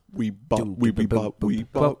We bought.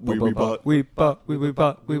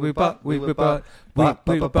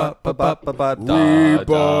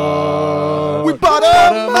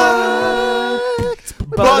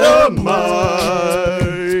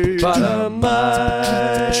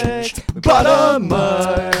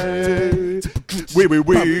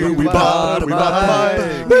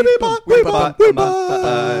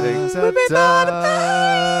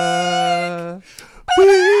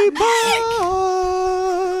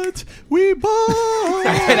 We bought.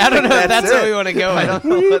 I don't know if that's where we want to go. I don't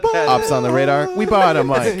know what that Ops on the radar. We bought a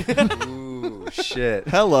mic. Ooh, shit.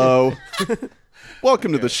 Hello.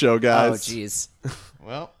 Welcome to the show, Oh, guys. jeez.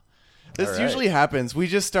 Well, this All right. usually happens. We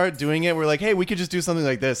just start doing it. We're like, hey, we could just do something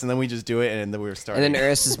like this, and then we just do it, and then we're starting. And then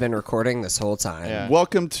Eris has been recording this whole time. Yeah.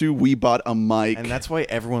 Welcome to We Bought a Mic, and that's why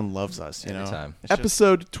everyone loves us. You know, Anytime. It's just-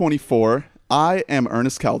 episode 24. I am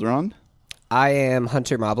Ernest Calderon. I am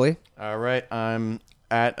Hunter Mobley. all right, I'm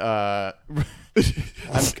at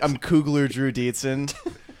I'm Kugler Drew Dietzen.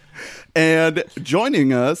 And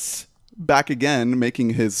joining us back again,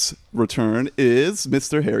 making his return, is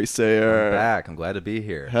Mr. Harry Sayer. Back. I'm glad to be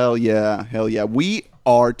here. Hell yeah. Hell yeah. We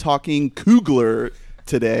are talking Kugler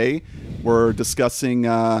today. We're discussing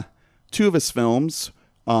two of his films.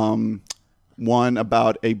 One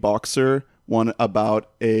about a boxer, one about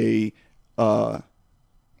a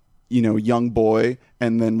young boy,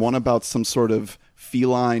 and then one about some sort of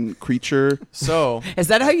feline creature. So Is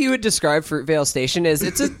that how you would describe Fruitvale Station? It's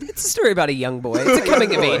a story about a young boy. It's a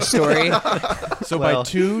coming of age story. by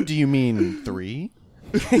two, do you mean three?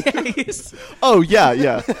 Oh yeah,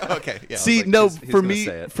 yeah. Okay. Yeah. See, like, no, he's for gonna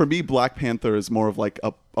say it. me, Black Panther is more of like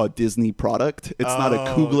a Disney product. It's not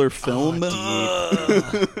a Kugler film.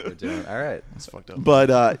 We're doing all right. That's fucked up.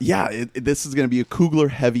 But this is going to be a Kugler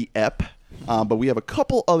heavy ep. But we have a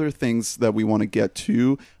couple other things that we want to get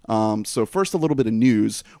to. So first, a little bit of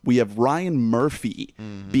news. We have Ryan Murphy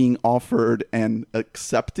being offered and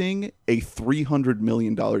accepting a $300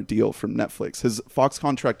 million deal from Netflix. His Fox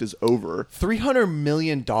contract is over. $300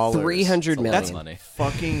 million. $300 million. That's money.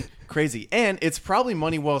 fucking crazy. And it's probably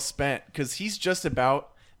money well spent because he's just about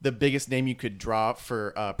the biggest name you could draw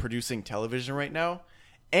for producing television right now.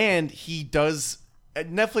 And he does...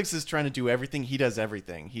 Netflix is trying to do everything. He does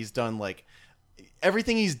everything. He's done like...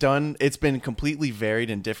 Everything he's done, it's been completely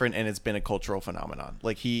varied and different, and it's been a cultural phenomenon.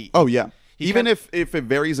 Like he... Oh, yeah. Even kind- if it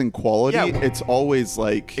varies in quality, Yeah. it's always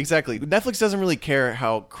like... Exactly. Netflix doesn't really care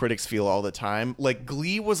how critics feel all the time. Like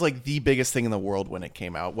Glee was like the biggest thing in the world when it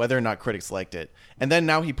came out, whether or not critics liked it. And then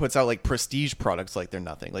now he puts out like prestige products like they're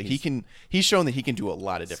nothing. Like he's shown that he can do a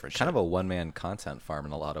lot of different Kind shit. of a one-man content farm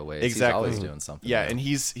in a lot of ways. Exactly. He's always doing something. Yeah, new. and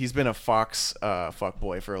he's been a Fox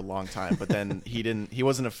fuckboy for a long time, but then he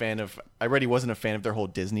wasn't a fan of... I read he wasn't a fan of their whole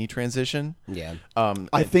Disney transition. Yeah.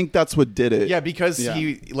 I think that's what did it. Yeah, because Yeah.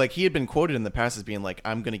 he had been quoted in the past as being like,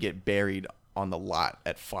 I'm gonna get buried on the lot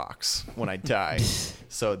at Fox when I die.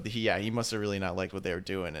 So he must have really not liked what they were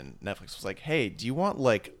doing, and Netflix was like, hey, do you want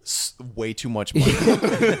like way too much money?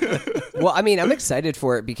 Well, I mean, I'm excited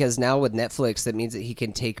for it because now with Netflix, that means that he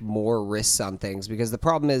can take more risks on things. Because the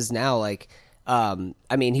problem is now, like, I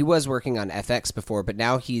mean, he was working on FX before, but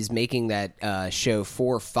now he's making that show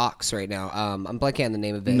for Fox right now. I'm blanking on the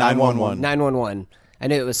name of it. 911. 911. I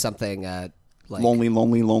knew it was something like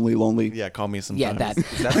Lonely. Yeah, call me sometime. Yeah, that.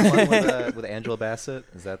 Is that the one with Angela Bassett?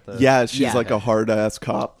 Is that the... Yeah, she's Yeah. like a hard-ass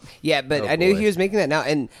cop. Yeah, but Oh, I knew boy. he was making that now,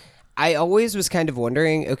 and I always was kind of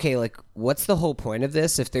wondering, okay, like, what's the whole point of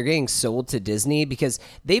this if they're getting sold to Disney? Because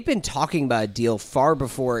they've been talking about a deal far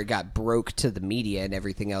before it got broke to the media and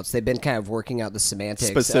everything else. They've been kind of working out the semantics.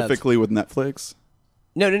 Specifically with Netflix.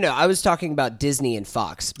 No. I was talking about Disney and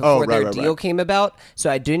Fox before right, their right, deal right. came about. So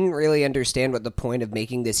I didn't really understand what the point of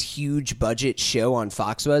making this huge budget show on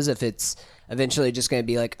Fox was if it's eventually just going to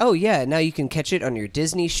be like, oh, yeah, now you can catch it on your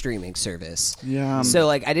Disney streaming service. Yeah. So,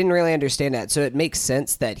 like, I didn't really understand that. So it makes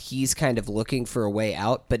sense that he's kind of looking for a way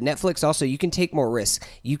out. But Netflix also, you can take more risks.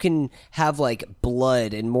 You can have, like,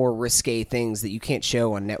 blood and more risque things that you can't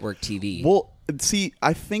show on network TV. Well, see,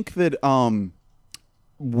 I think that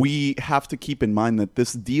we have to keep in mind that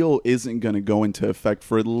this deal isn't going to go into effect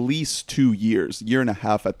for at least 2 years, year and a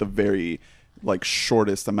half at the very like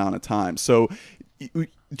shortest amount of time. So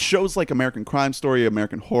shows like American Crime Story,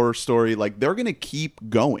 American Horror Story, like they're going to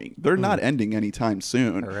keep going. They're not ending anytime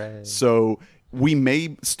soon. Hooray. So we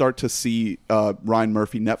may start to see Ryan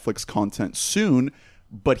Murphy Netflix content soon,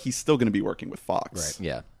 but he's still going to be working with Fox.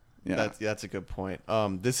 Yeah. Yeah. That's a good point.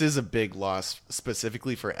 This is a big loss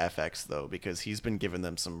specifically for FX though, because he's been giving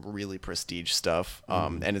them some really prestige stuff.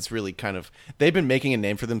 And it's really kind of, they've been making a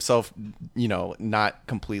name for themselves, not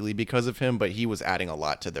completely because of him, but he was adding a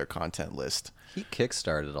lot to their content list. He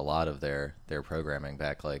kickstarted a lot of their programming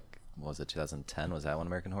back, like, what was it, 2010? Was that when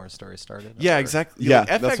American Horror Story started? Yeah, Or- exactly. Yeah, Like,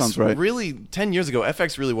 that FX sounds right. really 10 years ago,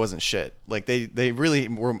 FX really wasn't shit. Like they really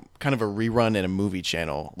were kind of a rerun in a movie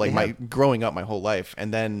channel. Like growing up my whole life,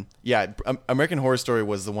 and then American Horror Story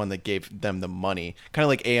was the one that gave them the money. Kind of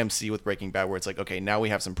like AMC with Breaking Bad, where it's like, okay, now we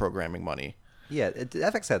have some programming money. Yeah,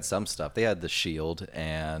 FX had some stuff. They had The Shield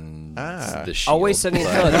and The Shield. Always Sunny in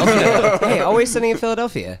but- Philadelphia. Hey, Always Sunny in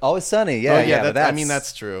Philadelphia. Always Sunny, yeah, Oh, yeah, but I mean,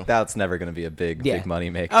 that's true. That's never going to be a big money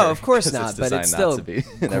maker. Oh, of course 'cause not. But designed it's not still to be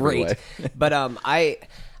in every great. way. But I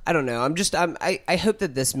don't know. I hope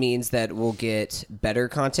that this means that we'll get better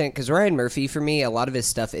content, because Ryan Murphy, for me, a lot of his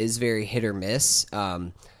stuff is very hit or miss.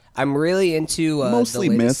 I'm really into Mostly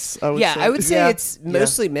the miss, latest- I would yeah, say. I would say Yeah. it's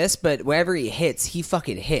mostly miss, but whenever he hits, he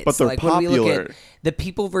fucking hits. But they're like when we look popular. at The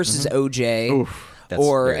People versus OJ, That's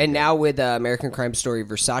very good. now with American Crime Story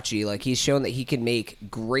Versace, like he's shown that he can make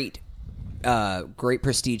great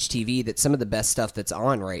prestige TV. That's some of the best stuff that's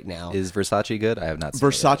on right now. Is Versace good? I have not seen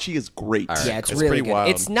it yet. Versace is great. Yeah, it's It's really pretty good. wild.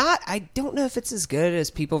 It's not. I don't know if it's as good as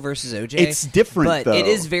People versus OJ. It's different, but though. it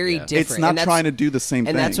is very Yeah. different. It's not and that's- trying to do the same and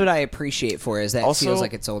thing. that's what I appreciate for it, is that Also, feels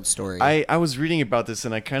like its old story. I was reading about this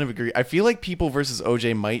and I kind of agree. I feel like People versus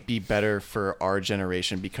OJ might be better for our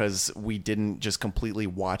generation because we didn't just completely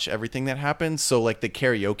watch everything that happened. So like the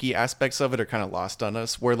karaoke aspects of it are kind of lost on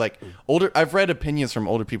us. Where like I've read opinions from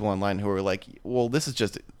older people online who are like, well, this is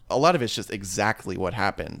just, a lot of it's just exactly what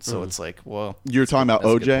happened. So it's like, well, You're talking about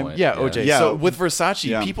That's a good OJ? point. yeah, Yeah. OJ. Yeah. So with Versace,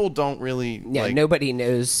 Yeah. people don't really yeah, like, nobody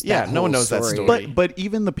knows. Yeah, that no one whole knows that story. But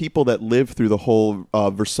even the people that lived through the whole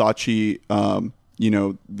Versace,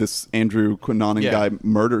 this Andrew Cunanan Yeah. guy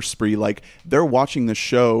murder spree, like they're watching the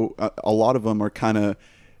show. A lot of them are kind of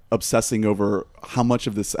obsessing over how much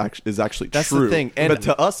of this is actually That's the true. thing. And- but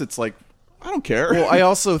to us, it's like, I don't care. Well, I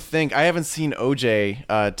also think I haven't seen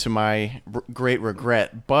OJ to my great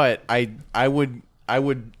regret, but I would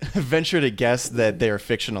venture to guess that they are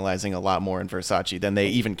fictionalizing a lot more in Versace than they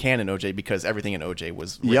even can in OJ, because everything in OJ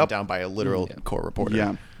was written Yep. down by a literal court reporter.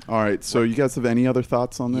 yeah. All right. So you guys have any other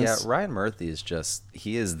thoughts on Yeah, this? Ryan Murphy is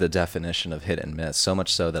he is the definition of hit and miss. So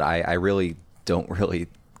much so that I really don't really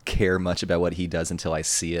care much about what he does until I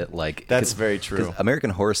see it. Like, That's very true. 'cause American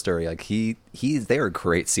Horror Story, like they are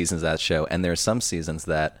great seasons of that show, and there are some seasons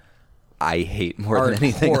that I hate more Are than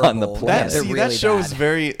anything on the horrible. planet. They're That really show is bad.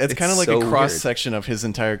 very. It's kind of like so a weird. cross section of his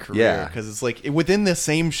entire career. Yeah. Because it's like within the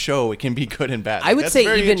same show, it can be good and bad. I would That's say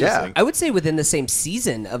very even interesting. I would say within the same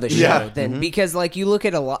season of a show. Yeah. Then because like you look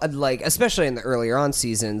at a lot, like especially in the earlier on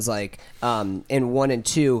seasons, like in 1 and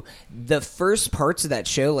 2, the first parts of that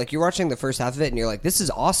show, like you're watching the first half of it and you're like, this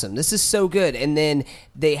is awesome, this is so good, and then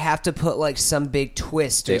they have to put like some big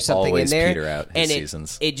twist or They something in always there, peter out his and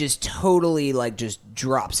seasons. it just totally like just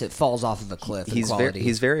drops, it falls off of a cliff. in quality.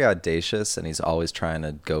 He's very audacious, and he's always trying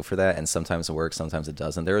to go for that, and sometimes it works, sometimes it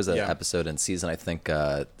doesn't. There was an Yeah. episode in season, I think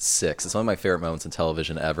 6. It's one of my favorite moments in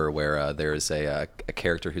television ever, where there is a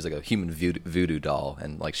character who's like a human voodoo doll,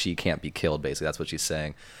 and like she can't be killed. Basically, that's what she's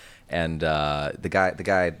saying. And the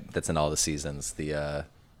guy that's in all the seasons, the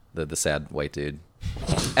sad white dude.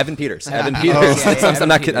 Evan Peters. Evan Peters. yeah, I'm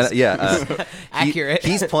not Evan kidding. Yeah, Accurate.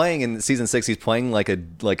 He's playing in season 6. He's playing like a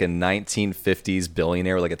 1950s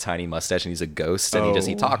billionaire with like a tiny mustache, and he's a ghost, and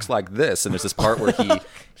he talks like this. And there's this part where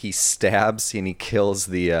he stabs and he kills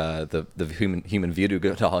the human voodoo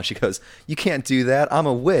doll, and she goes, "You can't do that. I'm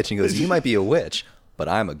a witch." And he goes, "You might be a witch, but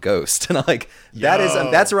I'm a ghost." And I'm like,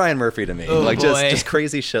 that's Ryan Murphy to me. like boy. just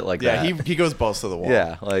crazy shit like yeah, that. he goes balls to the wall.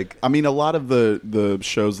 Yeah, like I mean, a lot of the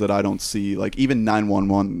shows that I don't see, like even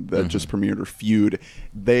 911 that just premiered, or Feud,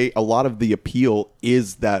 a lot of the appeal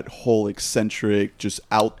is that whole eccentric, just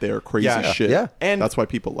out there crazy Yeah. shit. Yeah. And that's why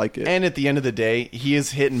people like it. And at the end of the day, he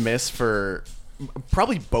is hit and miss for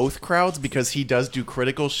probably both crowds, because he does do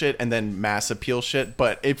critical shit and then mass appeal shit.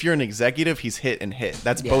 But if you're an executive, he's hit and hit.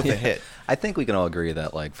 That's both a hit. I think we can all agree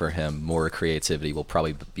that like for him, more creativity will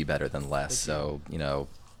probably be better than less. So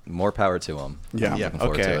more power to him. Yeah. I'm Yeah, looking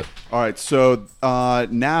forward okay. to it. All right, so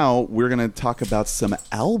now we're gonna talk about some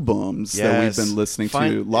albums that we've Yes. been listening to.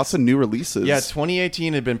 Fine. Lots of new releases. Yeah,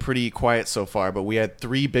 2018 had been pretty quiet so far, but we had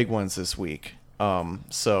 3 big ones this week.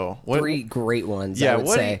 So what? 3 great ones. Yeah. I would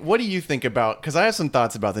say. What do you think about? Because I have some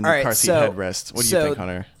thoughts about the new All right, car seat so- headrest. What do you think,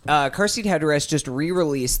 Hunter? Car Seat Headrest just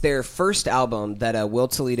re-released their first album that Will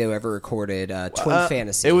Toledo ever recorded, Twin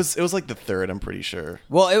Fantasy. It was like the third. I'm pretty sure.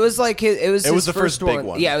 Well, it was like it was his the first big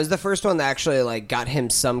one. Yeah, it was the first one that actually like got him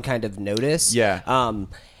some kind of notice. Yeah.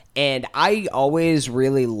 And I always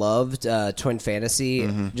really loved Twin Fantasy,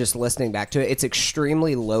 Mm-hmm. just listening back to it. It's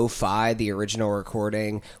extremely lo-fi, the original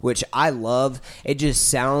recording, which I love. It just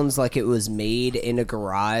sounds like it was made in a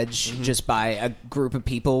garage just by a group of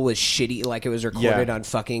people with shitty, like it was recorded on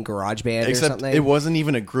fucking GarageBand or Except something. it wasn't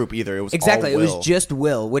even a group either. It was Exactly, all it was Will. just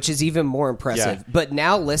Will, which is even more impressive. Yeah. But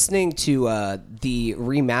now listening to the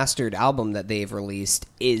remastered album that they've released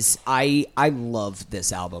is I love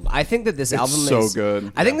this album. I think that this album so is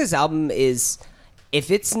good. I think this album is if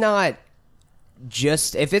it's not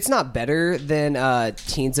better than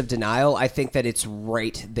Teens of Denial, I think that it's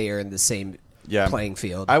right there in the same playing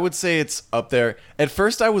field. I would say it's up there. At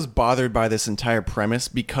first, I was bothered by this entire premise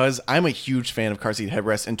because I'm a huge fan of Car Seat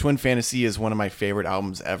Headrest, and Twin Fantasy is one of my favorite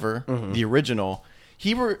albums ever. The original.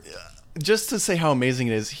 Just to say how amazing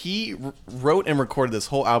it is, he wrote and recorded this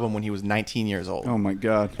whole album when he was 19 years old. Oh my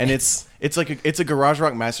god! And it's a garage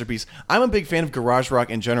rock masterpiece. I'm a big fan of garage rock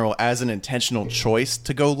in general as an intentional choice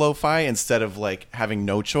to go lo-fi instead of like having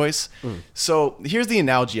no choice. So here's the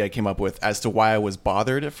analogy I came up with as to why I was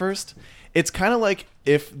bothered at first. It's kind of like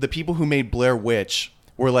if the people who made Blair Witch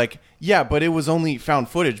were like, yeah, but it was only found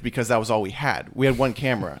footage because that was all we had. We had one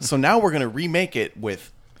camera. So now we're going to remake it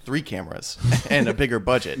with 3 cameras and a bigger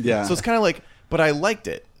budget. Yeah. So it's kind of like, but I liked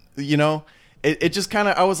it, you know? It just kind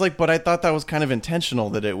of, I was like, but I thought that was kind of intentional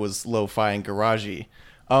that it was lo-fi and garagey.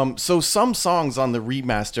 So some songs on the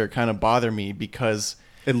remaster kind of bother me because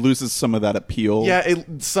It loses some of that appeal. yeah,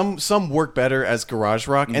 some work better as garage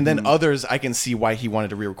rock, and then others I can see why he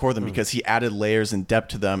wanted to re-record them because he added layers and depth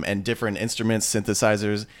to them and different instruments,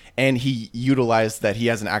 synthesizers, and he utilized that he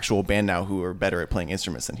has an actual band now who are better at playing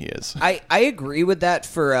instruments than he is. I agree with that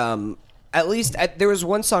for at least there was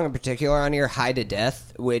one song in particular on here, High to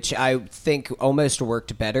Death, which I think almost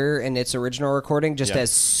worked better in its original recording, just as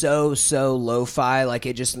so lo-fi, like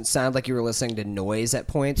it just sounded like you were listening to noise at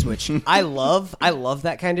points, which I love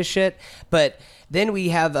that kind of shit. But then we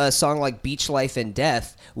have a song like Beach Life and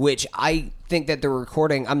Death, which I think that the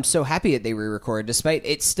recording, I'm so happy that they re-recorded, despite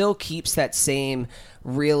it still keeps that same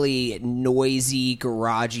really noisy,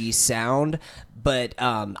 garagey sound. But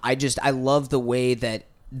I love the way that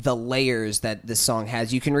the layers that this song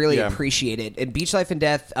has. You can really appreciate it. In Beach Life and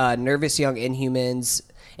Death, Nervous Young Inhumans,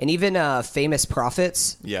 and even Famous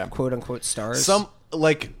Prophets, quote unquote stars.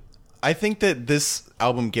 I think that this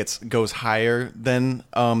album goes higher than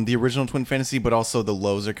the original Twin Fantasy, but also the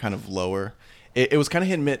lows are kind of lower. It was kind of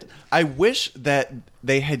hit and miss. I wish that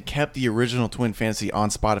they had kept the original Twin Fantasy on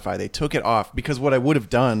Spotify. They took it off because what I would have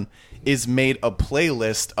done is made a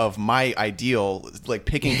playlist of my ideal, like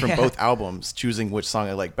picking from both albums, choosing which song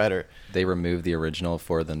I like better. They removed the original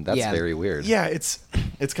for them. That's very weird. Yeah, it's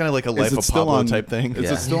kind of like a Life Is it of still Pablo on type thing. Is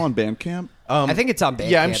it still on Bandcamp? I think it's on Bandcamp.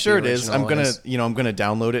 Yeah, I'm sure it the is. I'm original gonna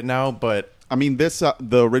download it now, but I mean,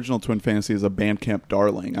 the original Twin Fantasy is a Bandcamp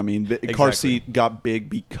darling. I mean, Car Exactly. Seat got big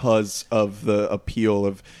because of the appeal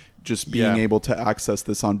of just being able to access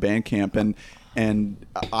this on Bandcamp, and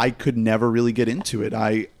I could never really get into it.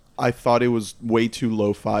 I thought it was way too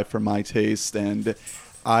lo-fi for my taste, and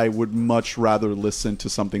I would much rather listen to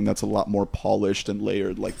something that's a lot more polished and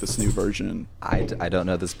layered, like this new version. I don't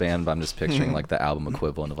know this band, but I'm just picturing like the album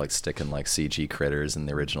equivalent of like sticking like CG critters in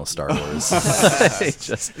the original Star Wars.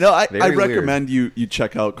 Just No, I very weird. recommend you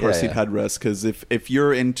check out Car Seat Headrest, because if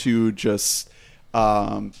you're into just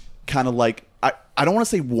kind of like, I don't want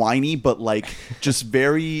to say whiny, but like just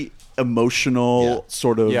very emotional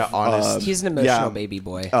sort of honest. He's an emotional baby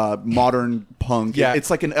boy. Modern punk. Yeah. It's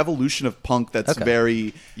like an evolution of punk that's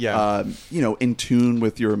very in tune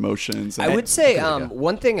with your emotions. I would say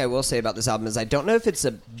one thing I will say about this album is I don't know if it's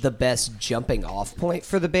the best jumping off point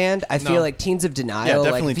for the band. I feel like Teens of Denial.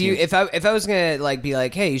 Yeah, like definitely if I was gonna like be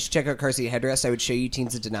like, hey, you should check out Car Seat Headrest, I would show you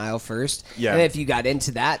Teens of Denial first. Yeah. And if you got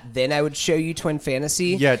into that, then I would show you Twin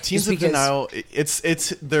Fantasy. yeah, Teens Just of because- Denial. It's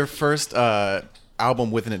their first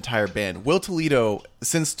album with an entire band. Will Toledo,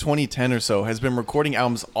 since 2010 or so, has been recording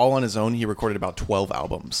albums all on his own. He recorded about 12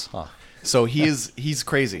 albums. So he's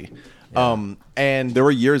crazy. And there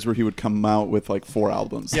were years where he would come out with like 4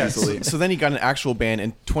 albums easily. So then he got an actual band.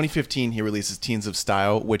 In 2015, he releases Teens of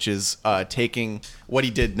Style, which is taking what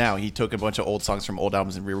he did now. He took a bunch of old songs from old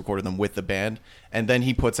albums and re-recorded them with the band. And then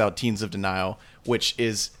he puts out Teens of Denial, which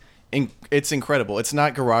is it's incredible. It's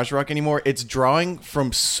not garage rock anymore. It's drawing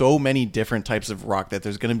from so many different types of rock that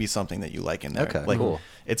there's going to be something that you like in there. Okay, like, cool.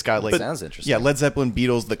 It's got like Sounds interesting. Yeah, Led Zeppelin,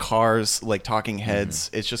 Beatles, the Cars, like Talking Heads.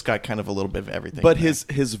 It's just got kind of a little bit of everything. But in there.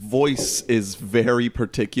 his voice is very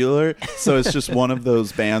particular, so it's just one of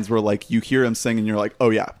those bands where like you hear him sing and you're like,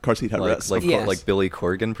 oh yeah, car seat headrest. Yes. Like Billy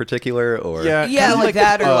Corgan in particular, or Yeah, kinda like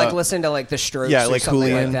that, or uh, like listen to like the Strokes, yeah, or like something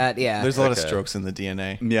Julian. like that. Yeah, There's a lot of Okay. Strokes in the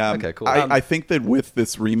DNA. Yeah. Okay, cool. I think that with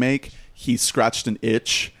this remake, he scratched an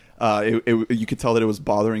itch. You could tell that it was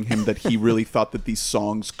bothering him that he really thought that these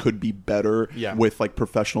songs could be better Yeah. with like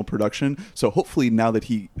professional production. So hopefully now that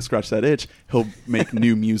he scratched that itch, he'll make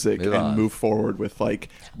new music Move and on. move forward with like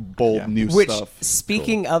bold new Which, stuff.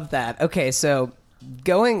 speaking of that, okay, so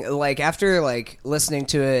going like after like listening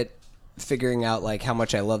to it, figuring out like how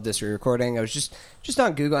much I love this re-recording, I was just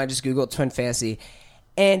on Google. I just Googled Twin Fantasy.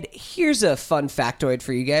 And here's a fun factoid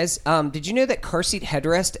for you guys. Did you know that Car Seat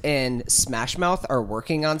Headrest and Smash Mouth are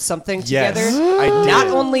working on something Yes, together? I did. Not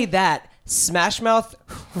only that, Smash Mouth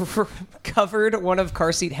covered one of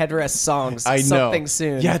Car Seat Headrest's songs. I know. Something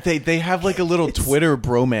soon. Yeah, they have like a little Twitter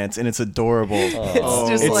bromance, and it's adorable. It's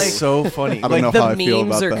just It's like so funny. I don't like, know the how I feel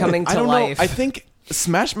memes about are that. coming to I don't life. know. I think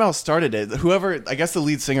Smash Mouth started it. Whoever, I guess the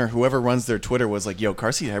lead singer, whoever runs their Twitter was like, yo,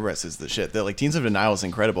 Car Seat Headrest is the shit. They're like, Teens of Denial is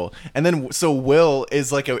incredible. And then, so Will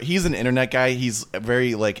is like, he's an internet guy. He's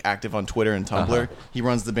very like active on Twitter and Tumblr. He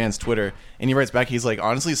runs the band's Twitter. And he writes back, he's like,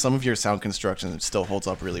 honestly, some of your sound construction still holds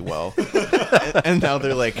up really well. and now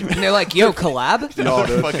they're like, And they're like, yo, collab? No,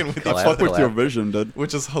 dude. fucking with I Collab, fuck with collab. your vision, dude.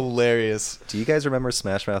 which is hilarious. Do you guys remember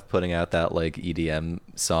Smash Mouth putting out that like EDM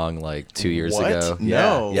song like 2 years What? ago?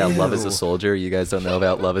 No. Yeah, Love is Ew. a Soldier. You guys don't know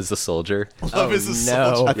about Love is a Soldier? Love is a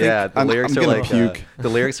no. soldier. I think Yeah, the I'm lyrics are gonna like puke. the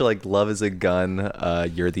lyrics are like "Love is a gun,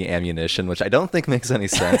 you're the ammunition," which I don't think makes any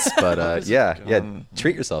sense. But yeah,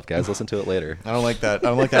 treat yourself, guys. Listen to it later. I don't like that. I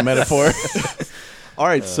don't like that metaphor. All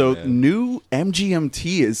right, so new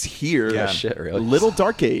MGMT is here. Yeah. Shit, really? Little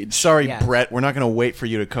Dark Age. Sorry, Yeah. Brett. We're not going to wait for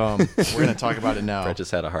you to come. We're going to talk about it now. Brett just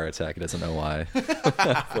had a heart attack. He doesn't know why.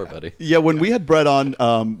 Poor buddy. Yeah, when we had Brett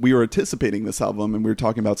on, we were anticipating this album and we were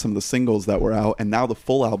talking about some of the singles that were out, and now the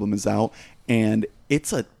full album is out, and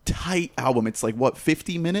it's a tight album. It's like, what,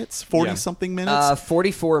 50 minutes? 40 Yeah. something minutes?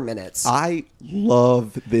 44 minutes. I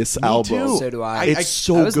love this album. too. So do I. It's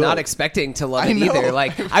so I was good. not expecting to love I it either. know.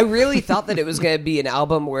 Like, I really thought that it was going to be an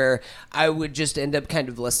album where I would just end up kind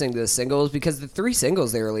of listening to the singles, because the 3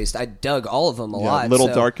 singles they released, I dug all of them a Yeah, lot. Little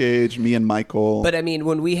so- Dark Age, Me and Michael. But I mean,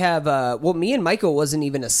 when we have, Me and Michael wasn't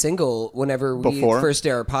even a single whenever we Before? first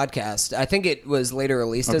did our podcast. I think it was later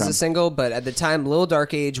released as Okay. a single, but at the time, Little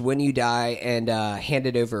Dark Age, When You Die, and Hand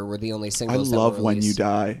It Over were the only I singles that love were When You released.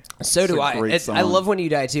 Die. So It's do a I. great I song. love When You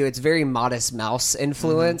Die too. It's very Modest Mouse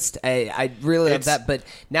influenced. I really love It's- that. But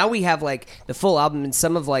now we have like the full album and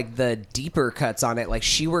some of like the deeper cuts on it. Like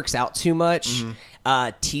She Works Out Too Much,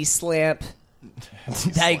 T Slamp.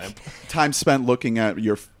 Like, Time spent looking at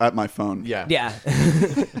my phone. Yeah. yeah.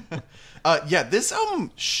 Yeah, this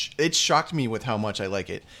album, it shocked me with how much I like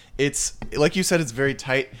it. It's, like you said, it's very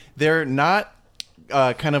tight. They're not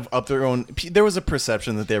kind of up their own... There was a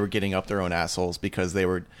perception that they were getting up their own assholes because they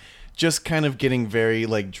were just kind of getting very,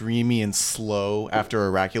 like, dreamy and slow after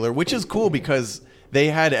Oracular, which is cool because they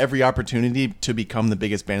had every opportunity to become the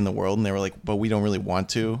biggest band in the world, and they were like, but we don't really want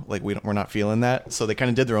to. Like, we're not feeling that. So they kind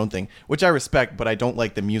of did their own thing, which I respect, but I don't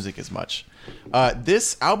like the music as much.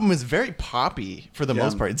 This album is very poppy for the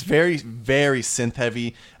most part. It's very, very synth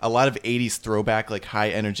heavy. A lot of 80s throwback, like high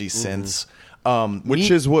energy synths. Which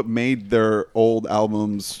is what made their old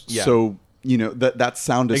albums Yeah. so, that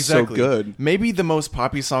sound is so good. Maybe the most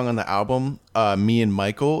poppy song on the album, Me and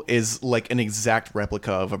Michael, is like an exact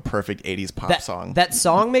replica of a perfect 80s pop song. That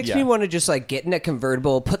song makes Yeah. me want to just like get in a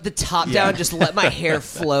convertible, put the top Yeah. down, just let my hair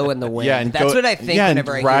flow in the wind. yeah, and that's go- what I think yeah, and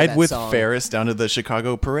whenever I hear ride that with song. Ferris down to the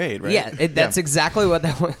Chicago parade, right? Yeah, that's exactly what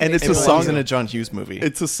that one. And it's It a belongs song in a John Hughes movie.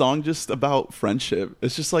 It's a song just about friendship.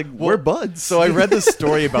 It's just like, we're buds. So I read this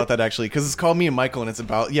story about that actually, because it's called Me and Michael, and it's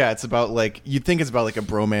about like, you'd think it's about like a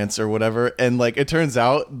bromance or whatever, and like it turns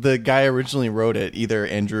out the guy originally wrote it, either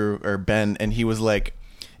Andrew or Ben, and he was like,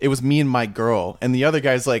 it was me and my girl, and the other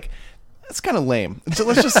guy's like, that's kind of lame. So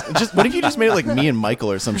let's just what if you just made it like Me and Michael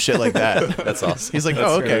or some shit like that? That's awesome. He's like,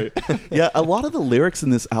 oh, okay. Yeah, a lot of the lyrics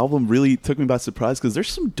in this album really took me by surprise because there's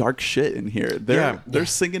some dark shit in here. They're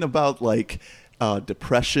singing about like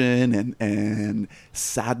depression and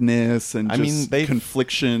sadness and just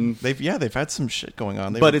confliction. They've had some shit going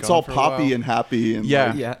on. They But were it's gone all for a while. poppy and happy and Yeah.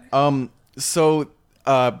 like, Yeah. So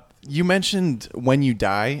You mentioned When You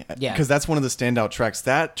Die, Yeah. because that's one of the standout tracks.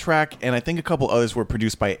 That track and I think a couple others were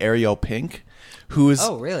produced by Ariel Pink, who is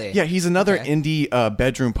Oh, really? Yeah, he's another Okay. indie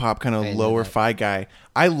bedroom pop kind of didn't know lower that. fi guy.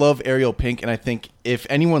 I love Ariel Pink, and I think if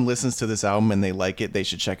anyone listens to this album and they like it, they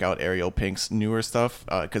should check out Ariel Pink's newer stuff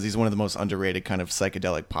because he's one of the most underrated kind of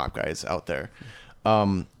psychedelic pop guys out there.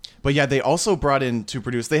 But yeah, they also brought in to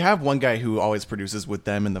produce. They have one guy who always produces with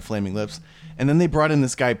them in the Flaming Lips, and then they brought in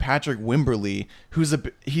this guy Patrick Wimberly,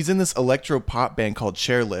 he's in this electro pop band called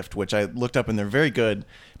Chairlift, which I looked up and they're very good.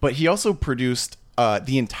 But he also produced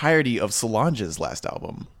the entirety of Solange's last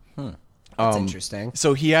album. That's interesting.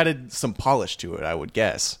 So he added some polish to it, I would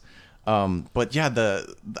guess. But yeah,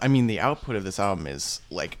 the output of this album is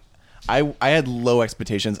like. I had low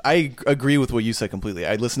expectations. I agree with what you said completely.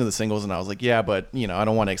 I listened to the singles and I was like, yeah, but I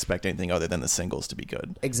don't want to expect anything other than the singles to be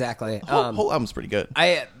good. Exactly. Whole album's pretty good.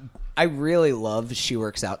 I really love She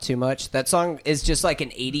Works Out Too Much. That song is just like an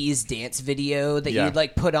 80s dance video that Yeah. you'd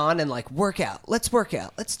like put on and like work out. Let's work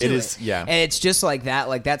out. Let's do it. It is, yeah. And it's just like that.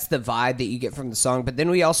 Like that's the vibe that you get from the song. But then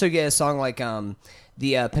we also get a song like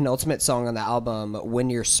the penultimate song on the album, When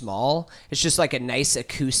You're Small. It's just like a nice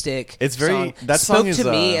acoustic It's very- song. that Spoke song is, to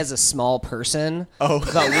me as a small person. Oh.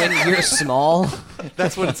 About when you're small.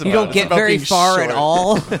 That's what it's about. You don't It's get about very being far at short.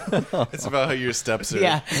 all. It's about how your steps are.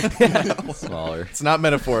 Yeah. Smaller. It's not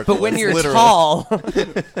metaphorical. But when it's you're literal. tall.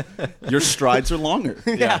 Your strides are longer.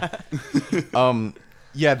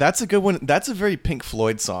 Yeah, that's a good one. That's a very Pink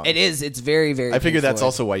Floyd song. It is. It's very, very I figure Pink that's Floyd.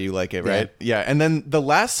 also why you like it, right? Yeah. And then the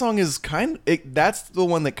last song is that's the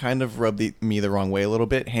one that kind of rubbed me the wrong way a little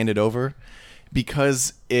bit, Hand It Over,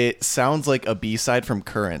 because it sounds like a B-side from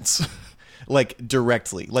Currents. Like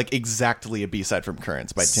directly, like exactly a B-side from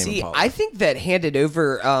Currents by Tame See, Impala. I think that Handed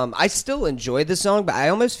Over, I still enjoy the song, but I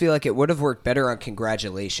almost feel like it would have worked better on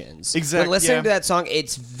Congratulations. Exact- When listening yeah. to that song,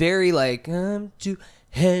 it's very like, to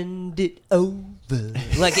hand it over.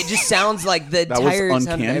 Like, it just sounds like the That was entire sound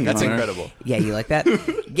of uncanny, it. That's Hunter. incredible. Yeah, you like that?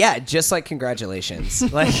 Yeah, just like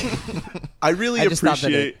Congratulations. Like, I really I just thought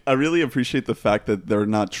that appreciate the fact that they're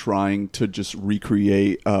not trying to just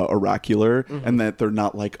recreate Oracular, and that they're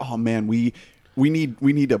not like, oh man, we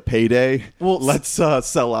need a payday. Well, let's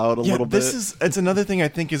sell out a little bit. It's another thing I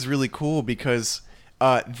think is really cool because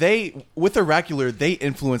with Oracular they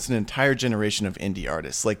influenced an entire generation of indie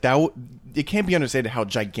artists. Like that, it can't be understated how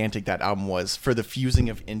gigantic that album was for the fusing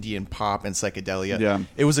of indie and pop and psychedelia. Yeah.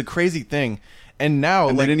 It was a crazy thing. And now,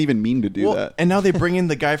 and like, they didn't even mean to do that. And now they bring in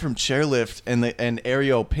the guy from Chairlift and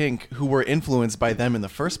Ariel Pink, who were influenced by them in the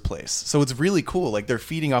first place. So it's really cool. Like they're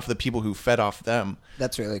feeding off the people who fed off them.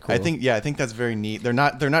 that's really cool. I think that's very neat. They're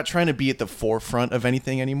not trying to be at the forefront of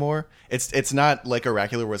anything anymore. It's not like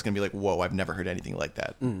Oracular where it's gonna be like, whoa, I've never heard anything like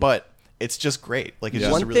that. But it's just great. Like it's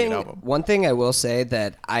just a really good album. One thing I will say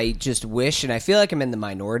that I just wish, and I feel like I'm in the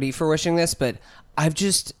minority for wishing this, but I've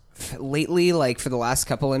just lately, like for the last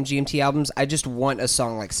couple MGMT albums, I just want a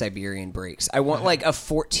song like Siberian Breaks. I want like a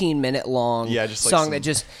 14-minute long just like song some- that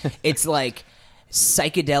just it's like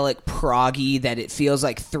psychedelic proggy that it feels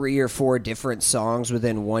like 3 or 4 different songs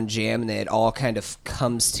within one jam and it all kind of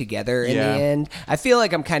comes together in Yeah. the end. I feel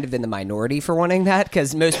like I'm kind of in the minority for wanting that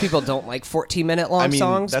because most people don't like 14-minute long I mean,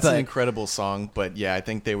 songs. that's but an incredible song, but yeah, I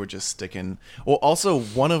think they were just sticking. Well, also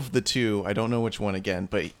one of the two, I don't know which one again,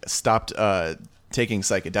 but stopped taking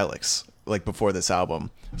psychedelics like before this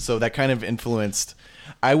album, so that kind of influenced.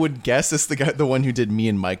 I would guess it's the one who did Me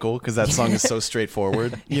and Michael, because that song is so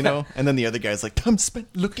straightforward, you know. And then the other guy's like, "Time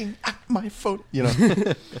spent looking at my phone," you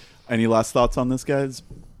know. Any last thoughts on this, guys?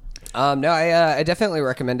 No, I definitely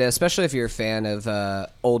recommend it, especially if you're a fan of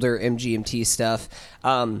older MGMT stuff.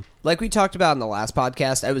 Like we talked about in the last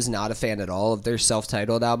podcast, I was not a fan at all of their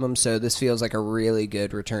self-titled album, so this feels like a really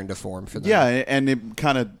good return to form for them. Yeah, and it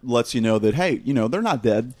kind of lets you know that, hey, they're not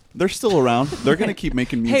dead. They're still around. They're going to keep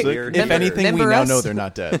making music. Hey, If Remember- anything, we remember now us? know they're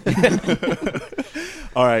not dead.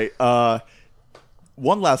 All right.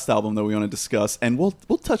 One last album that we want to discuss, and we'll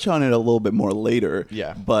touch on it a little bit more later.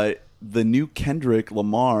 Yeah. But the new Kendrick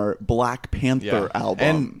Lamar Black Panther Yeah. album.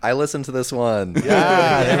 And I listened to this one.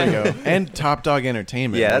 Ah, there we go. And Top Dog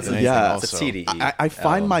Entertainment. Yeah, more that's than a- anything yeah, it's a also. TDE. I find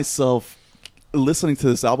album. myself listening to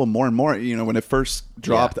this album more and more. When it first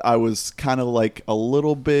dropped, I was kind of like a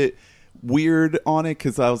little bit weird on it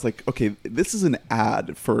because I was like, okay, this is an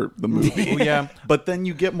ad for the movie. Oh, yeah. But then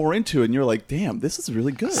you get more into it and you're like, damn, this is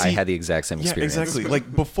really good. I had the exact same Yeah, experience. exactly.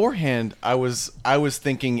 Like beforehand, I was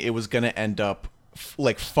thinking it was gonna end up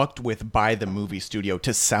like fucked with by the movie studio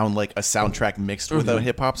to sound like a soundtrack mixed with a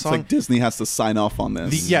hip hop It's song. like Disney has to sign off on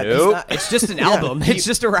this. Nope. It's just an album. It's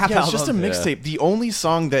just a rap yeah, album. it's just a mixtape. The only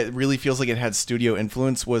song that really feels like it had studio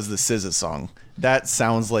influence was the SZA song. That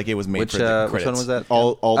sounds like it was made for the credits. Which one was that?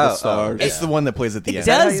 All the stars. It's the one that plays at the It end.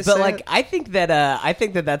 that how does, you but say like it? I think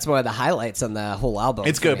that that's one of the highlights on the whole album.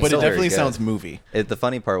 It's for good, me. but it Still very definitely good. sounds movie. The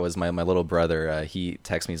funny part was my little brother. He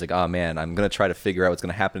texted me. He's like, "Oh man, I'm gonna try to figure out what's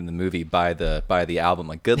gonna happen in the movie by the album."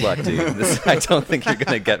 Like, good luck, dude. I don't think you're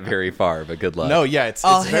gonna get very far, but good luck. No, yeah, it's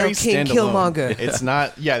All very hail King standalone. Killmonger. It's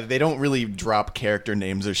not. Yeah, they don't really drop character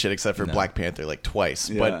names or shit except for Black Panther like twice.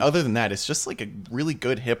 But Yeah. other than that, it's just like a really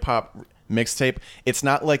good hip hop mixtape. It's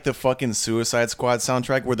not like the fucking Suicide Squad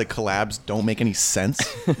soundtrack where the collabs don't make any sense.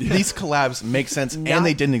 These collabs make sense and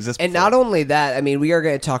they didn't exist And before. not only that, I mean, we are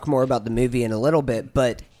going to talk more about the movie in a little bit,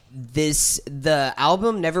 but the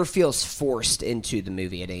album never feels forced into the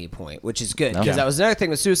movie at any point, which is good because Yeah. that was another thing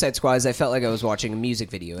with Suicide Squad. Is I felt like I was watching a music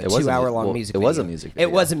video, a It was a 2 hour mu- long well, music. it video. was a music video.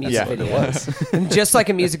 It was a music Yeah. video. It was. And just like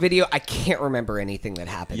a music video, I can't remember anything that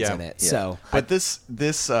happens Yeah. in it. Yeah. So But this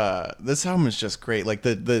album is just great. Like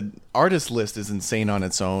the artist list is insane on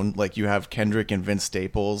its own. Like you have Kendrick and Vince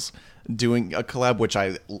Staples doing a collab, which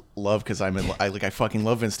I love because I fucking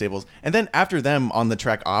love Vince Staples. And then after them on the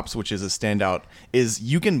track Ops, which is a standout, is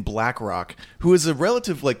Eugen Blackrock, who is a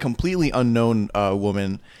relative like completely unknown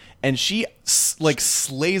woman, and she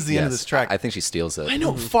slays the end of Yes, this track. I think she steals it. I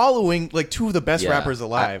know, following like two of the best Yeah. rappers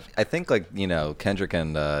alive. I think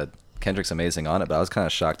Kendrick's amazing on it, but I was kind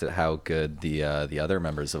of shocked at how good the other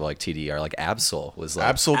members of like TDE are. Like Absol was like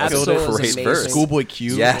Absol Absol killed it. is great amazing. verse. Schoolboy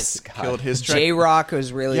Q Yes, killed God. his track. J Rock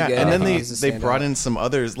was really Yeah, good. and then He they was a brought standout. in some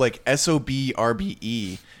others like SOB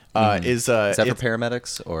RBE. Is Is that for it's-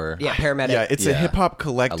 paramedics or Yeah, paramedic. yeah, it's a Yeah. hip hop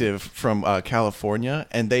collective from California,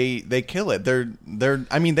 and they kill it. They're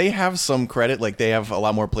I mean they have some credit, like they have a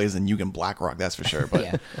lot more plays than Eugen Blackrock, that's for sure. But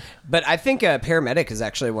Yeah, but I think Paramedic is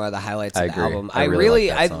actually one of the highlights I of the agree. album. I I really really,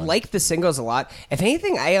 like I that song. like the singles a lot. If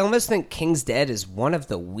anything, I almost think King's Dead is one of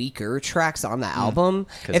the weaker tracks on the album.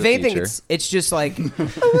 'Cause If of anything, Future. it's just like yeah,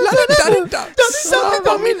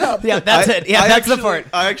 that's it. Yeah, that's the part.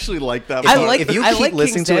 I actually like that. I part. like- if you I keep like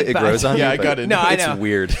listening King's to Dead, it, it but grows on Yeah, you. I but got it. No, I it's know.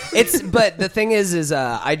 weird. But the thing is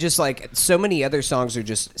I just like so many other songs are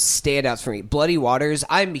just standouts for me. Bloody Waters.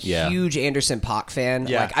 I'm a Yeah. huge Anderson .Paak fan.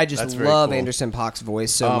 Yeah, like I just that's very love cool. Anderson .Paak's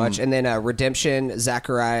voice so much. And then Redemption,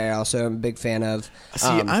 Zachariah. I also am a big fan of. see,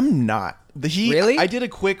 I'm not. Really? I did a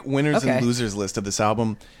quick winners Okay. and losers list of this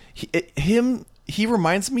album. He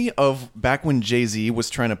reminds me of back when Jay-Z was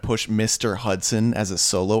trying to push Mr. Hudson as a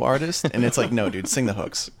solo artist, and it's like, no, dude, sing the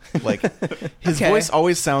hooks. Like his Okay. voice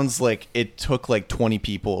always sounds like it took like 20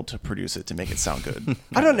 people to produce it to make it sound good.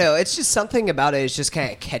 I don't know. It's just something about it is just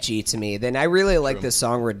kind of catchy to me. Then I really like this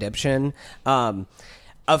song Redemption.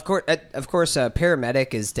 Of course,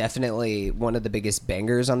 Paramedic is definitely one of the biggest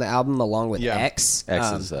bangers on the album, along with Yeah. X.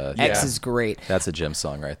 X X is great. That's a gym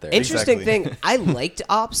song right there. Interesting Exactly. thing, I liked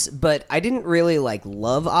Ops, but I didn't really like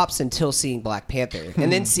love Ops until seeing Black Panther,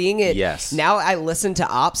 and then seeing it. Yes. Now I listen to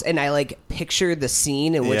Ops and I like picture the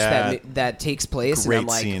scene in which Yeah. that takes place, Great and I'm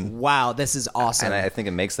like, scene. wow, this is awesome. And I think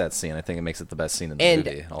it makes that scene. I think it makes it the best scene in the And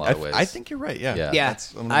movie in a lot of ways. I think you're right. Yeah. Yeah. Yeah,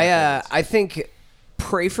 That's one of my favorites. I think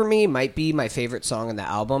 "Pray for Me" might be my favorite song on the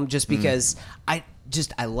album, just Mm. because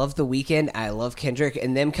I love The Weeknd, I love Kendrick,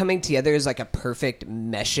 and them coming together is like a perfect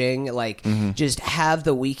meshing. Like Mm-hmm. just have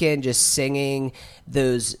The Weeknd just singing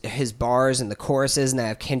his bars and the choruses, and I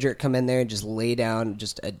have Kendrick come in there and just lay down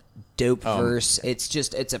just a dope verse.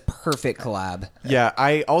 It's a perfect collab. Yeah,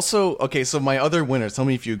 I also so my other winners. Tell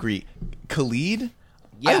me if you agree. Khalid.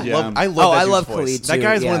 Yeah. I love. Oh, that I dude's love voice. Khalid, That too,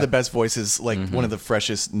 guy is one yeah. of the best voices, like one of the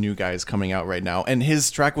freshest new guys coming out right now. And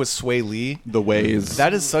his track with Sway Lee. The Ways.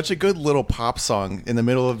 That is such a good little pop song in the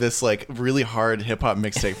middle of this like really hard hip hop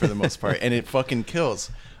mixtape for the most part, and it fucking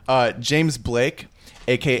kills. James Blake,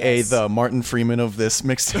 aka Yes. the Martin Freeman of this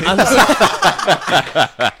mixtape.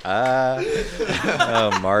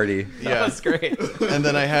 oh, Marty. Yeah, That's great. and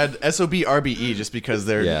then I had SOB RBE just because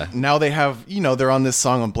Yeah. now they have they're on this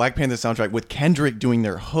song on Black Panther soundtrack with Kendrick doing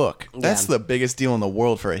their hook. That's Yeah. the biggest deal in the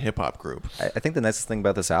world for a hip hop group. I think the nicest thing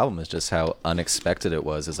about this album is just how unexpected it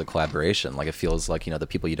was as a collaboration. Like it feels like the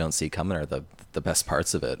people you don't see coming are the best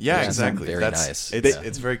parts of it. Yeah, which is exactly. Very That's nice.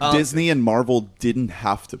 It's very cool. Disney and Marvel didn't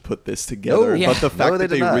have to put this together, yeah. but the fact No, they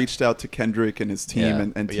that did they not. reached out to Kendrick and his team Yeah.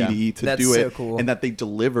 and Yeah. TDE to That's do so it, cool. and that they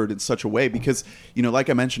delivered in such a way, because like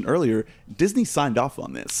I mentioned earlier, Disney signed off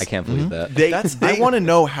on this. I can't believe that. I want to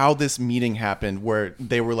know how this meeting happened where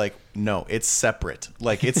they were like, no, it's separate.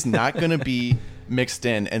 Like, it's not going to be mixed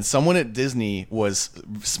in, and someone at Disney was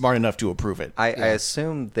smart enough to approve it. I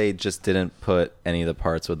assume they just didn't put any of the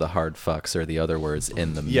parts with the hard fucks or the other words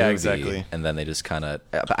in the movie. Yeah, exactly. And then they just kind of.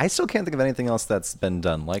 But I still can't think of anything else that's been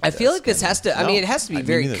done like I this. feel like this has to. I No, mean, it has to be me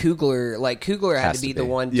very neither. Coogler. Like Coogler had Has to be to the be.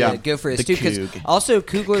 one to Yeah. go for his The too. Because Coog. also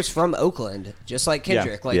Coogler's from Oakland, just like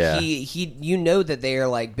Kendrick. Like Yeah. he, you know that they are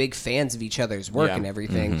like big fans of each other's work Yeah. and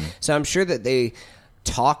everything. So I'm sure that they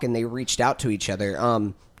talk and they reached out to each other.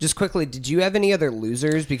 Just quickly, did you have any other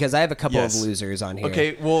losers? Because I have a couple Yes. of losers on here.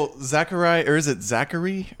 Okay, well, Zachary, or is it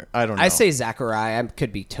Zachary? I don't know. I say Zachary. I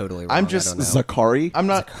could be totally wrong. I'm just- I don't know. Zakari. I'm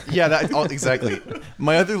not. Yeah, that exactly.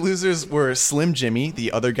 My other losers were Slim Jimmy,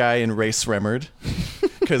 the other guy in Ray Sremmurd.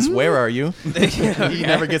 Because where are you? He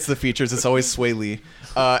never gets the features. It's always Sway Lee.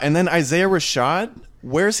 And then Isaiah Rashad.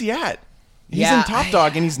 Where's he at? He's Yeah, in Top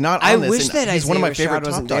Dog, and he's not I on this. wish and that he's one of my Isaiah favorite Rashad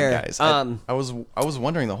Top wasn't Dog there. guys. I was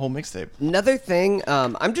wondering the whole mixtape. Another thing,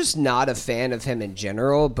 I'm just not a fan of him in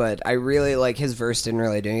general, but I really like his verse didn't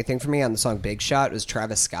really do anything for me on the song Big Shot. It was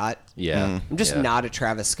Travis Scott. Yeah. I'm just Yeah. not a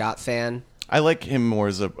Travis Scott fan. I like him more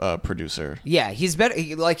as a producer. Yeah, he's better.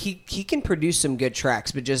 He can produce some good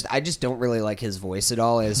tracks, but I just don't really like his voice at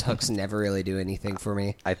all. His hooks never really do anything for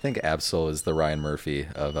me. I think Absol is the Ryan Murphy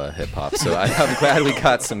of hip hop, so I'm glad we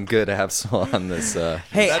got some good Absol on this.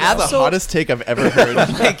 Hey, That's the Absol. hottest take I've ever heard.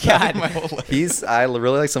 Oh my God. my whole life. I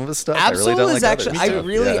really like some of his stuff. I really Absol don't is like actually.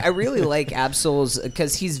 others. I really like Absol's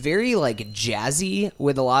because he's very like jazzy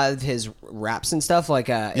with a lot of his raps and stuff. Like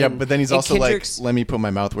Yeah, but then he's also Kendrick's- like, "Let me put my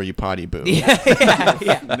mouth where you potty, boo."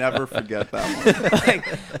 yeah. Never forget that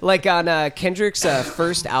one. like on Kendrick's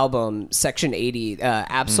first album, Section 80,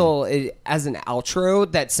 Absol as an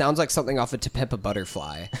outro that sounds like something off of To Pimp a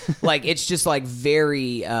Butterfly. Like it's just like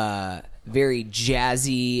very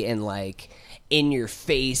jazzy and like in your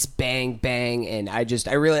face, bang bang. And I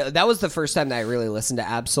really that was the first time that I really listened to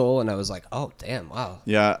Absol, and I was like, oh damn, wow.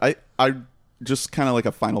 Yeah, I just kind of like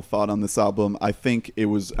a final thought on this album. I think it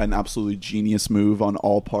was an absolutely genius move on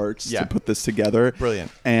all parts Yeah. to put this together.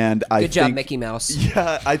 Brilliant. And I Good job, think, Mickey Mouse.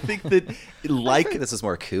 Yeah, I think that I like think this is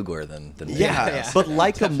more Coogler than yeah, but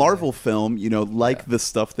like a Marvel film, like the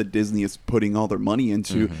stuff that Disney is putting all their money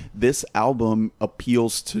into, this album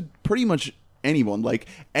appeals to pretty much anyone. Like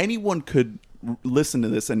anyone could listen to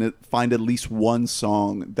this and find at least one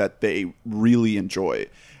song that they really enjoy.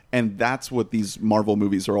 And that's what these Marvel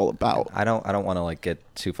movies are all about. I don't want to like get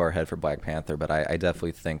too far ahead for Black Panther, but I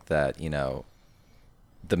definitely think that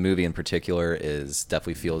the movie in particular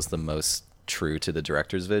definitely feels the most true to the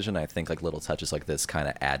director's vision. I think like little touches like this kind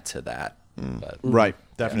of add to that. But Right.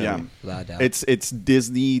 Definitely. Yeah. Without a doubt. It's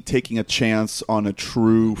Disney taking a chance on a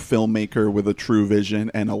true filmmaker with a true vision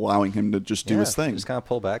and allowing him to just do his thing. Just kind of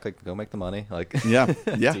pull back, like go make the money, like Yeah,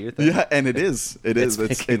 yeah, do your thing. yeah, and it is. It's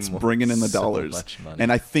It's making bringing in the so dollars, much money.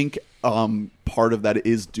 and I think part of that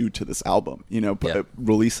is due to this album. Yeah.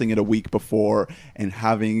 Releasing it a week before and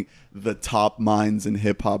having the top minds in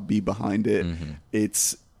hip hop be behind it.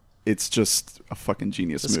 It's just a fucking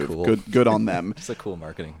genius Just move. cool. Good on them. It's a cool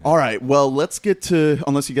marketing. All right, well, let's get to,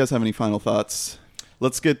 unless you guys have any final thoughts,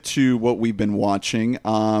 let's get to what we've been watching.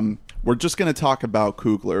 We're just going to talk about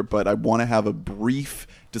Coogler, but I want to have a brief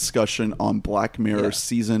discussion on Black Mirror Yeah.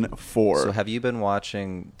 Season 4. So have you been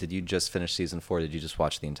watching? Did you just finish season 4? Did you just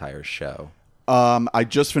watch the entire show? I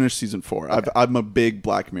just finished Season 4. I'm a big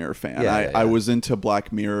Black Mirror fan. Yeah, I was into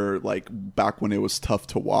Black Mirror like back when it was tough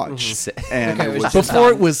to watch. And Okay, it it was was just Before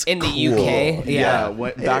on- it was in the cool. UK. Yeah,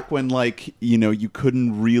 back when you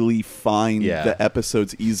couldn't really find Yeah. the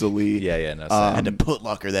episodes easily. Yeah, no. I had to put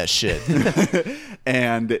locker that shit.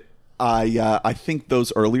 And I think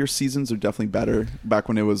those earlier seasons are definitely better. Back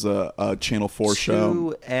when it was a Channel 4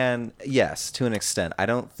 show. And yes, to an extent.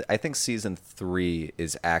 I think season 3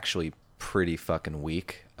 is actually pretty fucking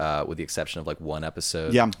weak, with the exception of like one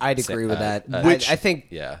episode. Yeah. I'd agree with that. Which- I think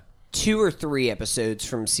Yeah. 2 or 3 episodes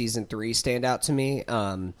from season 3 stand out to me.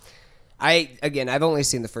 I've only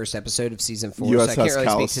seen the first episode of season 4, so I USS can't really speak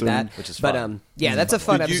to Callison, that. which is but fun. yeah, that's a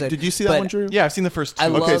fun Did episode. you see that But- one, Drew? Yeah, I've seen the first two. I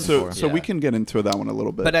Okay, love- so we Yeah. can get into that one a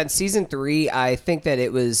little bit. But on season 3, I think that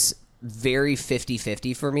it was very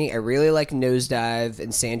 50-50 for me. I really like Nosedive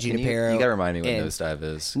and San You Junipero. gotta remind me what and Nosedive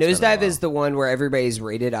is. It's been a Nosedive while. is the one where everybody's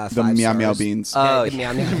rated out of The 5 Meow stars. Meow Beans. Yeah, Oh, the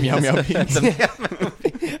Meow Meow Meow Meow Beans.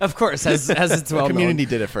 Of course, as it's well known. Community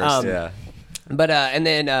did it first. Yeah. But and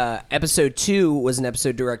then episode 2 was an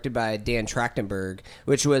episode directed by Dan Trachtenberg,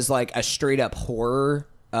 which was like a straight up horror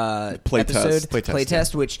episode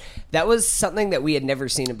Playtest, which that was something that we had never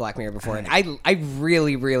seen in Black Mirror before, and I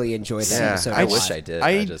really enjoyed that Yeah, episode. I a wish lot. I did.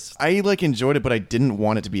 I like enjoyed it, but I didn't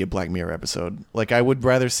want it to be a Black Mirror episode. Like I would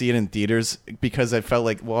rather see it in theaters because I felt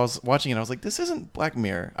like while I was watching it, I was like, this isn't Black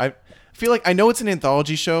Mirror. feel like I know it's an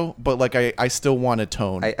anthology show, but like I still want a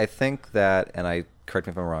tone. I think that, and I correct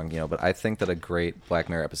me if I'm wrong, but I think that a great Black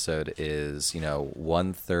Mirror episode is,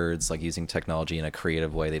 1/3 like using technology in a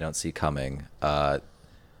creative way they don't see coming.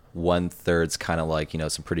 1/3's kind of like,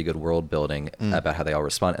 some pretty good world building about how they all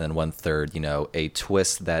respond, and then 1/3, a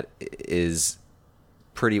twist that is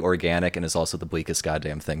pretty organic and is also the bleakest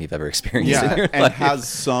goddamn thing you've ever experienced in your and life. has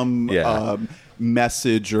some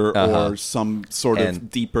message or some sort of And-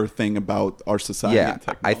 deeper thing about our society. Yeah, and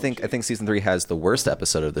I technology. think season 3 has the worst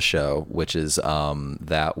episode of the show, which is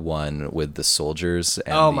that one with the soldiers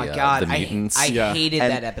and Oh my god, the mutants. I Yeah. hated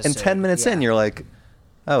and, that episode. And 10 minutes in, Yeah. you're like,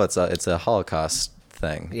 oh, it's a Holocaust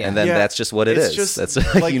thing, Yeah. and then Yeah, that's just what it it's is. just, That's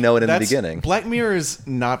like, it in the that's- beginning. Black Mirror is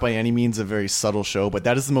not by any means a very subtle show, but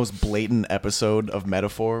that is the most blatant episode of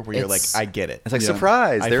metaphor where you're like, It's- I get it. It's like, Yeah.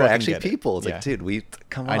 surprise, I they're fucking actually get it. people. It's Yeah. like, dude,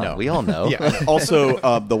 come I on, know. we all know. Yeah. Also,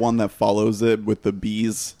 the one that follows it with the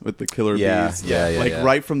bees, with the killer Yeah, bees. yeah, yeah, Like yeah.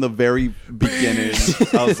 right from the very beginning,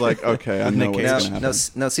 I was like, okay, I know Nick what's Cage. going to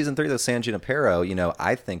happen. No, season 3 though, San Junipero,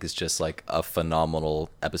 I think is just like a phenomenal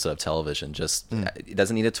episode of television. Just it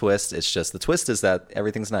doesn't need a twist. It's just the twist is that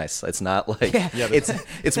everything's nice. It's not like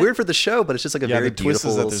it's weird for the show, but it's just like a Yeah, very the twist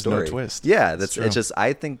is beautiful that there's no story. twist. Yeah, It's that's true. it's just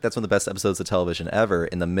I think that's one of the best episodes of television ever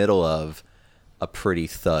in the middle of a pretty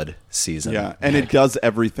thud season. Yeah, and it does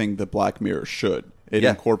everything that Black Mirror should. It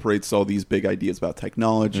Yeah. incorporates all these big ideas about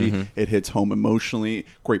technology. It hits home emotionally.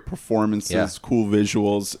 Great performances, Yeah. cool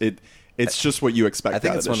visuals. It's just what you expect I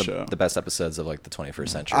think out it's of one this of show. the best episodes of like the 21st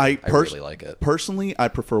century. I really like it. Personally, I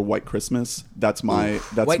prefer White Christmas. That's my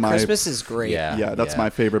White Christmas is great. Yeah. yeah. That's my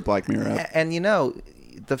favorite Black Mirror. And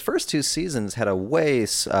the first 2 seasons had a way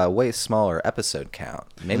smaller episode count.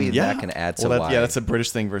 Maybe that can add to why. That's a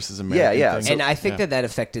British thing versus American yeah, thing. so- And I think that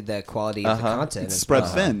affected the quality of the content. It's as spread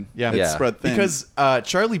well. thin. Yeah. It's Yeah. spread thin Because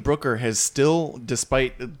Charlie Brooker has still,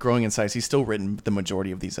 despite growing in size, he's still written the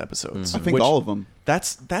majority of these episodes. I think all of them.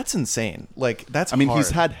 That's insane. Like that's. I mean, hard.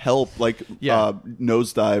 he's had help. Like Yeah.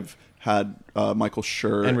 Nosedive had Michael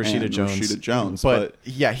Schur and Rashida Jones. but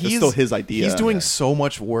yeah, it's he's still his idea. He's doing so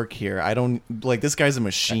much work here. I don't like this guy's a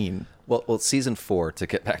machine. Well, season 4, to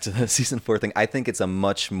get back to the season 4 thing, I think it's a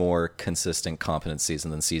much more consistent, competent season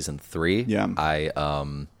than season 3. Yeah.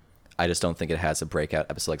 I just don't think it has a breakout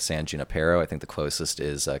episode like San Junipero. I think the closest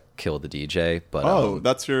is Kill the DJ. But Oh,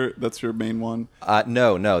 that's your main one.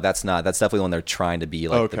 no, that's not. That's definitely the one they're trying to be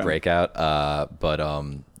like the Okay. breakout. But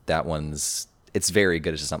that it's very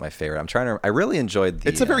good. It's just not my favorite. I really enjoyed the.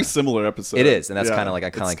 It's a very similar episode. It is, and that's Yeah. kind of like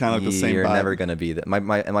It's kinda like the same you're vibe. never going to be that.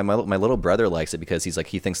 My little brother likes it because he's like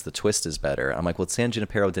he thinks the twist is better. I'm like, well, San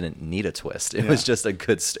Junipero didn't need a twist. It was just a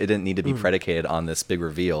good. It didn't need to be predicated on this big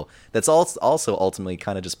reveal. That's also ultimately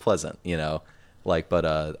kind of just pleasant, Like, but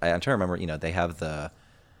I'm trying to remember. They have the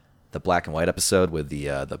black and white episode with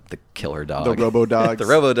the killer dog, The Robo Dogs. the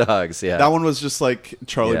Robo Dogs. Yeah, That one was just like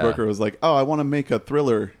Charlie Yeah. Brooker was like, "Oh, I want to make a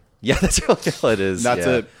thriller." Yeah, that's really all it is. That's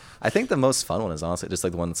yeah. it. I think the most fun one is honestly just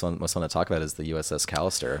like the one that's most fun to talk about is the USS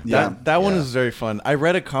Callister. Yeah. That one Yeah. was very fun. I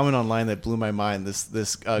read a comment online that blew my mind.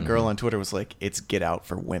 This girl on Twitter was like, "It's Get Out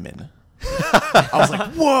for women." I was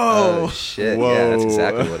like, "Whoa!" Oh shit! Yeah, that's Whoa.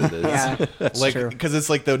 exactly what it is. Yeah, that's Like, true. because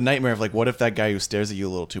it's like the nightmare of like, what if that guy who stares at you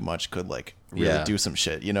a little too much could like really Yeah. do some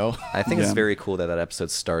shit, I think it's Yeah. very cool that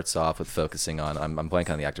episode starts off with focusing on. I'm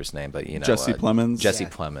blanking on the actor's name, but Jesse Plemons? Jesse Yeah.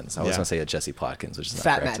 Plemons. I was Yeah. gonna say Jesse Plotkins, which is not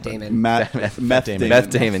Fat correct, Matt but- Damon. Meth Damon. Damon. Meth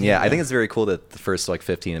Damon. Yeah, I think it's very cool that the first like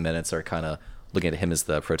 15 minutes are kind of looking at him as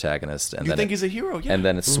the protagonist, and You then think it, he's a hero? Yeah. and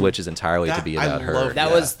then it switches entirely to That- be I about her. love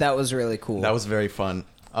That Yeah. that was really cool. That was very fun.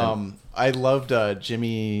 I loved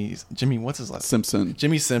Jimmy. What's his last? Simpson.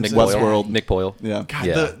 Jimmy Nick Simpson. Boyle. Westworld. Nick Boyle. Yeah. God,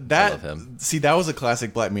 Yeah, I that love him. See, that was a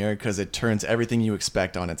classic Black Mirror because it turns everything you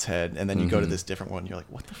expect on its head, and then you go to this different one. You're like,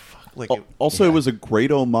 what the fuck? Like, Also, it was a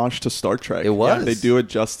great homage to Star Trek. It was. They do it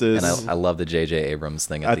justice And I love the J.J. Abrams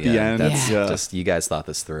thing at, at the end. That's Yeah. just you guys thought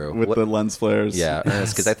this through. with What- the lens flares. Yeah,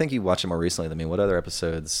 because I think you watched it more recently than me. What other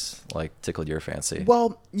episodes like tickled your fancy?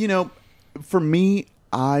 Well, for me,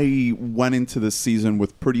 I went into this season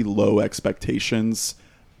with pretty low expectations.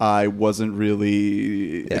 I wasn't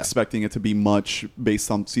really expecting it to be much based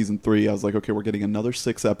on season 3. I was like, okay, we're getting another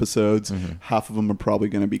 6 episodes. Half of them are probably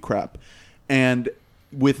going to be crap. And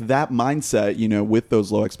with that mindset, with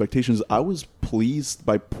those low expectations, I was pleased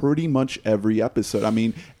by pretty much every episode. I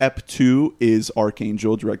mean, Ep 2 is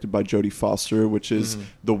Archangel, directed by Jodie Foster, which is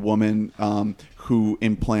the woman who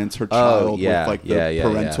implants her child yeah. with like the Yeah.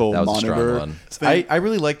 parental That was a strong monitor. one. thing. I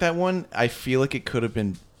really like that one. I feel like it could have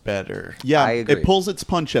been better. Yeah, I agree. it pulls its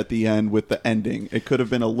punch at the end with the ending. It could have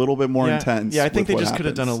been a little bit more intense. Yeah, I think with they what just could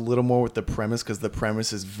have done a happens. little more with the premise because the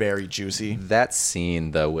premise is very juicy. That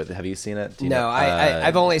scene though, have you seen it? Do you No, know?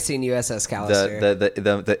 I've only seen USS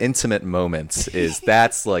Callister. the intimate moments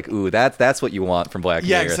that's like ooh, that's what you want from Black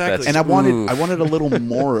Yeah, Mirror. exactly. That's, And I wanted a little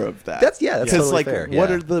more of that. That's totally like fair, what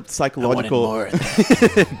yeah. are the psychological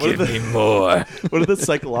give me more. what are the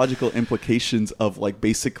psychological implications of like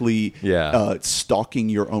basically Yeah. stalking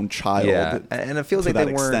your own child? Yeah, and it feels to like that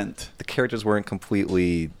they weren't. extent. The characters weren't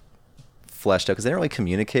completely fleshed out because they didn't really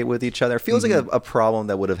communicate with each other. It feels like a problem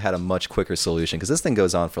that would have had a much quicker solution because this thing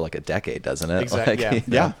goes on for like a decade, doesn't it? Exactly. Like,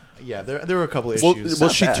 Yeah. Yeah. There were a couple Well, issues. well,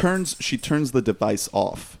 not she bad. turns the device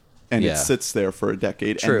off, and Yeah. it sits there for a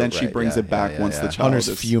decade, True, and then she right, brings yeah, it back yeah, once yeah. the child Hunter's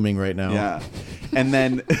is fuming right now. Yeah, and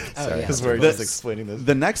then yeah. Because we're The- just explaining this.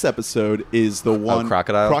 the next episode is the one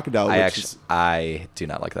Crocodile. which is I do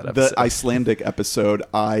not like that the episode. Icelandic episode.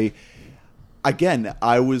 I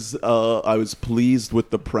was pleased with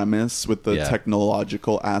the premise, with the Yeah.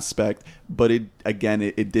 technological aspect, but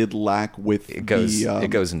it did lack with it goes the, it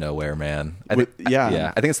goes nowhere, man. I with- think,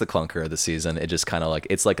 yeah. I think it's the clunker of the season. It just kind of like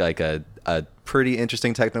it's like a pretty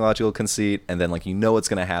interesting technological conceit, and then like you know what's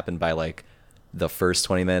gonna happen by like the first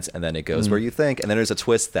 20 minutes, and then it goes where you think, and then there's a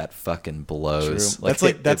twist that fucking blows. True. That's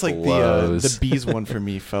like blows. the Bees one for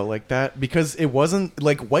me felt like that because it wasn't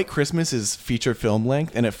like White Christmas is feature film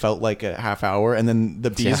length and it felt like a half hour, and then the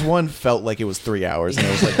Bees Yeah. one felt like it was 3 hours and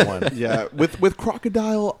it was like one. Yeah, with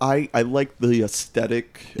Crocodile, I like the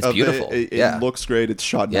aesthetic. It's of beautiful. It Yeah. looks great. It's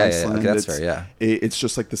shot in Yeah, yeah, Iceland. okay, that's it's, fair, yeah. It's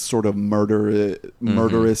just like this sort of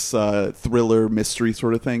murderous thriller mystery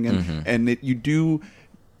sort of thing, and you do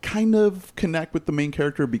kind of connect with the main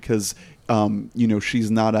character because she's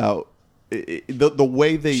not out. The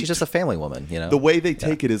way they She's just a family woman, you know. the way they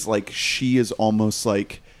take it is like she is almost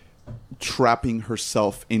like trapping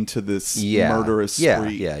herself into this Yeah. murderous Yeah,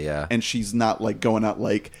 spree. yeah. And she's not like going out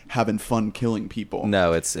like having fun killing people.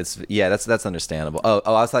 No, it's that's understandable. Oh,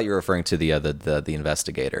 I thought you were referring to the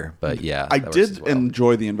investigator, but yeah, I that works as did well.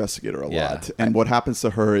 enjoy the investigator a Yeah. lot, and what happens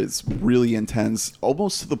to her is really intense,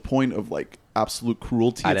 almost to the point of like absolute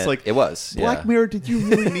cruelty. It's like it was Black yeah. Mirror. Did you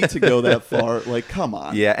really need to go that far? Like, come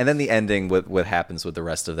on. Yeah, and then the ending with what happens with the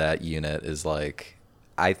rest of that unit is like,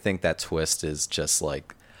 I think that twist is just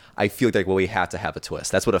like, I feel like, well, we have to have a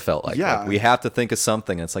twist. That's what it felt like. Yeah. Like, we have to think of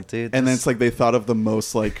something. And it's like, dude. And then this- it's like they thought of the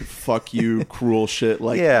most like fuck you cruel shit.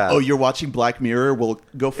 Like, Yeah. oh, you're watching Black Mirror? Well,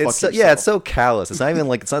 go fuck it's so, yourself. yeah, it's so callous. It's not even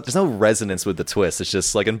like there's no resonance with the twist. It's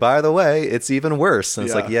just like, and by the way, it's even worse. And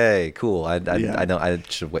it's like, Yeah. yay, cool. I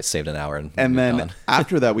should have saved an hour and And moved then on.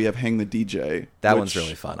 after that, we have Hang the DJ. That which one's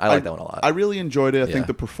really fun. I like that one a lot. I really enjoyed it. I think Yeah.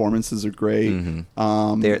 the performances are great.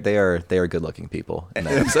 they are good looking people. In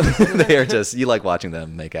that episode. They are just you like watching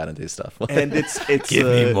them make out and do stuff. And it's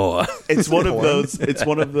more. It's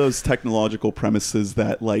one of those technological premises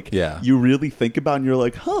that like Yeah. you really think about and you're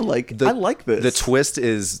like, huh, like I like this. The twist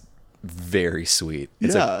is very sweet.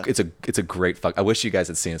 It's Yeah. it's a great fuck. I wish you guys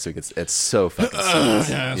had seen it so it's so fucking sweet.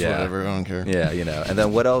 Yeah, Yeah. whatever. I don't care. Yeah, you know. And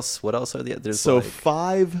then what else? What else are the there's so like,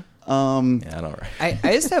 5 yeah, I don't know. I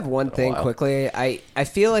just have one thing while. quickly. I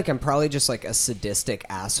feel like I'm probably just like a sadistic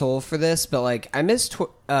asshole for this, but like I miss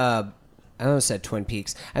I almost said Twin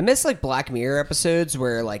Peaks. I miss like Black Mirror episodes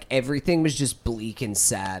where like everything was just bleak and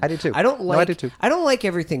sad. I do too. I don't No, like. I do too. I don't like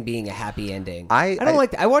everything being a happy ending. I don't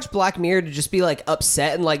like. I watch Black Mirror to just be like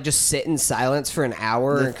upset and like just sit in silence for an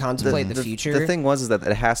hour and contemplate the future. The thing was is that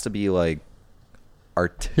it has to be like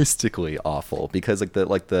artistically awful because like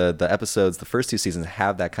the episodes, the first 2 seasons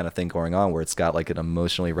have that kind of thing going on where it's got like an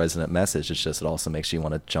emotionally resonant message. It's just it also makes you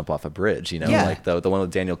want to jump off a bridge, you know, Yeah. like the one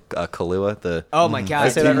with Daniel Kaluuya. The oh my god! I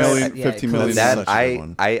say that 15 million, Yeah, 15 cool. million. that such a good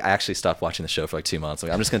one. I actually stopped watching the show for like 2 months.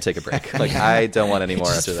 Like I'm just gonna take a break. Like I don't want any more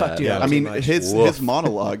Just after fucked that. you yeah, up I mean much. his Woof.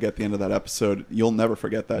 monologue at the end of that episode, you'll never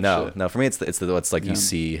forget that No, shit. no. For me, it's like you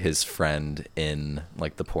see his friend in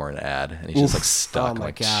like the porn ad, and he's just like stuck. Oh my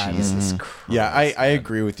like God. Jesus Christ. Yeah, I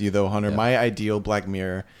agree with you though, Hunter. My ideal Black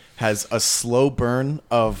Mirror has a slow burn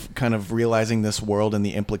of kind of realizing this world and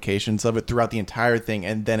the implications of it throughout the entire thing,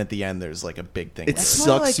 and then at the end there's like a big thing. It Like, sucks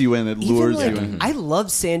Well, like, you in, it even, lures like, you in. I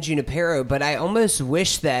love San Junipero, but I almost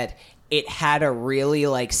wish that it had a really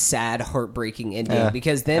like sad, heartbreaking ending Yeah,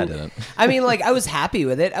 because I then didn't. I mean, like I was happy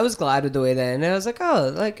with it. I was glad with the way that ended. I was like,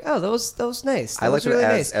 oh, that was nice. That I was liked it really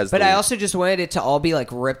as- nice. as but the- I also just wanted it to all be like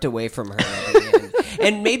ripped away from her at the end.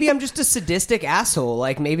 and maybe I'm just a sadistic asshole.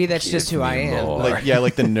 Like maybe that's just who I am. more. Like, yeah,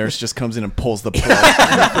 like the nurse just comes in and pulls the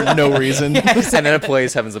plug for no reason. And then it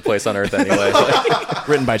plays Heaven's a Place on Earth anyway.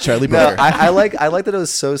 Written by Charlie No, Brooker. I like that it was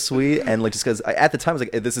so sweet, and like just because at the time I was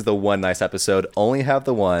like, this is the one nice episode. Only have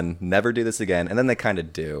the one. Never do this again. And then they kind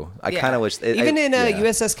of do. I kind of wish even in yeah.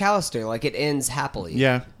 USS Callister, like it ends happily.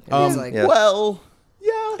 Yeah. And it's like, yeah. Well,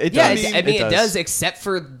 yeah. It yeah, does. I mean, it does, except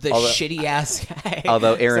for the shitty ass guy.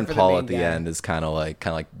 Although Aaron Except for Paul main at the guy. end is kind of like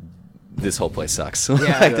this whole place sucks.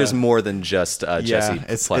 Yeah. Like there's more than just Jesse. Yeah,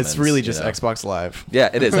 it's Plemons, really you just know? Xbox Live. Yeah,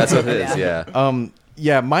 it is. That's what it is. Yeah.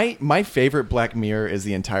 Yeah, my favorite Black Mirror is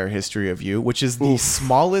The Entire History of You, which is the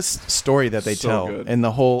smallest story that they So tell good. in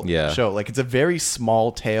the whole Yeah. show. Like, it's a very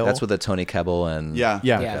small tale. That's with the Tony Kebbell and Yeah.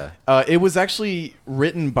 Yeah. Yeah. It was actually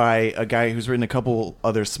written by a guy who's written a couple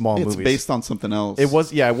other small It's movies. based on something else. It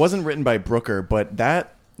wasn't written by Brooker, but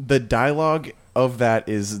the dialogue of that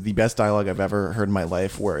is the best dialogue I've ever heard in my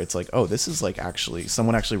life, where it's like, oh, this is like actually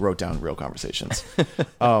someone actually wrote down real conversations.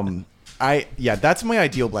 That's my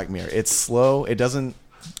ideal Black Mirror. It's slow. It doesn't.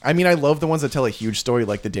 I mean, I love the ones that tell a huge story,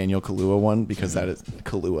 like the Daniel Kaluuya one, because that is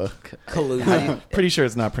Kaluuya. Kaluuya. Pretty sure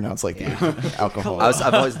it's not pronounced like the alcohol.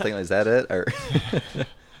 I'm always thinking, is that it? Or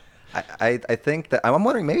I think that I'm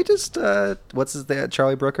wondering, maybe just what's his name,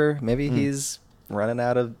 Charlie Brooker? Maybe he's running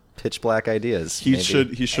out of pitch black ideas. He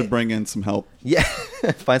Maybe. should bring in some help. Yeah,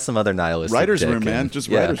 find some other nihilistic Writers dick room, man. and- Just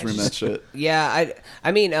yeah. writers room that shit. Yeah,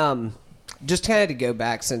 I mean, just kind of to go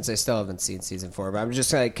back, since I still haven't seen season 4, but I'm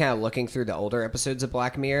just like kind of looking through the older episodes of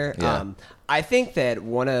Black Mirror. Yeah. I think that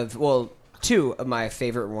two of my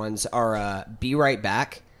favorite ones are Be Right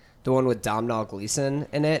Back, the one with Domhnall Gleeson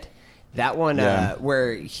in it. That one, Yeah.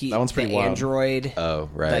 where That one's pretty the wild. android, Oh,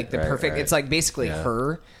 right, like the right, perfect. right. It's like basically Yeah.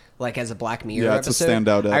 her, like as a Black Mirror Yeah, it's a episode.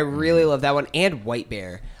 standout I ep. really love that one, and White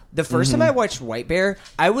Bear. The first time I watched White Bear,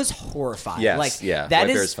 I was horrified. Yes, like, yeah, that White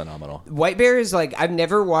is Bear is phenomenal. White Bear is like, I've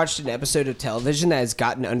never watched an episode of television that has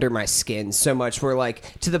gotten under my skin so much, where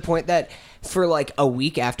like to the point that for like a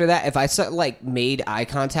week after that, if I made eye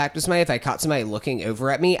contact with somebody, if I caught somebody looking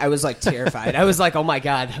over at me, I was like terrified. I was like, oh my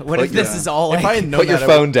god, what if this is all like? If I had known Put your that, I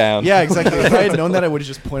would- phone down. Yeah, exactly. If I had known that, I would have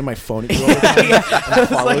just pointed my phone at you all the time and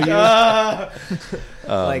follow you.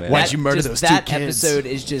 like man. Why'd that- you murder just those two that kids? episode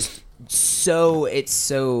is just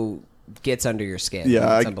so gets under your skin.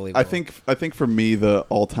 Yeah, It's I unbelievable. think for me the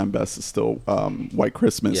all-time best is still White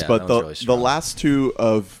Christmas, Yeah, but that one's really the strong. last two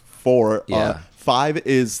of 4, Yeah. 5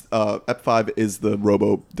 is Ep 5 is the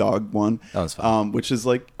Robo Dog one, That one's fun. which is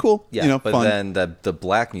like cool, Yeah, but fun. then the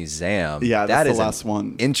Black Museum. Yeah, that that's the is an last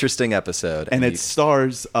one. Interesting episode, and it you-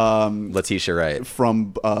 stars Letitia Wright. from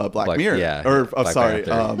Black Mirror, yeah, or Black sorry,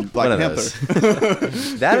 Panther. Black One of Panther.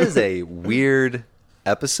 those. That is a weird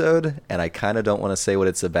episode, and I kind of don't want to say what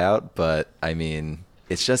it's about, but I mean,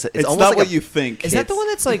 it's just it's, It's almost not like what a, you think. is that the one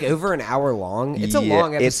that's like over an hour long? It's a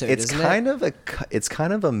long episode, It's isn't kind it? of it's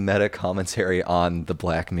kind of a meta commentary on the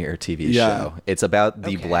Black Mirror TV Yeah. show. It's about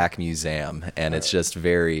the Okay. Black Museum, and it's just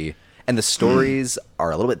very. And the stories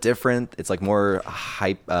are a little bit different. It's like more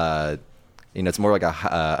hype. It's more like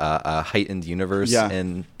a heightened universe. Yeah.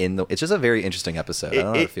 In the, it's just a very interesting episode. I don't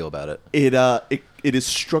know how to feel about it. It is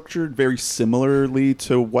structured very similarly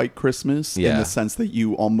to White Christmas in Yeah. the sense that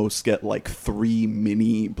you almost get like 3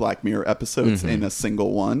 mini Black Mirror episodes in a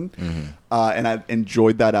single one. And I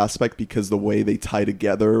enjoyed that aspect because the way they tie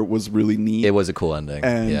together was really neat. It was a cool ending,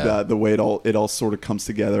 and yeah. the way it all sort of comes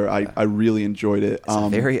together, I really enjoyed it. It's a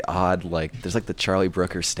very odd, like there's like the Charlie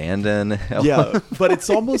Brooker stand-in. Yeah, but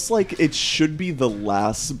it's almost like it should be the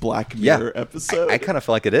last Black Mirror episode. I kind of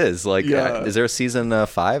feel like it is. Like, Yeah. is there a season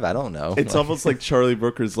 5? I don't know. It's almost like Charlie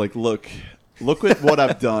Brooker's like, look at what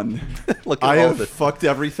I've done. Look at I all have the- fucked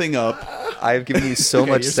everything up. I've given you so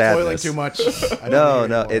Okay, much you're spoiling sadness. too much. I don't No, need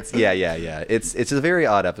no, anymore. it's yeah. It's a very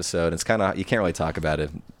odd episode. It's kind of you can't really talk about it.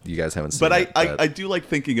 You guys haven't seen But it. I do like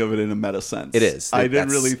thinking of it in a meta sense. it is. I didn't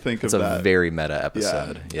That's- really think of it's that. a very meta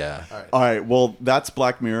episode. Yeah. All right, well, that's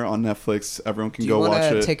Black Mirror on Netflix. Everyone can Do you go want watch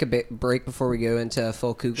to it. take a break before we go into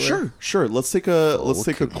full Kugler? Sure. Let's take a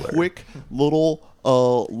Kugler. quick little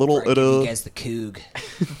Right, give you guys the Coog.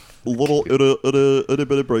 little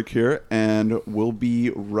bit of break here, and we'll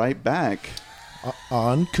be right back.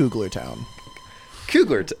 on Kugler Town.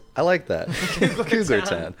 Cougler. I like that. Cougler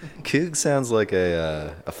Town. Coog sounds like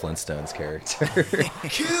a Flintstones character.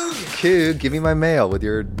 Coog, give me my mail with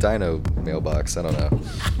your dino mailbox. I don't know.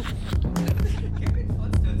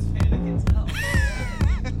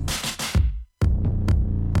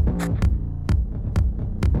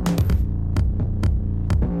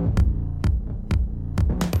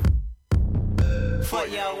 What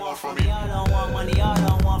y'all want from me? Y'all don't want money, y'all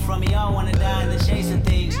don't want from me. Y'all wanna die in the chasing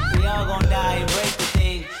things. We all gonna die and break the things.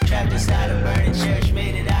 burned inside a burning church,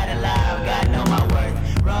 made it out alive. God know my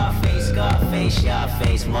worth. Raw face, scar face, y'all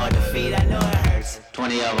face, more defeat. I know it hurts.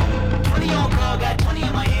 20 of them. 20 on call, got 20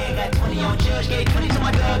 in my hand, got 20 on judge, gave 20 to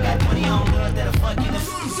my dog, got 20 on blood. That'll fuck you,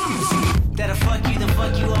 that'll fuck you, then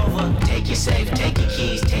fuck you over. Take your safe, take your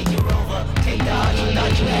keys, take your rover, take the heart you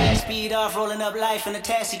thought you had. Speed off, rolling up life in a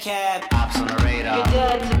taxi cab. Ops on the radar. You're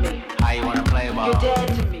dead to me. How you wanna play ball? You're dead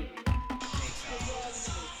to me.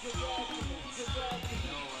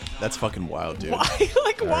 That's fucking wild, dude.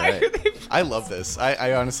 Why right. are they? I love this.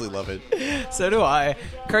 I honestly love it. So do I.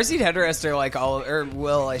 Car seat headrest are like all, or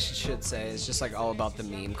Will, I should say, is just like all about the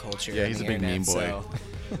meme culture. Yeah, on he's the a big internet, meme boy.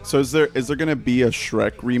 So is there gonna be a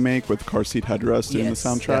Shrek remake with car seat headrest in the Yes.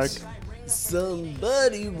 soundtrack? Yes.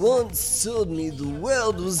 Somebody once told me the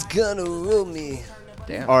world was gonna rule me.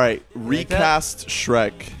 Damn. All right, recast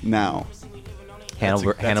Shrek now.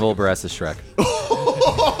 Hannibal Buress is Shrek.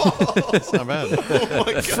 It's not bad.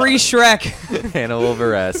 Free Shrek. Hannibal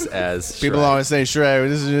Buress as People Shrek. always say,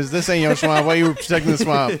 Shrek, this ain't your swamp. Why are you protecting the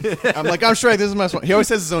swamp? I'm like, I'm Shrek. This is my swamp. He always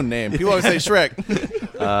says his own name. People always say Shrek.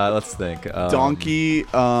 Let's think. Donkey,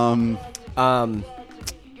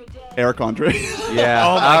 Eric Andre. Yeah.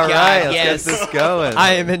 Oh my All God, right, let's yes. get this going.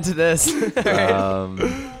 I am into this.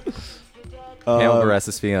 Hannibal Buress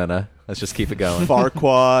is Fiona. Let's just keep it going.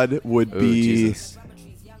 Farquaad would Ooh, be Jesus.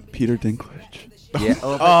 Peter Dinklage. Yeah.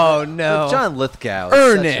 Oh no. John Lithgow. is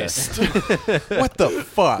Ernest. such What the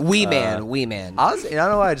fuck? Wee man. I don't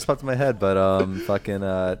know why I just popped in my head, but fucking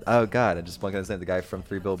oh god, I just blanked on his name. The guy from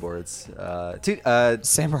Three Billboards.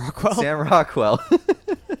 Sam Rockwell. Sam Rockwell.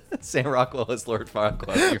 Sam Rockwell is Lord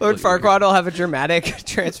Farquaad. Lord Farquaad will have a dramatic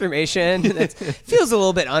transformation that feels a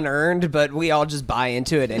little bit unearned, but we all just buy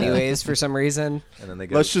into it anyways for some reason. And then they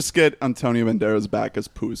go. Let's just get Antonio Banderas back as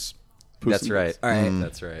Puss. That's in right. this. All right.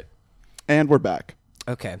 That's right. And we're back.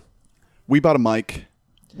 Okay. We bought a mic.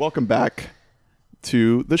 Welcome back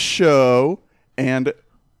to the show. And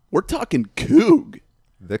we're talking Coog.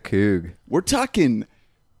 The Coog. We're talking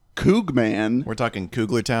Coog Man. We're talking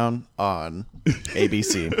Coogler Town on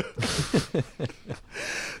ABC.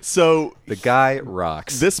 So The guy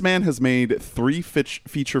rocks. this man has made 3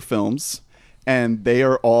 feature films, and they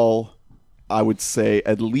are all, I would say,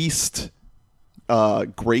 at least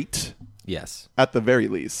great, Yes. at the very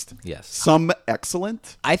least. Yes. Some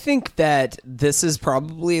excellent. I think that this is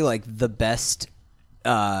probably like the best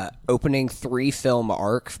opening 3 film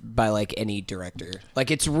arc by like any director.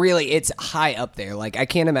 Like it's high up there. Like I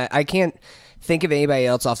can't think of anybody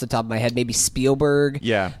else off the top of my head. Maybe Spielberg.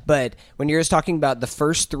 Yeah. But when you're just talking about the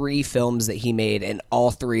first 3 films that he made, and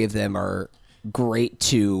all 3 of them are great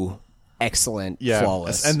to excellent, Yeah.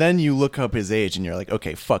 flawless. And then you look up his age and you're like,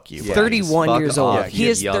 okay, fuck you. Yeah. 31 Fuck years off, old. you He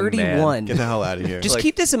is young man. 31. Get the hell out of here. Just Like-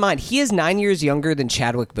 keep this in mind. He is 9 years younger than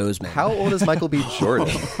Chadwick Boseman. How old is Michael B. Jordan?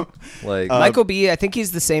 Like Michael B. I think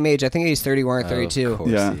he's the same age. I think he's 31 or 32. Of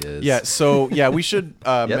course Yeah. he is. Yeah, so we should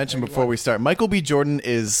mention before we start. Michael B. Jordan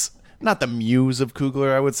is not the muse of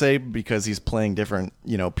Coogler, I would say, because he's playing different,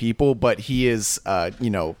 people, but he is,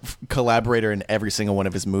 collaborator in every single one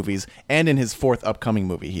of his movies, and in his 4th upcoming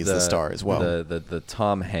movie, he's the star as well. The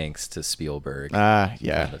Tom Hanks to Spielberg. Yeah.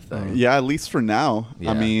 kind of thing. Yeah, at least for now.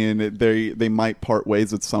 Yeah. I mean, they might part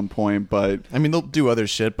ways at some point, but I mean, they'll do other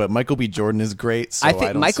shit, but Michael B. Jordan is great. So I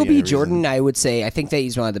think don't Michael see B. any Jordan, reason. I would say, I think that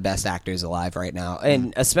he's one of the best actors alive right now.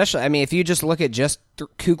 And especially, I mean, if you just look at just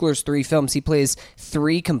Coogler's 3 films, he plays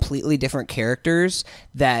 3 completely different characters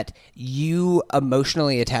that you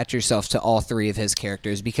emotionally attach yourself to all 3 of his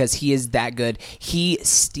characters because he is that good. He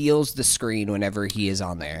steals the screen whenever he is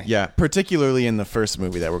on there. Yeah, particularly in the first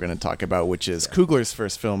movie that we're going to talk about, which is Coogler's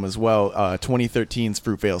first film as well, 2013's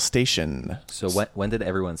Fruitvale Station. So when did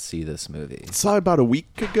everyone see this movie? saw it about a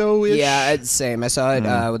week ago. Yeah, it's same. I saw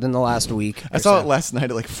it within the last week. I saw it last night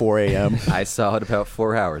at like 4 a.m. I saw it about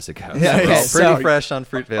 4 hours ago. Yeah, So okay, it's pretty so- fresh on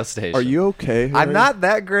Fruitvale Station. Are you okay? I'm Harry? not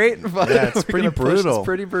that great, but Yeah, it's we're pretty gonna push. brutal. It's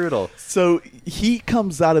pretty brutal. So he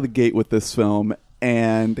comes out of the gate with this film,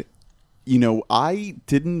 and I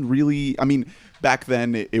didn't really. I mean, back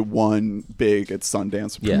then it won big at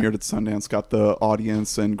Sundance, Yeah. premiered at Sundance, got the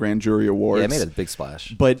audience and grand jury awards. Yeah, it made a big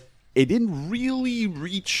splash. but it didn't really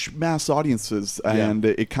reach mass audiences, and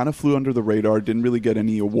it kind of flew under the radar. Didn't really get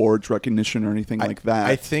any awards recognition or anything like that.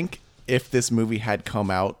 I think if this movie had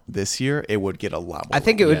come out this year, it would get a lot more. I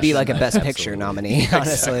think it would be Yes. like a Best Picture nominee,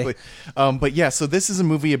 honestly. Exactly. But yeah, so this is a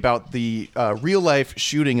movie about the real life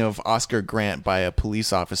shooting of Oscar Grant by a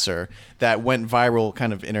police officer that went viral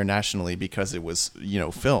kind of internationally because it was,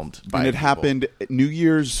 filmed. By and it people. happened New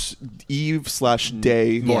Year's Eve /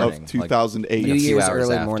 day Morning, of 2008. New a few Year's hours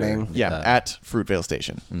early after. morning. Yeah, that. at Fruitvale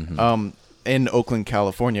Station. in Oakland,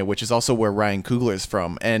 California, which is also where Ryan Coogler is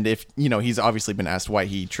from. And if he's obviously been asked why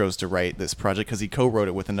he chose to write this project, because he co-wrote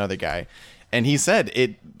it with another guy. And he said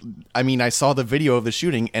I saw the video of the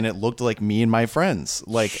shooting and it looked like me and my friends,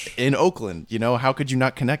 like in Oakland. How could you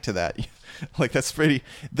not connect to that? Like, that's pretty.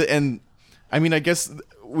 I guess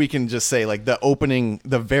we can just say, like, the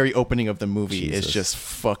very opening of the movie is just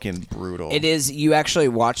fucking brutal. It is. You actually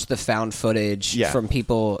watch the found footage from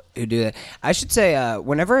people who do that. I should say,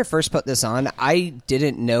 whenever I first put this on, I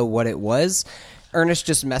didn't know what it was. Ernest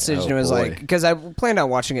just messaged and was like, because I planned on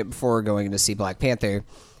watching it before going to see Black Panther. And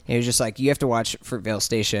he was just like, you have to watch Fruitvale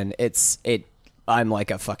Station. I'm like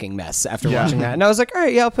a fucking mess after watching that. And I was like, all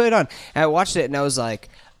right, yeah, I'll put it on. And I watched it and I was like,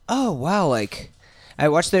 oh, wow, like... I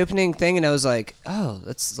watched the opening thing and I was like, oh,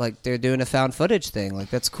 that's like they're doing a found footage thing. Like,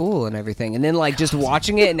 that's cool and everything. And then, like, just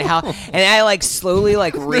watching it and I, like, slowly,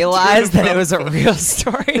 like, realized that it was a real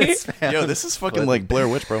story. Yo, this is fucking like Blair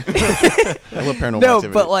Witch, bro. I love Paranormal Activity.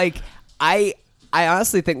 But, like, I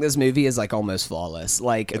honestly think this movie is, like, almost flawless.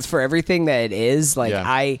 Like, it's for everything that it is. Like,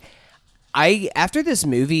 I after this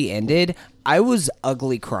movie ended, I was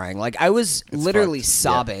ugly crying. Like, I was literally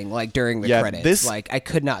sobbing, like, during the credits. Like, I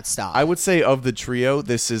could not stop. I would say of the trio,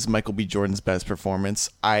 this is Michael B. Jordan's best performance.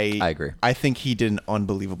 I agree. I think he did an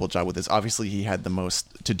unbelievable job with this. Obviously, he had the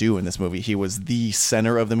most to do in this movie. He was the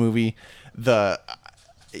center of the movie.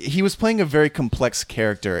 He was playing a very complex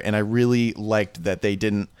character, and I really liked that they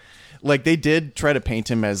didn't... Like, they did try to paint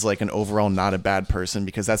him as, like, an overall not a bad person,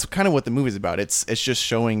 because that's kind of what the movie's about. It's just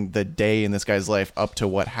showing the day in this guy's life up to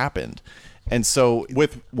what happened. And so...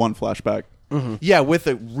 With one flashback. Mm-hmm. Yeah, with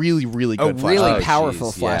a really, really good flashback. Really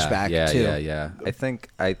powerful flashback, too. Yeah. I think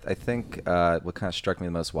what kind of struck me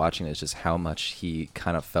the most watching it is just how much he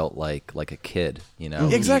kind of felt like a kid,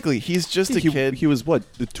 Exactly. He's just a kid. He was, what,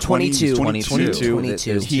 22.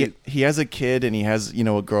 22. He has a kid and he has,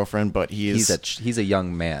 a girlfriend, but he's a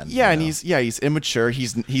young man. Yeah, and he's immature.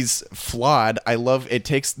 He's flawed. I love it.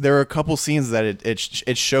 There are a couple scenes that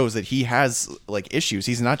it shows that he has, like, issues.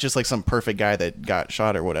 He's not just like some perfect guy that got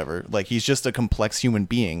shot or whatever. Like, he's just a complex human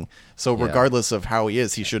being. So regardless of how he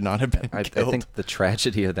is, he should not have been killed. I think the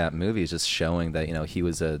tragedy of that movie is just showing that he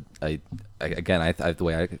was the way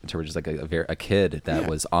I interpret it is like a kid that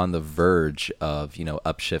was on the verge of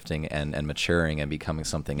upshifting and maturing and becoming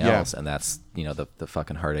something else, and that's the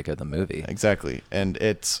fucking heartache of the movie. Exactly. And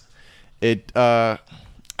I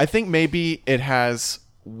think maybe it has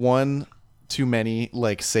one too many,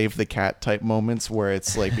 like, save the cat type moments where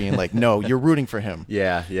it's like being like, no, you're rooting for him.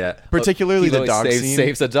 Yeah. Particularly the dog scene.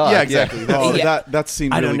 Saves a dog. Yeah, exactly. Oh, that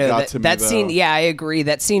scene really got to me. That though. scene, yeah, I agree.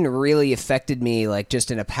 That scene really affected me, like,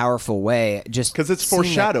 just in a powerful way. Just because it's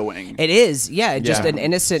foreshadowing. It is, yeah. Just an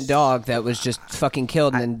innocent dog that was just fucking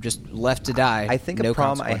killed and then just left to die. I think no a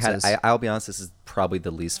problem I had. consequences. I'll be honest. This is probably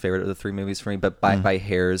the least favorite of the three movies for me, but by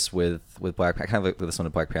hairs with Black Panther. I kind of like this one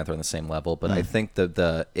and Black Panther on the same level, but I think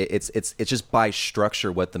it's just by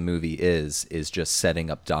structure what the movie is just setting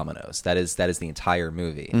up dominoes. That is the entire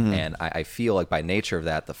movie, and I feel like by nature of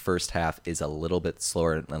that, the first half is a little bit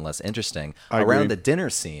slower and less interesting. I Around agree. the dinner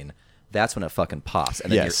scene, that's when it fucking pops,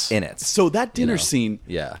 and then you're in it. So that dinner scene,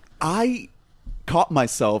 I caught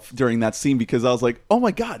myself during that scene because I was like, oh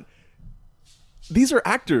my God, these are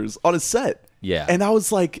actors on a set. Yeah. And I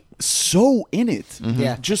was like so in it.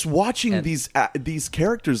 Yeah. Just watching these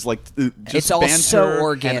characters, like, just It's all banter so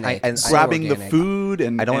organic. and So grabbing the organic. food.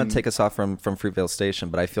 And I don't want and- to take us off from Fruitvale Station,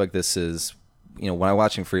 but I feel like this is, when I'm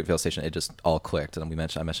watching Fruitvale Station, it just all clicked. And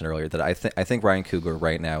I mentioned earlier that I think Ryan Coogler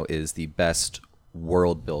right now is the best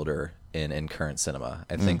world builder in current cinema.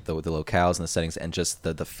 I think the locales and the settings and just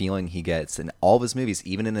the feeling he gets in all of his movies,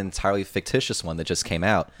 even in an entirely fictitious one that just came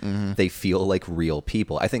out, they feel like real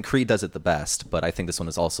people. I think Creed does it the best, but I think this one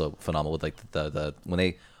is also phenomenal with, like, the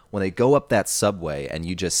when they go up that subway and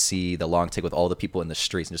you just see the long take with all the people in the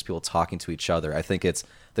streets and just people talking to each other. I think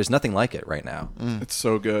there's nothing like it right now. It's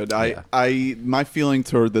so good. My feeling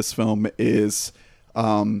toward this film is,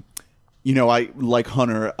 I like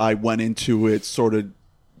Hunter. I went into it sort of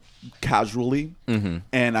casually,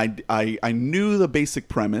 and I knew the basic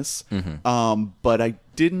premise, but I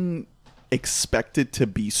didn't expect it to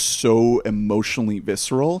be so emotionally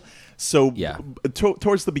visceral. So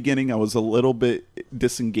towards the beginning, I was a little bit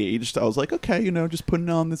disengaged. I was like, okay, just putting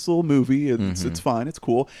on this little movie. It's fine. It's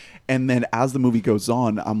cool. And then as the movie goes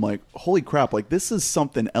on, I'm like, holy crap, like, this is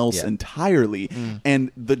something else entirely.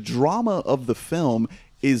 And the drama of the film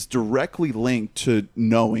is directly linked to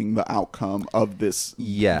knowing the outcome of this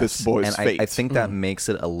boy's and fate. I think that makes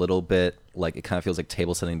it a little bit like it kind of feels like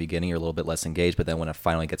table setting in the beginning, you're a little bit less engaged, but then when it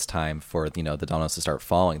finally gets time for the dominoes to start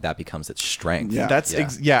falling, that becomes its strength.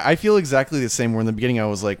 Yeah. I feel exactly the same. Where in the beginning I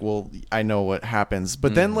was like, well, I know what happens,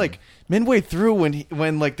 but then like midway through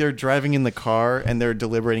when like they're driving in the car and they're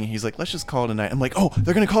deliberating, he's like, let's just call it a night. I'm like, oh,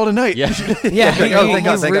 they're gonna call it a night. Yeah. Yeah, thank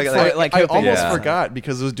God, you root for it, like I hoping- almost Yeah. forgot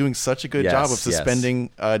because it was doing such a good Yes, job of yes. suspending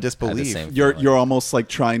disbelief. same You're almost like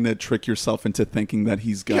trying to trick yourself into thinking that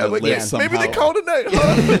he's gonna live somehow. maybe they called it a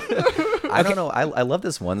night. I don't know. I love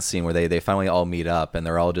this one scene where they finally all meet up and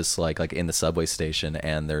they're all just like in the subway station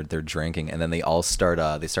and they're drinking and then they all start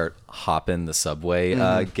hopping the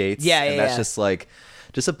subway gates. Yeah, and yeah, that's yeah. just like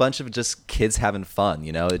just a bunch of just kids having fun.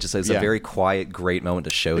 You know, it just is a Yeah. very quiet, great moment to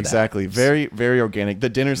show Exactly. that. Very, very organic. The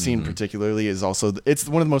dinner scene particularly is also, it's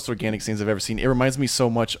one of the most organic scenes I've ever seen. It reminds me so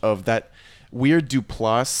much of that weird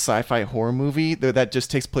Duplass sci-fi horror movie that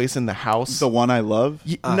just takes place in the house. The one I love.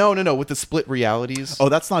 No, with the split realities. Oh,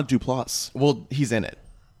 that's not Duplass. Well, he's in it.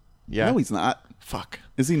 Yeah. No, he's not. Fuck.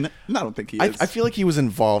 Is he? No, I don't think he I is. feel like he was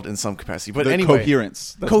involved in some capacity, but The anyway,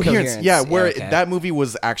 Coherence. That's- Coherence, Coherence, yeah, where yeah, okay. that movie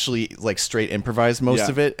was actually like straight improvised most Yeah.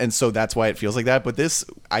 of it, and so that's why it feels like that. But this,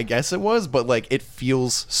 I guess it was, but like it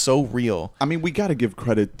feels so real. I mean, we got to give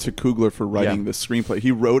credit to Coogler for writing Yeah. the screenplay.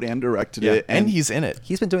 He wrote and directed Yeah, it, and he's in it.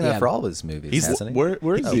 He's been doing that Yeah. for all of his movies, He's- hasn't he?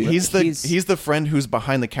 where is he? He's the friend who's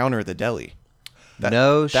behind the counter at the deli.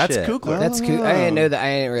 No That's shit. Coogler. That's cool. I didn't know that.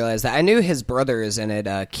 I didn't realize that. I knew his brother is in it.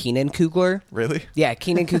 Keenan Coogler. Really? Yeah,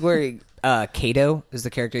 Keenan Coogler. Kato is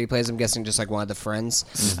the character he plays. I'm guessing just like one of the friends.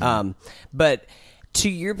 But to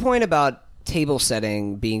your point about table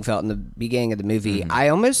setting being felt in the beginning of the movie, I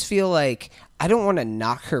almost feel like I don't want to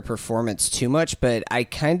knock her performance too much, but I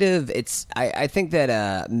kind of I think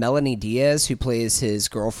that Melanie Diaz, who plays his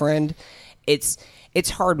girlfriend, it's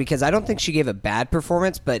hard because I don't think she gave a bad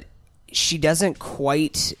performance, but she doesn't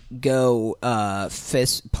quite go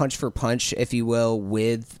fist punch for punch, if you will,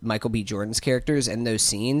 with Michael B. Jordan's characters in those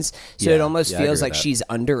scenes. So Yeah, it almost yeah, I agree feels with like that. she's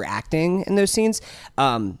underacting in those scenes.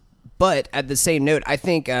 But at the same note, I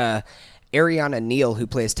think Ariana Neal, who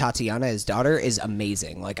plays Tatiana, his daughter, is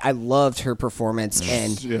amazing. Like, I loved her performance,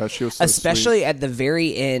 and Yeah, she was so especially at the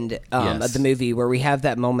very end Yes. of the movie where we have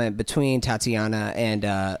that moment between Tatiana and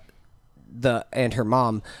her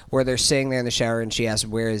mom, where they're sitting there in the shower and she asks,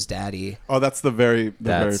 "Where is Daddy?" Oh, that's the very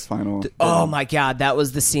That's- final. Oh my god, that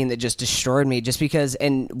was the scene that just destroyed me. Just because,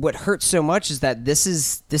 and what hurts so much is that this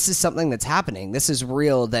is something that's happening. This is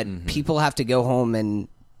real. That people have to go home and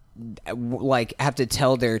like have to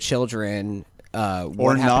tell their children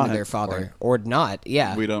what happened not. to their father, or not.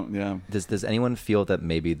 Yeah, We don't. Yeah. Does anyone feel that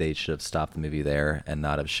maybe they should have stopped the movie there and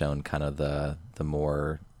not have shown kind of the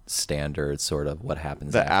more standard sort of what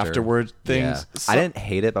happens The after? afterward things. Yeah. So- I didn't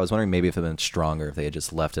hate it, but I was wondering maybe if it had been stronger if they had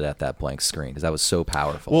just left it at that blank screen because that was so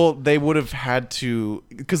powerful. Well, they would have had to,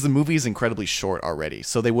 because the movie is incredibly short already,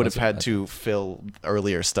 so they would have had to fill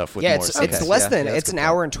earlier stuff with yeah. more It's stuff. it's less Yeah, than yeah, that's it's a an good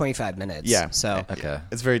hour and 25 minutes. Yeah. so okay.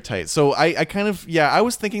 It's very tight. So I kind of, I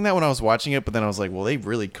was thinking that when I was watching it, but then I was like, well, they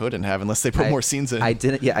really couldn't have unless they put more scenes in. I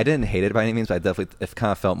didn't hate it by any means, but I definitely it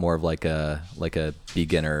kind of felt more of like a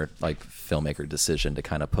beginner like filmmaker decision to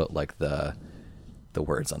kind of put like the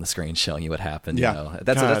words on the screen showing you what happened. Yeah. You know?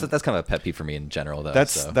 That's God. that's kind of a pet peeve for me in general, though.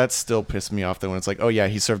 That's still pissed me off though when it's like, oh yeah,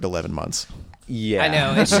 he served 11 months. yeah. I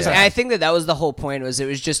know. It's just. Yeah. And I think that was the whole point. It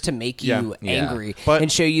was just to make you Yeah. angry But- and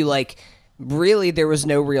show you like really there was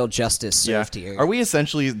no real justice served here. Are we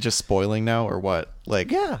essentially just spoiling now or what? Like,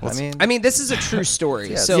 Yeah, I what's- mean, I mean, this is a true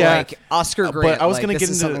story. So Yeah. like Oscar Grant. But I was like, going to this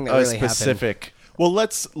get is into something that a really happened. specific. Well,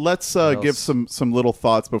 let's give some little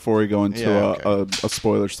thoughts before we go into Yeah, okay. a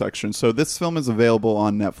spoiler section. So this film is available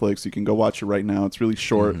on Netflix. You can go watch it right now. It's really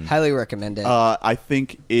short. Highly recommend it. I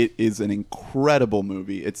think it is an incredible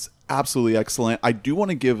movie. It's absolutely excellent. I do want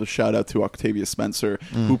to give a shout out to Octavia Spencer,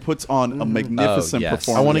 who puts on a magnificent yes.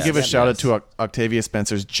 performance. I want to Yes, give a shout out yes. to Octavia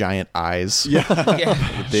Spencer's giant eyes.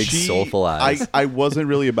 yeah. big soulful eyes. I wasn't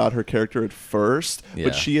really about her character at first, Yeah.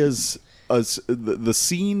 but she is the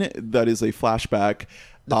scene that is a flashback.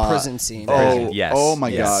 The prison scene. Oh, Yes, oh my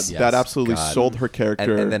yes, God. yes. That absolutely God. sold her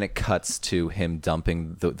character. and then it cuts to him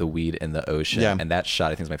dumping the weed in the ocean, Yeah. and that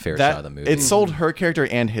shot I think is my favorite shot of the movie. It sold her character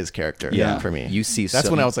and his character yeah for me. You see, that's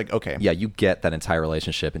when I was like, okay, yeah, you get that entire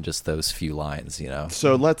relationship in just those few lines, you know.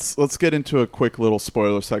 So let's get into a quick little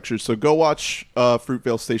spoiler section. So go watch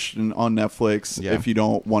Fruitvale Station on Netflix Yeah. if you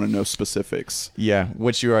don't want to know specifics. Yeah,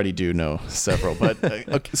 which you already do know several. But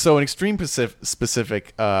okay, so an extreme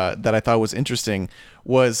specific that I thought was interesting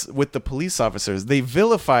was with the police officers. They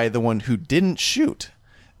vilify the one who didn't shoot.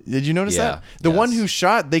 Did you notice Yeah, that? The one yes. who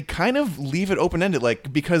shot, they kind of leave it open-ended,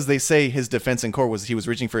 like because they say his defense in court was he was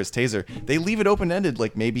reaching for his taser. They leave it open-ended,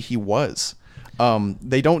 like maybe he was.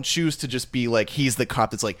 They don't choose to just be like, he's the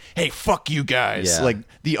cop that's like, hey, fuck you guys. Yeah. Like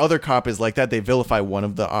the other cop is like that. They vilify one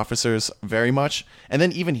of the officers very much. And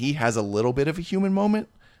then even he has a little bit of a human moment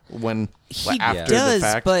when He after does, the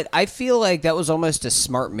fact. but I feel like that was almost a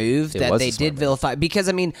smart move that was they a smart did move. vilify. Because,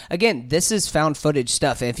 I mean, again, this is found footage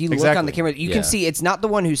stuff. And if you look on Exactly. the camera, you Yeah. can see it's not the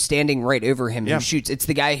one who's standing right over him Yeah. who shoots. It's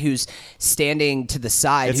the guy who's standing to the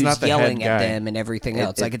side It's who's not the yelling head at guy. them and everything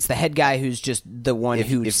else. Like, it's the head guy who's just the one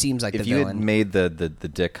who seems like the if you villain. had made the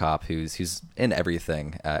dick cop who's in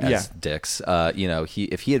everything as Yeah. dicks,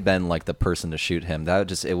 if he had been like the person to shoot him, that would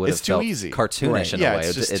just it would have It's too felt easy. cartoonish Right. in Yeah, a way.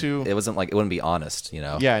 it's just too- It wasn't like it wouldn't be honest,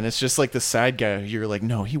 Yeah, and it's just like the sad guy. You're like,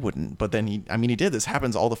 no, he wouldn't. But then he did. This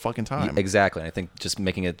happens all the fucking time. Exactly. And I think just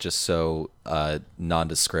making it just so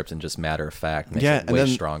nondescript and just matter of fact makes Yeah, it and way then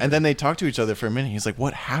stronger. and then they talk to each other for a minute. He's like,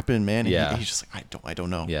 "What happened, man?" And Yeah. he's just like, "I don't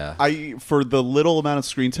know." yeah, For the little amount of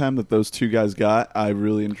screen time that those two guys got, I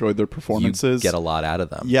really enjoyed their you performances. get a lot out of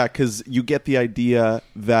them. Yeah, because you get the idea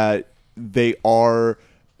that they are.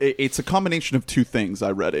 It's a combination of two things.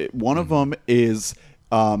 I read it. One of them is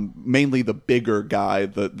mainly the bigger guy,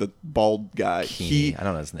 the bald guy. Keeney. I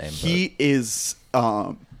don't know his name, He is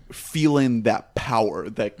feeling that power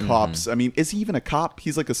that cops. I mean, is he even a cop?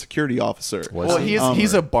 He's like a security officer. Well,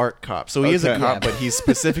 he's a BART cop, so he is a Okay. cop, but he's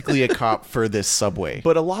specifically a cop for this subway.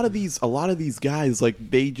 But a lot of these guys, like,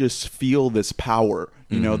 they just feel this power.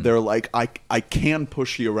 You know, they're like, I can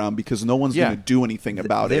push you around because no one's Yeah. going to do anything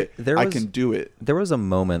about it. I can do it. There was a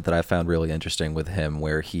moment that I found really interesting with him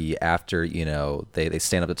where he, after they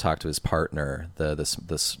stand up to talk to his partner, the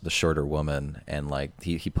shorter woman, and like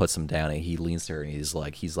he puts him down and he leans to her and he's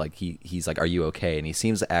like, are you okay? And he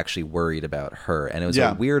seems actually worried about her, and it was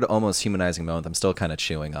Yeah. a weird, almost humanizing moment. I'm still kind of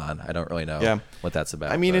chewing on. I don't really know what that's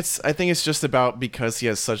about. I mean, but- I think it's just about because he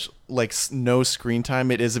has such no screen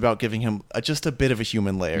time. It is about giving him just a bit of a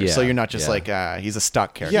human layer, Yeah, so you're not just yeah. like he's a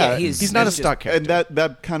stock character. Yeah, he's not a stock character. And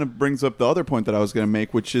that kind of brings up the other point that I was going to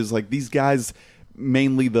make, which is like these guys,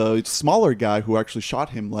 mainly the smaller guy who actually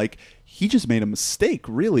shot him, like he just made a mistake,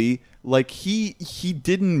 really. Like he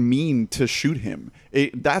didn't mean to shoot him.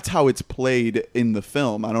 That's how it's played in the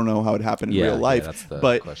film. I don't know how it happened in Yeah, real yeah, life, that's the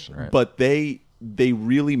but question, right? but they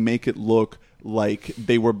really make it look like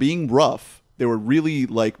they were being rough. They were really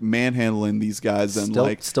like manhandling these guys and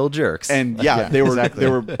still jerks. And yeah, they were exactly.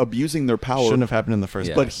 they were abusing their power. Shouldn't have happened in the first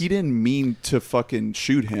Yeah. But place. he didn't mean to fucking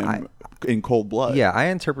shoot him in cold blood. Yeah, I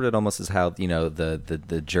interpret it almost as how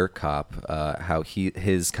the jerk cop, how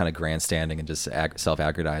his kind of grandstanding and just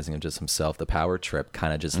self-aggrandizing of just himself, the power trip,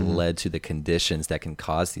 kind of just led to the conditions that can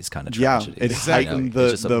cause these kind of Yeah, tragedies. it heightened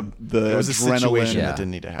It's just the It was a adrenaline. situation yeah, that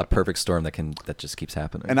didn't need to a happen. perfect storm that just keeps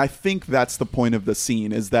happening. And I think that's the point of the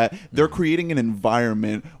scene, is that they're creating an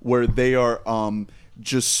environment where they are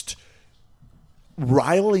just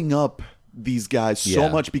riling up these guys so Yeah.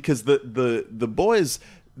 much because the boys,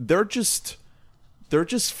 they're just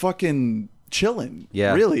fucking chilling,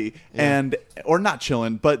 Yeah. really, and or not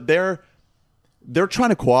chilling, but they're trying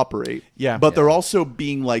to cooperate, Yeah. but they're also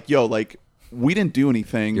being like, yo, like, we didn't do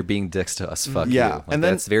anything. You're being dicks to us. Fuck Yeah. you. Like, And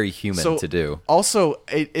then- that's very human So, to do. Also,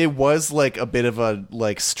 it was like a bit of a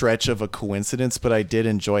stretch of a coincidence, but I did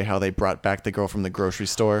enjoy how they brought back the girl from the grocery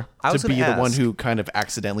store I was to be gonna the one ask. who kind of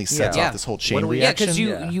accidentally sets Yeah. off this whole chain When we- Yeah, reaction.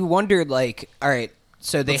 because you wondered, like, all right,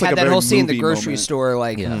 so they Looks like had a that very whole scene in the movie grocery moment. store,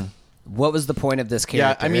 like, Yeah. what was the point of this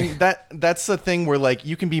Yeah, character? I mean that's the thing where like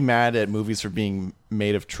you can be mad at movies for being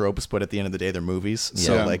made of tropes, but at the end of the day they're movies.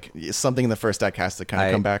 So Yeah. like something in the first act has to kind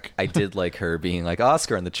of come back. I did like her being like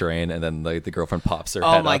Oscar on the train, and then like the girlfriend pops her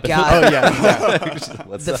oh head my up. god, Oh yeah,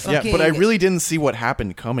 What's The up? fuck- yeah. But I Fucking- really didn't see what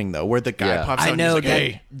happened coming though, where the guy Yeah. pops out I and know he's like,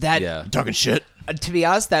 "Hey, that Yeah. talking shit." to be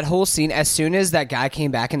honest, that whole scene, as soon as that guy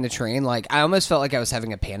came back in the train, like I almost felt like I was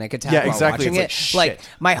having a panic attack Yeah, while exactly. watching It's it. like, shit.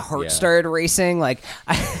 my heart Yeah. started racing. Like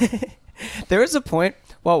there was a point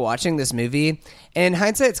while watching this movie. In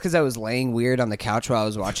hindsight, it's because I was laying weird on the couch while I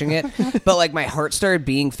was watching it. But like my heart started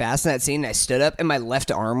beating fast in that scene. And I stood up and my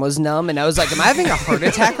left arm was numb. And I was like, "Am I having a heart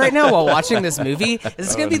attack right now while watching this movie? Is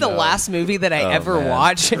this gonna be the last movie that I ever man.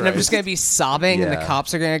 watch? And I'm just gonna be sobbing, and the Yeah.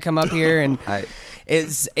 cops are gonna come up here and."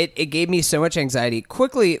 It gave me so much anxiety.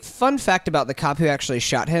 Quickly, fun fact about the cop who actually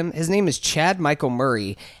shot him: his name is Chad Michael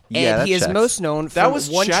Murray, and Yeah, that he is checks. most known That from was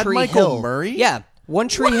One Chad Tree Michael Hill. Murray? Yeah, One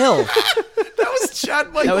Tree Hill. That was was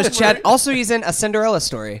Chad Michael That was Chad. Murray. Also, he's in A Cinderella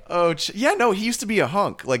Story. Oh, yeah, no, he used to be a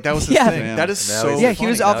hunk. Like, that was his Yeah. thing. Damn. That is Now so he's- Yeah, he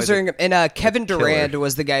was funny. Now officer, and Kevin killer. Durand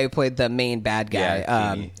was the guy who played the main bad guy.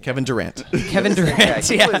 Yeah, Keeney. Kevin Durant. Kevin Durant.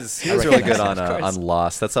 he was really good on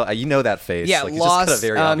Lost. That's all. You know that face. Yeah, like, he's just got a Lost.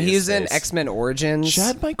 very obvious He was in face. X-Men Origins.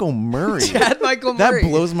 Chad Michael Murray. Chad Michael That Murray.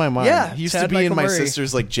 blows my mind. Yeah, he used Chad to be in Michael my Murray.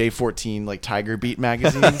 sister's like J14 like Tiger Beat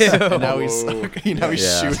magazines, and now he's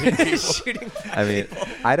Yeah. shooting people. I mean,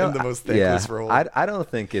 I don't. the most thankless role. I don't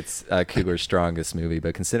think it's Coogler's strongest movie,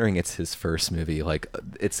 but considering it's his first movie, like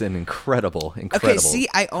it's an incredible. Okay, see,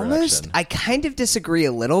 I kind of disagree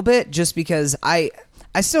a little bit, just because I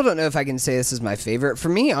still don't know if I can say this is my favorite. For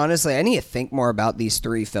me, honestly, I need to think more about these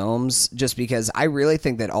three films, just because I really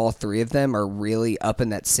think that all three of them are really up in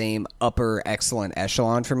that same upper excellent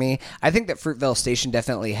echelon for me. I think that Fruitvale Station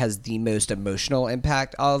definitely has the most emotional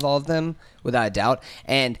impact of all of them, without a doubt.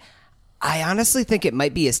 And I honestly think it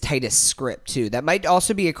might be his tightest script, too. That might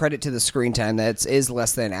also be a credit to the screen time that is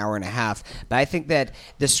less than an hour and a half. But I think that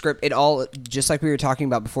the script, it all, just like we were talking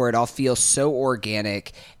about before, it all feels so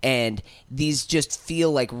organic. And these just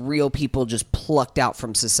feel like real people just plucked out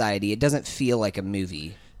from society. It doesn't feel like a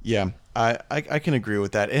movie. Yeah, I can agree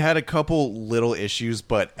with that. It had a couple little issues,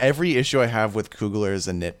 but every issue I have with Coogler is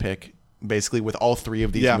a nitpick. Basically, with all three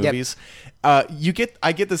of these movies, I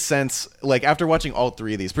get the sense, like after watching all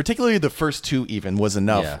three of these, particularly the first two, even was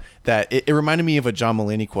enough that it reminded me of a John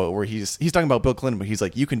Mulaney quote where he's talking about Bill Clinton, but he's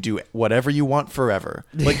like, "You can do whatever you want forever."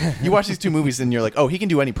 Like you watch these two movies and you're like, "Oh, he can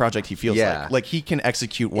do any project he feels like he can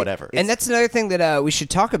execute whatever." And that's another thing that we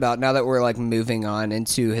should talk about now that we're like moving on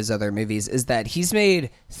into his other movies, is that he's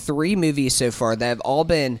made 3 movies so far that have all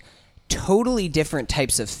been totally different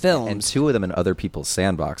types of films, and 2 of them in other people's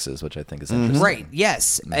sandboxes, which I think is interesting. Right.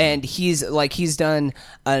 Yes. And he's done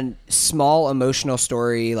a small emotional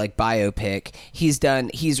story, like biopic.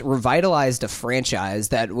 He's revitalized a franchise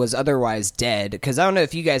that was otherwise dead. Because I don't know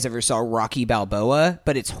if you guys ever saw Rocky Balboa,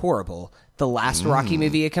 but it's horrible. The last Rocky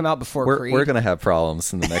movie had come out before Creed. We're gonna have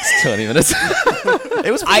problems in the next 20 minutes.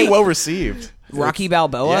 It was pretty well received. Rocky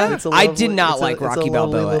Balboa? Yeah, it's a I lovely- did not it's a- like it's a Rocky lovely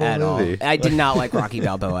Balboa little at all. movie. I did not like Rocky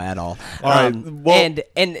Balboa at all. All right, well-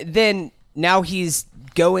 and then now he's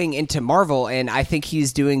going into Marvel, and I think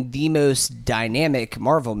he's doing the most dynamic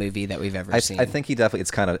Marvel movie that we've ever seen. I think he definitely.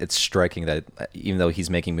 It's striking that even though he's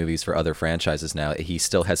making movies for other franchises now, he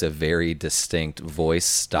still has a very distinct voice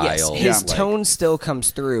style. Yes, his like, tone still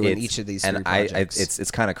comes through in it's- each of these and three projects.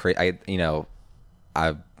 it's kind of crazy.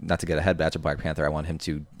 I not to get ahead, but after Black Panther, I want him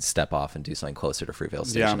to step off and do something closer to Fruitvale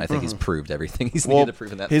Station. Yeah. I think he's proved everything he's Well, needed to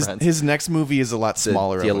prove in that front. his next movie is a lot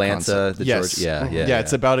smaller. the of a Atlanta, concept. the yes. Georgia- yeah.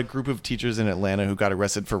 It's about a group of teachers in Atlanta who got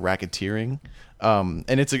arrested for racketeering. And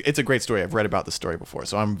it's a great story. I've read about the story before,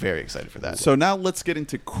 so I'm very excited for that. So now let's get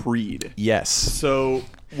into Creed. yes. So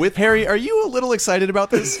with Harry, are you a little excited about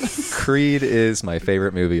this? Creed is my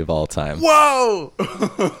favorite movie of all time. Whoa!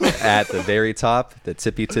 At the very top, the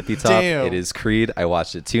tippy top, Damn. it is Creed. I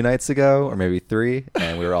watched it 2 nights ago, or maybe 3,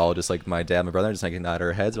 and we were all just like, my dad, and my brother, just like nod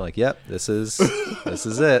our heads. We're like, "Yep, this is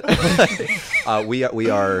it." We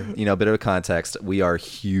are, a bit of a context. We are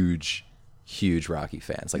huge Rocky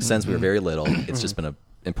fans. Like since we were very little, it's just been an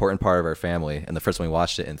important part of our family. And the first time we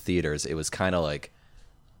watched it in theaters, it was kind of like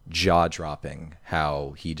jaw-dropping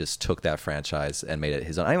how he just took that franchise and made it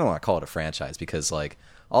his own. I don't even want to call it a franchise because like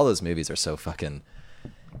all those movies are so fucking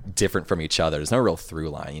different from each other. There's no real through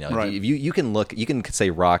line, Right. You can say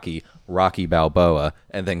Rocky Balboa,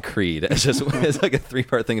 and then Creed. It's just it's like a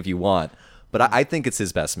 3-part thing if you want. But I think it's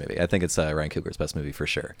his best movie. I think it's Ryan Coogler's best movie for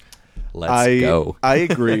sure. Let's go. I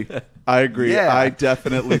agree. Yeah. I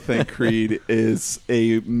definitely think Creed is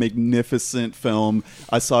a magnificent film.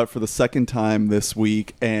 I saw it for the second time this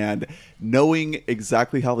week, and knowing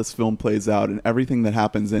exactly how this film plays out and everything that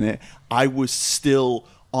happens in it, I was still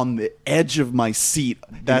on the edge of my seat.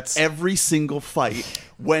 That's every single fight.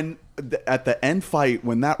 When at the end fight,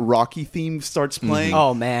 when that Rocky theme starts playing,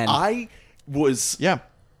 Oh, man. I was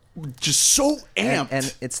just so amped.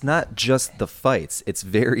 And it's not just the fights. It's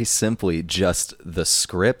very simply just the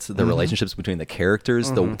script, the relationships between the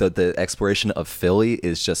characters, the exploration of Philly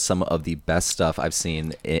is just some of the best stuff I've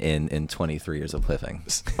seen in 23 years of living.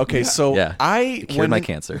 Okay, so Yeah, I it cured my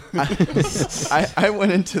cancer. I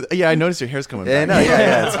went into I noticed your hair's coming back.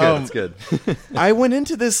 It's good. It's good. I went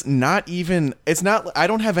into this I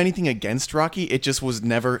don't have anything against Rocky. It just was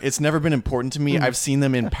it's never been important to me. I've seen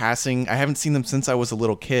them in passing. I haven't seen them since I was a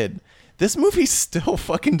little kid. This movie still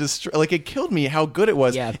fucking it killed me how good it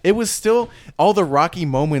was. Yeah. It was still all the Rocky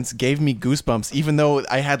moments gave me goosebumps, even though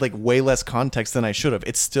I had like way less context than I should have.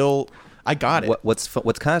 It's still I got it.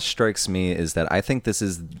 What kind of strikes me is that I think this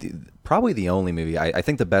is probably the only movie. I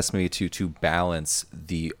think the best movie to balance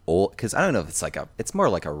the old, because I don't know if it's it's more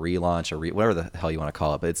like a relaunch or whatever the hell you want to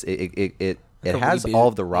call it, but it has reboot. all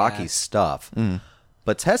of the Rocky Yeah. stuff.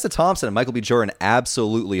 But Tessa Thompson and Michael B. Jordan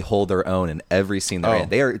absolutely hold their own in every scene they're in.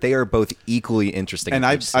 They are both equally interesting. And in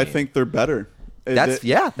I each scene. think they're better. That's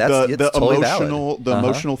The- it's totally emotional valid. the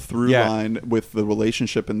emotional through Yeah. line with the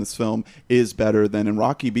relationship in this film is better than in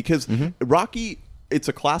Rocky, because Rocky, it's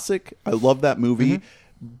a classic. I love that movie,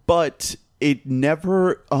 but it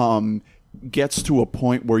never gets to a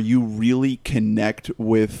point where you really connect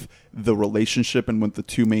with the relationship and with the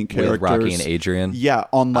two main characters, Rocky and Adrian? Yeah,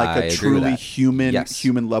 on like I a agree with truly that. human Yes.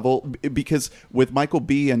 human level. Because with Michael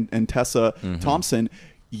B. and Tessa Thompson,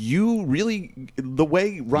 you really, the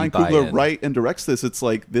way Ryan buy Coogler in. writes and directs this, it's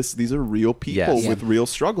like these are real people Yes. with real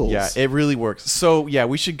struggles. Yeah, it really works. So yeah,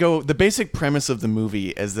 we should go. The basic premise of the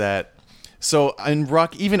movie is that. So in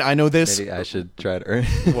Rock, even I know this. Maybe I should try to.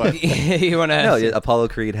 What? You want to? No, Apollo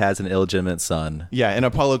Creed has an illegitimate son. Yeah, and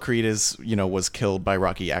Apollo Creed was killed by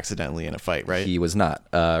Rocky accidentally in a fight, right? He was not.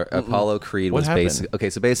 Apollo Creed What was happened? basically okay.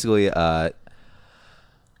 So basically,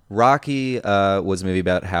 Rocky was a movie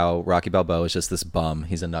about how Rocky Balboa is just this bum.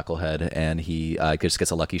 He's a knucklehead, and he just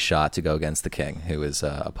gets a lucky shot to go against the king, who is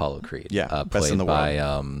Apollo Creed. Yeah, best played in the by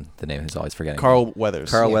the name who's always forgetting. Carl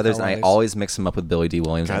Weathers. Carl Yeah, Weathers, Carl and Weathers. I always mix him up with Billy D.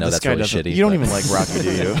 Williams. I God, know this that's guy really doesn't. shitty. You don't but- even like Rocky,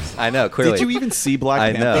 do you? I know. Clearly, Did you even see Black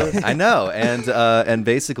I Panther? know, I know, and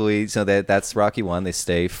basically, so that's Rocky 1. They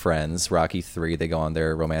stay friends. Rocky 3, they go on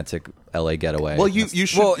their romantic LA getaway. Well, you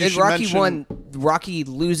should. Well, you in should Rocky mention- 1, Rocky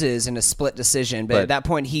loses in a split decision, but But at that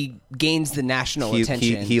point he gains the national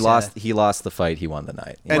attention. he lost the fight. He won the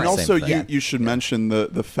night. And Same also, thing. you should mention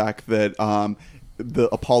the fact that the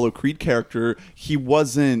Apollo Creed character, he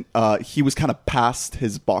wasn't. He was kind of past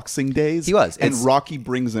his boxing days. He was. and It's- Rocky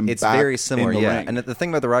brings him. It's back very similar, in the yeah. ring. And the thing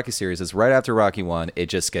about the Rocky series is, right after Rocky 1, it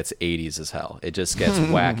just gets 80s as hell. It just gets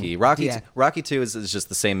wacky. Rocky 2 is just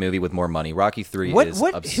the same movie with more money. Rocky 3 is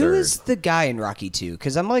absurd. Who is the guy in Rocky 2?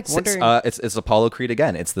 Because I'm like wondering. It's Apollo Creed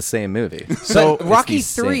again. It's the same movie. So It's Rocky the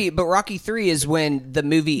same- 3, but Rocky 3 is when the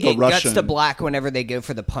movie The it guts Russian. to black whenever they go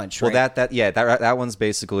for the punch. Well, Right? that one's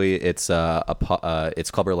basically it's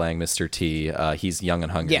Clubber Lang, Mr. T. He's young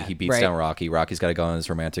and hungry. Yeah, He beats right. down Rocky. Rocky's got to go on his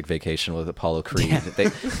romantic vacation with Apollo Creed.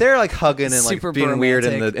 They're like hugging and like Super being weird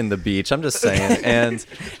romantic. in the beach. I'm just saying. And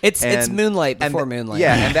It's and- Moonlight and- before Moonlight.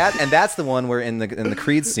 Yeah, and that's the one where in the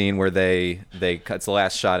Creed scene where it's the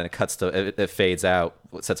last shot and it cuts to it fades out,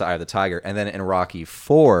 sets to Eye of the Tiger, and then in Rocky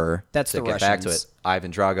 4, That's to the get back to it, Russians.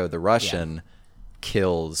 Ivan Drago, the Russian,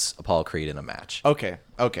 kills Apollo Creed in a match. Okay.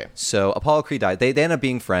 So Apollo Creed died. They end up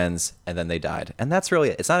being friends, and then they died, and that's really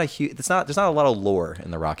it. It's not a huge. It's not. There's not a lot of lore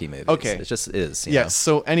in the Rocky movies. Okay. It just is. You Yeah. know?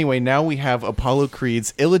 So anyway, now we have Apollo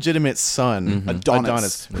Creed's illegitimate son,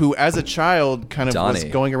 Adonis, who as a child kind of was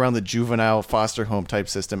Donnie. going around the juvenile foster home type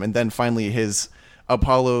system, and then finally his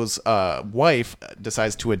Apollo's wife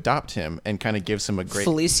decides to adopt him and kind of gives him a great.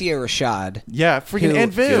 Felicia Rashad. Yeah, freaking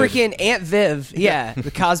Aunt Viv. Freaking Aunt Viv. Yeah, the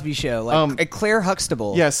Cosby Show. Like Claire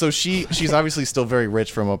Huxtable. Yeah, so she's obviously still very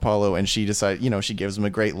rich from Apollo, and she decides, she gives him a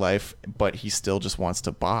great life, but he still just wants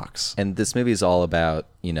to box. And this movie is all about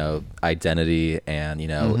identity and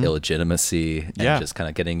illegitimacy and Yeah. just kind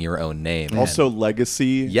of getting your own name. also And-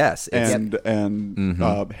 legacy. Yes, it's-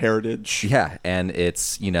 and heritage. yeah, and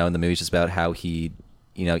it's and the movie's just about how he.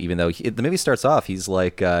 Even though the movie starts off, he's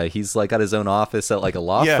like got his own office at like a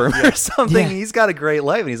law firm or something. Yeah. He's got a great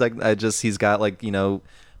life, and he's like, he's got like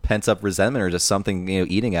pent up resentment or just something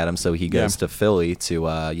eating at him. So he goes to Philly to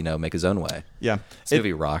make his own way. Yeah. This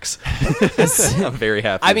movie rocks. I'm very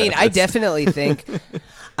happy. I mean, about I this. definitely think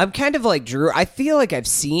I'm kind of like Drew. I feel like I've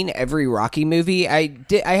seen every Rocky movie. I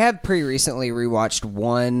have pretty recently rewatched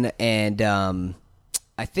 1 and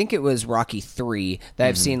I think it was Rocky 3 that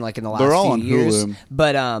I've seen like in the last They're all few on years. Hulu.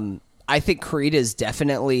 But I think Creed is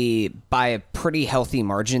definitely by a pretty healthy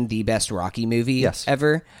margin the best Rocky movie Yes.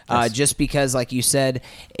 ever. Just because, like you said,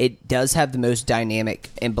 it does have the most dynamic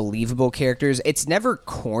and believable characters. It's never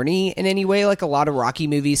corny in any way like a lot of Rocky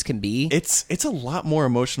movies can be. It's a lot more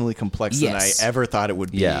emotionally complex Yes. than I ever thought it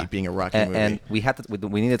would be, Yeah, being a Rocky movie. And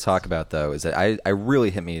we need to talk about though is that I really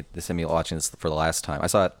hit me watching this for the last time. I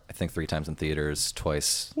saw it I think 3 times in theaters,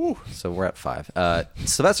 twice. So we're at 5.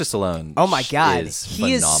 Sylvester Stallone. Oh my God, is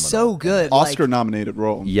he is phenomenal. so good. Oscar nominated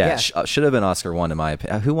role. Yeah, Yeah. should have been Oscar 1 in my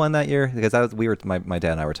opinion. Who won that year? Because my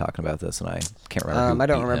dad and I were talking about this, and I can't remember. Who I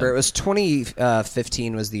don't beat remember. him. It was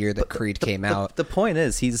 2015 was the year that Creed came out. The point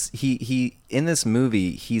is, he in this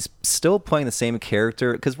movie, he's still playing the same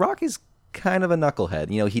character because Rocky's kind of a knucklehead.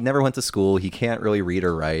 You know, he never went to school. He can't really read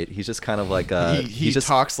or write. He's just kind of like he just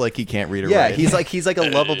talks like he can't read or yeah. write. He's like a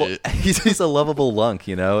lovable. He's a lovable lunk,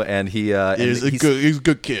 you know. And he's he's a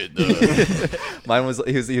good kid. Mine was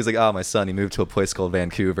he was like, oh, my son, he moved to a place called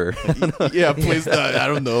Vancouver. Yeah, place I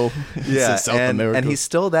don't know. Yeah, South and America. he's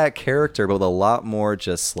still that character, but with a lot more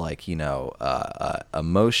just like, you know,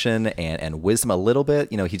 emotion and wisdom a little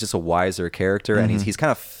bit. You know, he's just a wiser character, and he's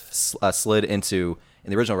kind of slid into. In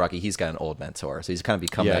the original Rocky, he's got an old mentor, so he's kind of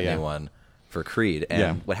become that new one for Creed.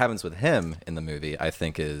 And what happens with him in the movie, I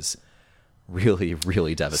think, is really,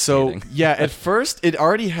 really devastating. So yeah, at first it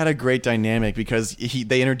already had a great dynamic because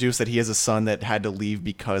they introduced that he has a son that had to leave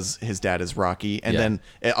because his dad is Rocky, and then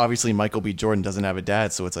obviously Michael B. Jordan doesn't have a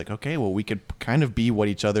dad, so it's like, okay, well, we could kind of be what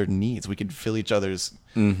each other needs. We could fill each other's,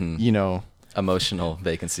 you know. Emotional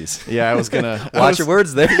vacancies. Yeah, I was gonna watch your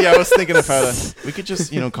words there. Yeah, I was thinking of how we could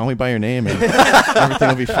just, you know, call me by your name and everything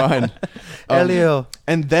will be fine. Elio.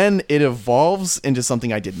 And then it evolves into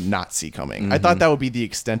something I did not see coming. I thought that would be the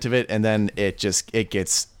extent of it, and then it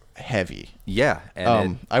gets heavy. Yeah.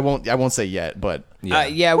 And I won't say yet, but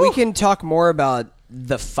we can talk more about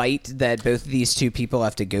the fight that both of these two people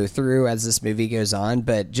have to go through as this movie goes on,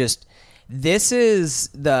 but just. This is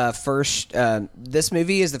the first. This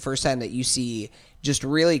movie is the first time that you see just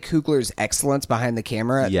really Coogler's excellence behind the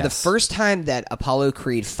camera. Yes. The first time that Apollo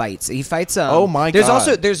Creed fights, he fights. Oh my there's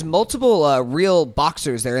God! There's multiple real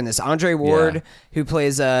boxers there in this. Andre Ward, who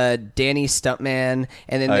plays Danny Stuntman,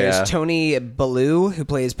 and then there's Tony Ballou, who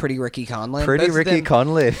plays Pretty Ricky Conlon.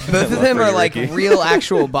 Both of them are like real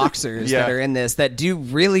actual boxers that are in this that do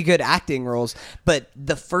really good acting roles. But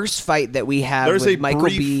the first fight that we have with Michael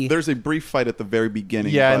B. There's a brief fight at the very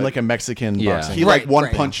beginning. Yeah, and like a Mexican boxing. He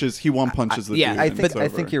one punches the dude. I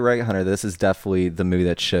think you're right, Hunter. This is definitely the movie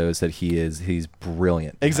that shows that he's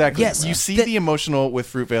brilliant. Exactly. Yes. You see the emotional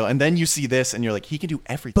with Fruitvale, and then you see this, and you're like, he can do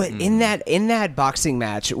everything. But in that boxing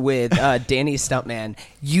match with Danny Stuntman,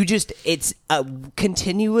 it's a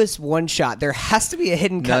continuous one shot. There has to be a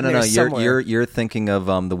hidden cut. No. Somewhere. You're thinking of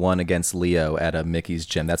the one against Leo at Mickey's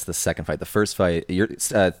gym. That's the second fight. The first fight, Danny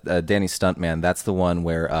Stuntman. That's the one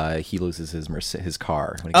where he loses his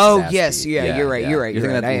car. When he gets nasty. Yes, you're right. You're right.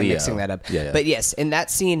 I am Leo. mixing that up. Yeah. But yes, in that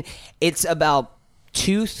scene, it's about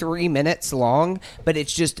 2-3 minutes long, but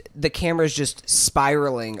it's just the camera's just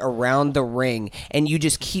spiraling around the ring, and you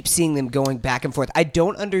just keep seeing them going back and forth. I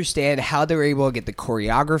don't understand how they're able to get the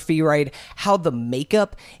choreography right, how the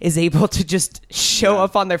makeup is able to just show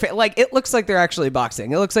up on their face. Like, it looks like they're actually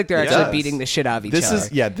boxing. It looks like they're actually beating the shit out of each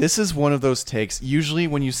other. This is one of those takes. Usually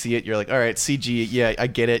when you see it, you're like, all right, CG, yeah, I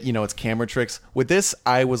get it. You know, it's camera tricks. With this,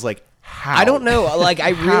 I was like, how? I don't know. Like,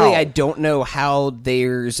 I don't know how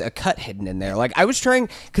there's a cut hidden in there. Like, I was trying,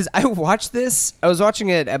 because I watched this. I was watching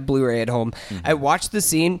it at Blu-ray at home. I watched the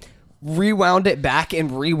scene, rewound it back, and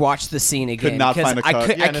rewatched the scene again. Could not find a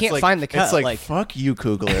cut. I can't find the cut. It's like fuck you,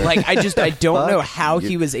 Coogler. Like, I don't know how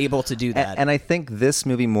he was able to do that. And I think this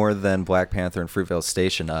movie, more than Black Panther and Fruitvale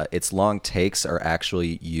Station, its long takes are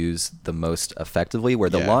actually used the most effectively, where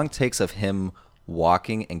the long takes of him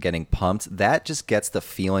walking and getting pumped, that just gets the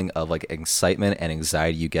feeling of like excitement and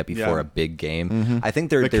anxiety you get before a big game. I think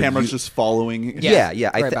the camera's just following.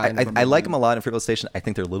 I like him a lot in Fruitvale Station. I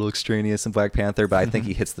think they're a little extraneous in Black Panther, but I think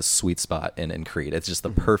he hits the sweet spot in Creed. It's just the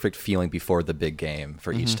perfect feeling before the big game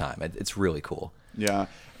for each time. It's really cool. Yeah.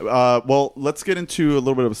 Well, let's get into a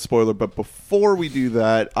little bit of a spoiler, but before we do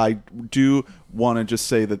that, I do want to just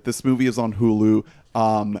say that this movie is on Hulu.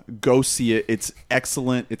 Go see it. It's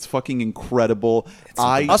excellent. It's fucking incredible.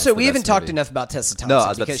 Also, we haven't talked enough about Tessa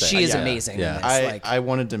Thompson because she is amazing. Yeah. I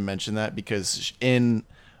wanted to mention that because in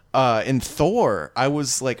Thor, I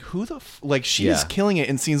was like, who the like she is killing it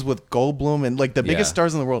in scenes with Goldblum and like the biggest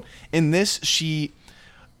stars in the world. In this, she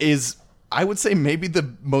is, I would say, maybe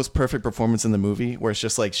the most perfect performance in the movie, where it's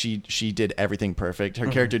just like she did everything perfect. Her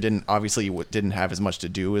character didn't have as much to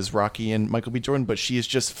do as Rocky and Michael B. Jordan, but she is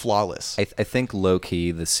just flawless. I think low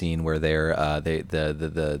key the scene where they're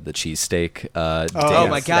the cheesesteak. Oh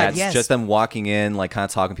my God! That's just them walking in, like kind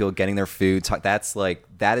of talking to people, getting their food.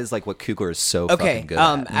 That is like what Coogler is so fucking good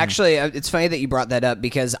at. Actually, it's funny that you brought that up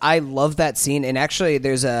because I love that scene. And actually,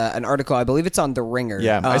 there's an article, I believe it's on The Ringer.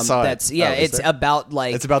 Yeah, I saw it. It's about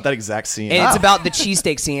like it's about that exact scene. And it's about the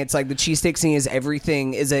cheesesteak scene. It's like the cheesesteak scene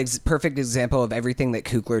is a perfect example of everything that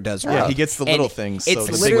Coogler does well. Yeah, he gets the little things. It's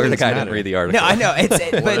so literally the guy didn't read the article. No, I know.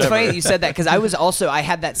 But it's funny that you said that because I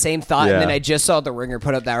had that same thought, and then I just saw The Ringer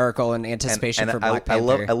put up that article in anticipation for Black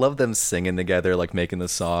Panther. I love them singing together, like making the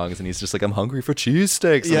songs, and he's just like, I'm hungry for cheesesteak.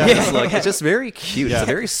 politics. Yeah. And it's like, it's just very cute. It's a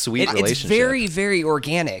very sweet It's relationship. very, very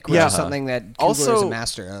organic, which is something that Coogler is Also, a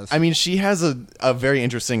master of. I mean, she has a very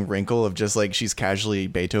interesting wrinkle of just like she's casually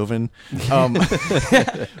Beethoven.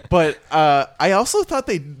 But I also thought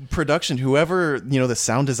whoever, the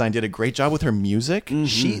sound design did a great job with her music.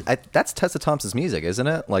 That's Tessa Thompson's music, isn't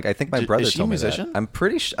it? Like, I think my brother is she a told me that. musician? I'm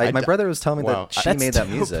pretty sure. My brother was telling me Wow. that she That's made that dope.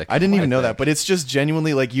 music. I didn't even know that, but it's just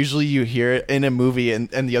genuinely like usually you hear it in a movie and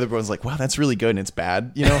the other one's like, wow, that's really good and it's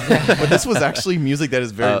bad, but this was actually music that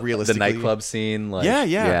is very realistic. The nightclub scene, like,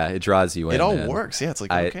 Yeah. it draws you in. It all man. works. Yeah, it's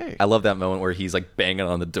like, okay. I love that moment where he's like banging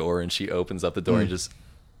on the door and she opens up the door and just,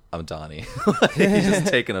 I'm Donnie. Like, he's just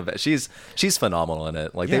taking a. She's phenomenal in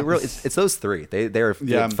it. Like they really, it's those three. They're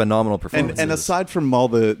phenomenal performances. And aside from all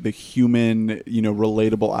the human,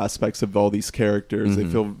 relatable aspects of all these characters, they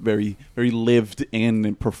feel very, very lived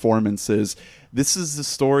in performances. This is the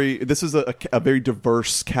story. This is a very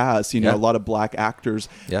diverse cast. A lot of black actors.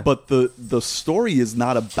 Yeah. But the story is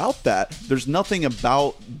not about that. There's nothing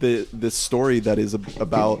about this story that is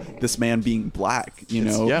about this man being black. It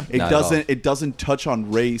Not at doesn't. all. It doesn't touch on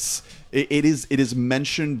race. It is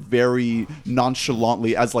mentioned very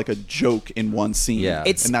nonchalantly as like a joke in one scene. Yeah.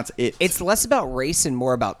 And that's it. It's less about race and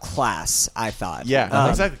more about class, I thought. Yeah,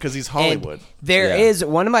 exactly, because he's Hollywood. And there Yeah. is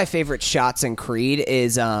one of my favorite shots in Creed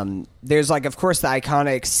is there's like, of course, the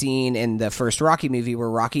iconic scene in the first Rocky movie where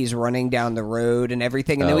Rocky's running down the road and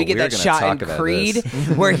everything, and then we get we're that gonna shot in talk about Creed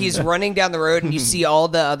this. where he's running down the road and you see all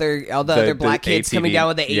the other black kids ATV. coming down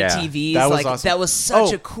with the Yeah. ATVs. That was like awesome. that was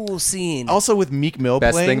such Oh, a cool scene. Also with Meek Mill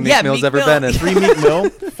Best playing. thing Meek Yeah, Mill's Meek ever Mill. been in. Free Meek Mill.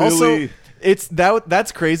 Also, Philly.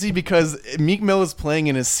 that's crazy because Meek Mill is playing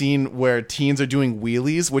in a scene where teens are doing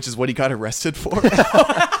wheelies, which is what he got arrested for.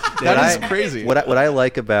 That is crazy. What I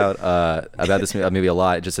like about this movie a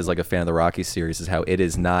lot, just as like a fan of the Rocky series, is how it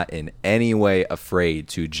is not in any way afraid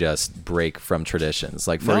to just break from traditions.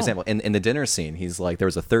 Like for example, in the dinner scene, he's like, there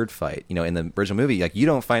was a third fight. In the original movie, like you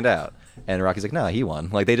don't find out, and Rocky's like, no, he won.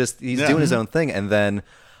 Like he's doing his own thing, and then.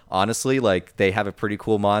 Honestly, like they have a pretty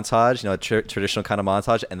cool montage, a traditional kind of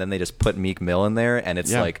montage, and then they just put Meek Mill in there, and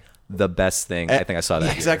it's like the best thing I think I saw that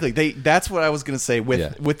year. Exactly. That's what I was gonna say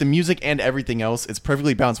with the music and everything else. It's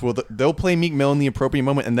perfectly balanced. Well, they'll play Meek Mill in the appropriate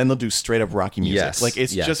moment, and then they'll do straight up Rocky music. Yes. Like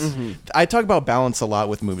it's Yes. just. I talk about balance a lot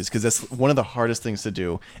with movies because that's one of the hardest things to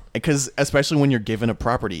do. Because especially when you're given a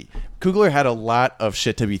property, Coogler had a lot of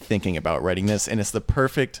shit to be thinking about writing this, and it's the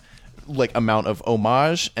perfect amount of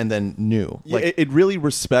homage and then new. It really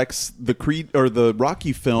respects the Creed or the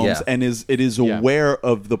Rocky films, Yeah. and is aware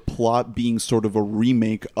of the plot being sort of a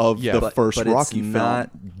remake of the first but Rocky it's film.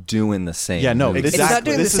 not doing the same. Yeah, no, movie. exactly. not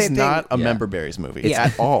doing the This is same not thing. a Yeah. Member Berries movie Yeah.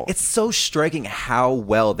 at all. It's so striking how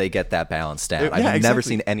well they get that balance down. I've never exactly.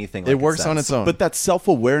 seen anything like It works on since. its own. But that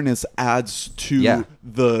self-awareness adds to Yeah.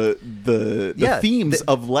 the Yeah, themes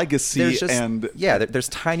of legacy There's just, and there's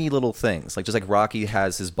tiny little things, like just like Rocky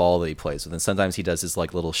has his ball that he plays with, and sometimes he does his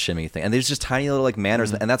like little shimmy thing, and there's just tiny little like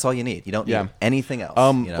manners, and that's all you need. You don't need anything else.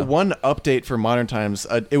 One update for modern times,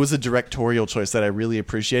 it was a directorial choice that I really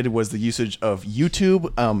appreciated, was the usage of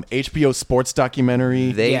YouTube, HBO sports documentary,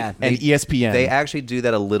 and ESPN. They actually do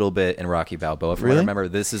that a little bit in Rocky Balboa. From what I Really? remember,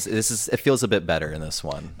 this is it feels a bit better in this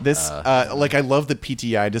one. This I love the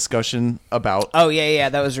PTI discussion about. Oh yeah,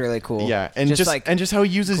 that was really cool. Yeah, and just how he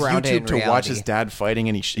uses grounded in YouTube to watch reality. his dad fighting,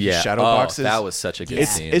 and he Yeah. shadow Oh, boxes. that was such a good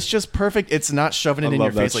it's, scene. It's just perfect. It's not shoving it I in your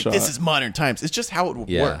love that face like shot. this is modern times. It's just how it would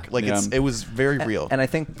Yeah. work. Like it was very real. And I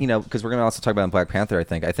think because we're going to also talk about in Black Panther. I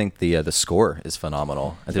think the score is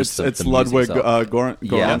phenomenal. There's it's the Ludwig music itself. Goran.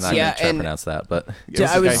 Yeah, I'm not Yeah, going to try to and- pronounce that, but It was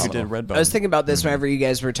I the guy was- who did Redbone. I was thinking about this whenever you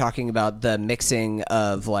guys were talking about the mixing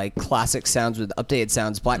of like classic sounds with updated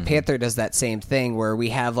sounds. Black Panther does that same thing where we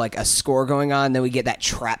have like a score going on, then we get that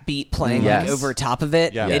trap beat playing Yes. like over top of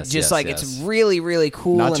it. Yeah. It Yes, just yes, it's yes. really really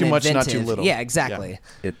cool. Not and too much, not inventive. too little. Yeah, exactly.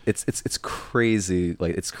 it's crazy.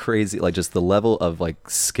 Like it's crazy. Like just the level of like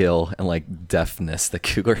skill and like deftness that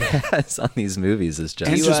Coogler has on these movies is just.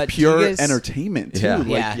 And Do it's you, just do you pure guys- entertainment too. Yeah. Like,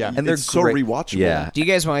 Yeah. And they're it's so great. rewatchable. Yeah. Do you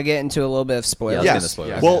guys want to get into a little bit of spoilers? Yeah, Yes. let's get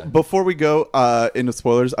into spoilers. Well, before we go into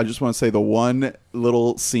spoilers, I just want to say the one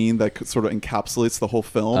little scene that sort of encapsulates the whole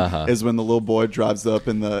film is when the little boy drives up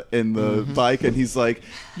in the bike and he's like,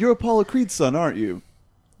 "You're Apollo Creed's son, aren't you?"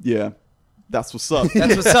 Yeah, that's what's up.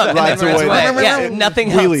 That's what's up. And Rides then runs away. away. Yeah, nothing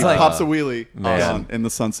Wheelie, else. Like, pops a wheelie Man. gone in the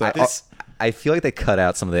sunset. I feel like they cut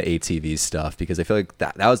out some of the ATV stuff because I feel like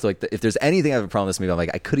that was like if there's anything I have a problem with this movie, I'm like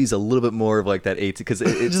I could use a little bit more of like that ATV because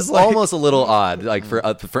it's just almost a little odd. Like for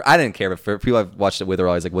I didn't care, but for people I've watched it with, are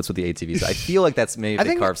always like, "What's with the ATVs?" I feel like that's maybe if they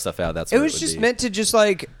think carve stuff out. That's it what was would just be. meant to just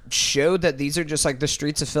like show that these are just like the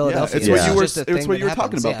streets of Yeah, Philadelphia. it's what Yeah. you were. just a It's thing what that you were talking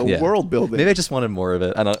happens, about. yeah. The world building. Maybe I just wanted more of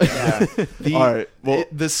it. I don't. All right. Well,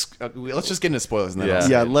 Let's just get into spoilers. And then Yeah. I'll say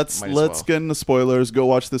yeah. it. Let's Might as well. get into spoilers. Go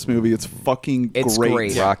watch this movie. It's fucking It's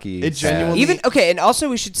great. Rocky. It genuinely- Even okay, and also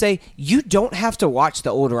we should say you don't have to watch the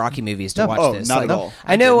old Rocky movies to watch Oh, this. not Like, at all.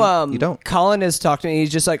 I know. You don't. Colin has talked to me.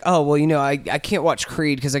 He's just like, oh well, I can't watch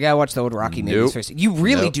Creed because I gotta watch the old Rocky movies Nope. first. You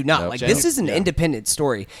really Nope. do not. Nope. Like this is an independent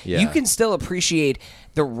story. Yeah. You can still appreciate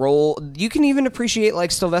the role. You can even appreciate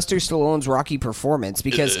like Sylvester Stallone's Rocky performance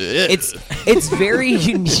because it's very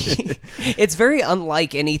unique. It's very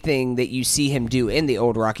unlike anything that you see him do in the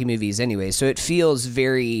old Rocky movies anyway. So it feels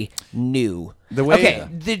very new. The way-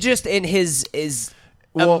 okay, just in his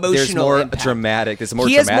emotional There's more impact. dramatic. There's a more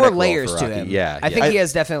He has dramatic more role layers for to Rocky. him. Yeah, I think he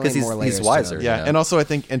has definitely 'Cause more layers He's to wiser. him. you Yeah, know? and also I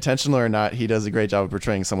think intentional or not, he does a great job of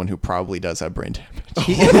portraying someone who probably does have brain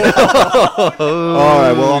damage. All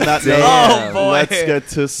right. Well, on that Damn. note, let's get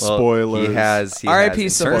to spoilers. He has R.I.P.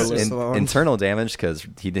 has Sylvester internal, Stallone. internal damage because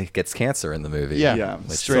he gets cancer in the movie. Yeah. Yeah.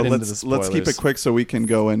 Straight so into let's the let's keep spoilers. it quick so we can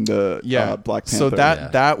go into Yeah, Black Panther. So that Yeah.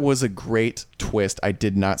 that was a great twist I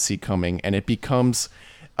did not see coming, and it becomes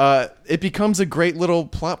a great little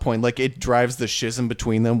plot point. Like it drives the schism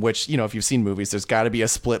between them, which if you've seen movies, there's got to be a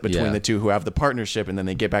split between Yeah. the two who have the partnership, and then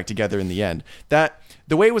they get back together in the end. That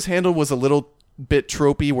the way it was handled was a little bit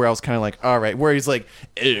tropey, where I was kind of like, all right, where he's like,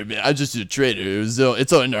 I'm just a traitor, so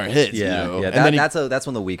it's all in our heads. Yeah, you know? yeah. And then he- That's one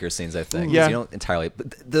of the weaker scenes, I think. 'cause Yeah. you don't entirely.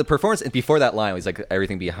 But the performance before that line was like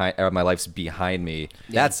everything behind my life's behind me.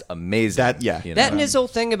 That's amazing. That- yeah. you That know? and his whole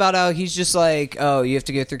thing about how he's just like, oh, you have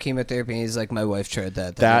to go through chemotherapy. And he's like, my wife tried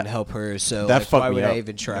that. That didn't help her. So that like, fucked why me would up. I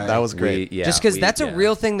even try? That was great. Yeah, just because that's a yeah.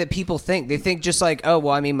 real thing that people think. They think just like, oh,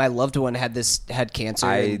 well, I mean, my loved one had cancer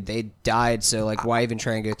and they died. So like, why even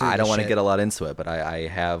try and go through? I don't want to get a lot into it, but I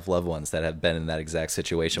have loved ones that have been in that exact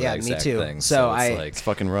situation. Yeah, with that me exact too. Thing. So it's I- like, It's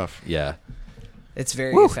fucking rough. yeah. It's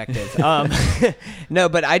very effective. No,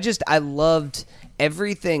 but I loved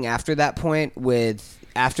everything after that point.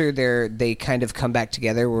 After they kind of come back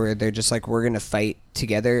together, where they're just like, we're gonna fight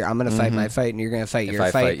together. I'm gonna fight my fight, and you're gonna fight your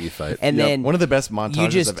I fight. fight, you fight. And Yep. then One of the best montages you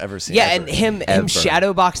just, I've ever seen. Yeah, ever. and him Ever.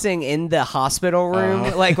 shadow boxing in the hospital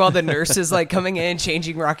room, like while the nurse is like coming in and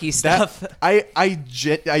changing Rocky's stuff. That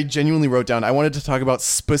I genuinely wrote down. I wanted to talk about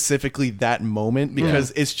specifically that moment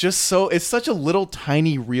because it's such a little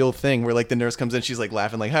tiny real thing where like the nurse comes in, she's like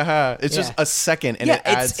laughing like haha. It's just Yeah. a second and Yeah, it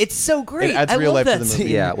adds it's so great. It adds I real love life to that the movie. scene.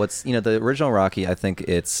 Yeah, what's the original Rocky? I think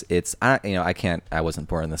it's I wasn't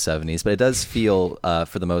born in the '70s, but it does feel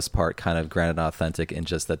for the most part kind of grounded and authentic in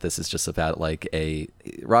just that this is just about like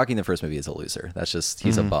Rocky in the first movie is a loser. That's just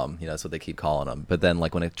he's a bum. That's what they keep calling him. But then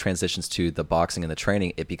like when it transitions to the boxing and the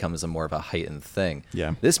training, it becomes a more of a heightened thing.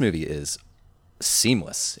 Yeah. This movie is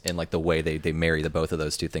seamless in like the way they marry the both of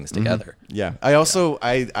those two things together. Yeah, I also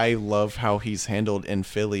I love how he's handled in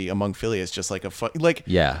Philly among Philly. It's just like a fun like.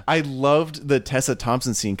 Yeah. I loved the Tessa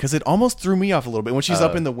Thompson scene because it almost threw me off a little bit when she's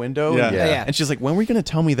up in the window. Yeah. and, Yeah. and she's like, "When were you gonna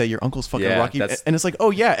tell me that your uncle's fucking Yeah, Rocky?" that's- And it's like, "Oh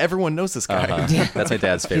yeah, everyone knows this guy." That's my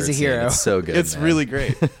dad's favorite. a scene. hero. It's so good. It's man. really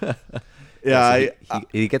great. Yeah,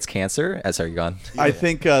 He gets cancer. Sorry, you're gone. I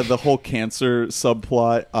think the whole cancer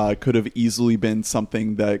subplot could have easily been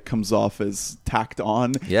something that comes off as tacked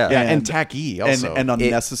on. Yeah. Yeah, and tacky also. and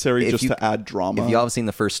unnecessary if just you- to add drama. If y'all have seen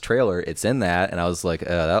the first trailer, it's in that, and I was like,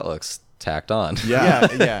 that looks tacked on. Yeah,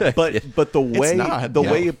 Yeah. but the way not, the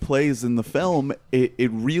yeah. way it plays in the film, it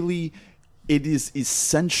is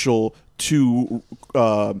essential to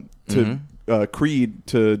Creed,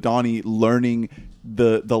 to Donnie learning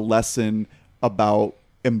the lesson about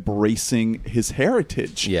embracing his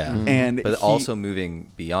heritage. Yeah. and But he- also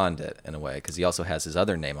moving beyond it in a way, because he also has his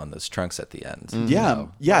other name on those trunks at the end. Yeah,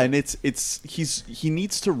 So, yeah, and he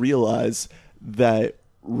needs to realize that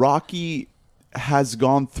Rocky has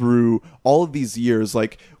gone through all of these years.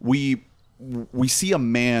 Like we see a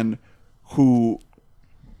man who,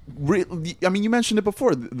 I mean, you mentioned it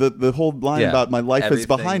before. The whole line yeah. about my life is Everything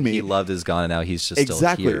behind me. He loved is gone, and now he's just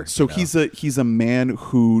Exactly. still here. So you know? he's a man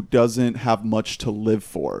who doesn't have much to live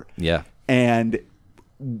for. Yeah. And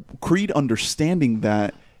Creed understanding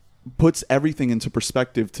that puts everything into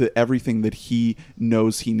perspective to everything that he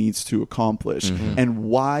knows he needs to accomplish and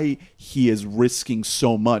why he is risking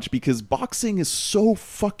so much, because boxing is so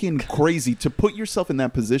fucking crazy to put yourself in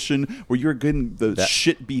that position where you're getting the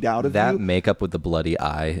shit beat out of that you. makeup with the bloody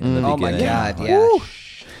eye in the Oh my beginning. god, like, yeah. Woo!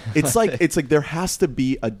 It's like there has to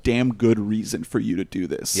be a damn good reason for you to do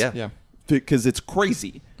this. Yeah. Yeah. Because it's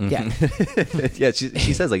crazy. Yeah. Yeah,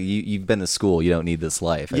 she says like you've been to school, you don't need this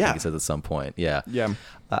life. I Yeah. think he says at some point. Yeah, Yeah.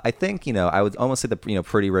 I think I would almost say that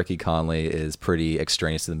Pretty Ricky Conley is pretty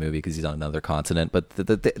extraneous to the movie because he's on another continent. But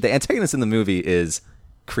the antagonist in the movie is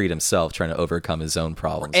Creed himself trying to overcome his own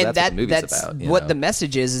problems. And That's what the movie's that's about. what the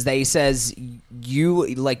message is that he says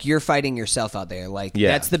you're fighting yourself out there. Like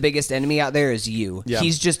that's the biggest enemy out there is you. Yeah.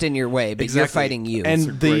 He's just in your way, but you're fighting you.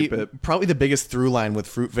 And great bit. probably the biggest through line with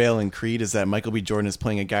Fruitvale and Creed is that Michael B. Jordan is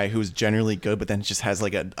playing a guy who's generally good, but then just has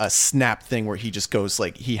like a snap thing where he just goes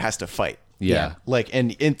like he has to fight. Yeah. Like,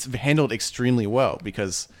 and it's handled extremely well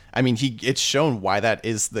because I mean it's shown why that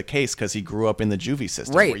is the case because he grew up in the juvie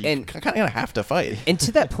system, Right, where you and- kind of have to fight. And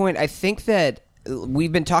to that point, I think that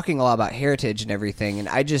we've been talking a lot about heritage and everything, and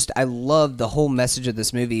I love the whole message of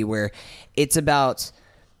this movie where it's about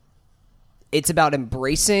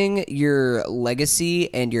embracing your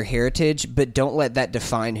legacy and your heritage, but don't let that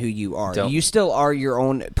define who you are. You still are your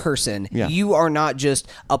own person. Yeah. You are not just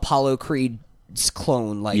Apollo Creed's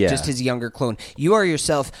clone, like just his younger clone. You are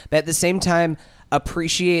yourself, but at the same time,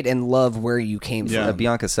 appreciate and love where you came from.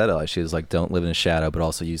 Bianca said it. She was like, "Don't live in a shadow, but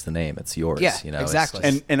also use the name. It's yours." Yeah, you know, it's exactly.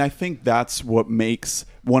 just- And I think that's what makes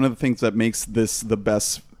one of the things that makes this the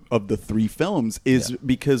best of the three films is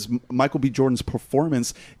because Michael B. Jordan's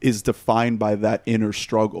performance is defined by that inner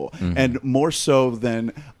struggle, and more so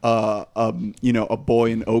than a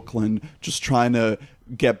boy in Oakland just trying to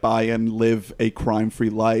get by and live a crime-free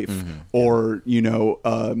life, or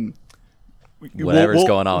Whatever's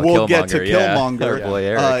going on with we'll get to Killmonger, yeah. Killmonger. Our boy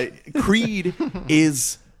Eric. Creed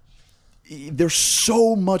is there's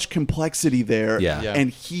so much complexity there,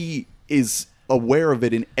 and he is aware of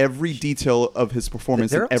it in every detail of his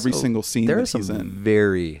performance in every single scene there that are some he's in.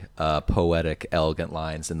 very poetic, elegant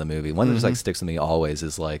lines in the movie. One that just like sticks with me always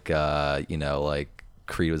is like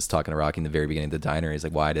Creed was talking to Rocky in the very beginning of the diner. He's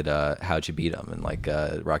like, how'd you beat him? And like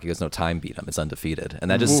Rocky goes, no, time beat him. It's undefeated. And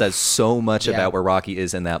that just says so much about where Rocky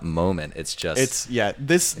is in that moment. It's just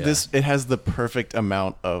This it has the perfect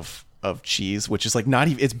amount of cheese, which is like not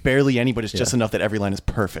even, it's barely any, but it's just enough that every line is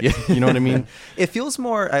perfect. You know what I mean? It feels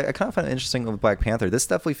more, I kind of find it interesting with Black Panther. This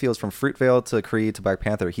definitely feels from Fruitvale to Creed to Black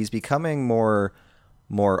Panther. He's becoming more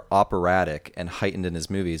operatic and heightened in his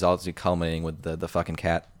movies, obviously culminating with the fucking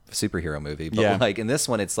cat superhero movie. But like in this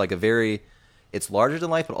one, it's like it's larger than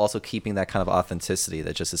life, but also keeping that kind of authenticity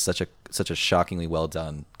that just is such a shockingly well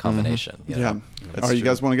done combination. You know? All right, you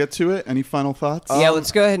guys want to get to it? Any final thoughts?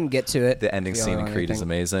 Let's go ahead and get to it. The ending scene in Creed is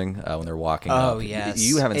amazing when they're walking Oh, up. yes.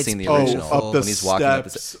 You haven't It's seen the beautiful. original. Up the when he's walking up.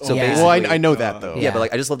 steps. So Yeah. basically, Well, I know that though. yeah, but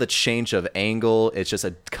like I just love the change of angle. It's just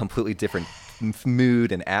a completely different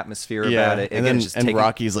mood and atmosphere about it. And Again, then it's just and taking-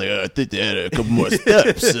 Rocky's like, I think they had a couple more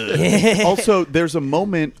steps. Also, there's a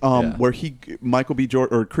moment where Michael B.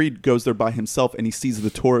 Jordan or Creed goes there by himself and he sees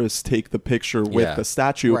the tourists take the picture with Yeah. the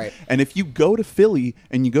statue. Right. And if you go to Philly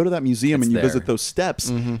and you go to that museum It's and you there. visit those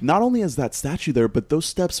steps, not only is that statue there, but those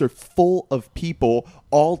steps are full of people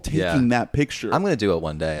all taking that picture. I'm gonna do it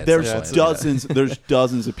one day. at There's some point. dozens. There's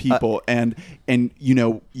dozens of people, and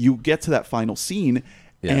you get to that final scene,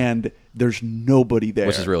 and there's nobody there,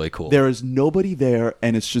 Which is really cool. There is nobody there,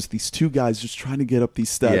 and it's just these two guys just trying to get up these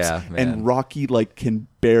steps, Yeah, man. and Rocky can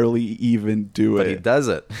barely even do But it. he does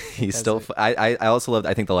it. He's still. I also loved.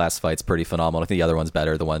 I think the last fight's pretty phenomenal. I think the other one's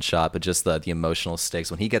better, the one shot. But just the emotional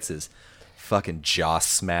stakes when he gets his fucking jaw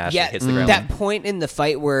smashed and hits the ground. that point in the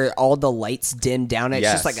fight where all the lights dim down, it's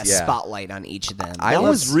just Yes, like a yeah. spotlight on each of them. That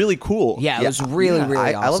was really cool. it was really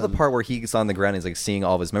I awesome. love the part where he's on the ground. He's like seeing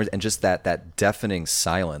all of his memories, and just that deafening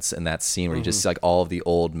silence in that scene where you just see like all of the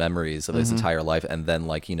old memories of his entire life, and then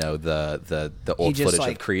the old just, footage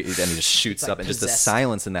like- of Creed, and he just shoots like up, and just the possessed.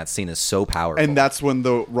 silence in that scene is so powerful. And that's when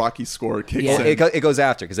the Rocky score kicks Yeah. in. it goes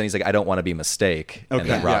after, because then he's like, I don't want to be a mistake, and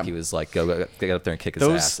then Okay. Rocky was like, go get up there and kick his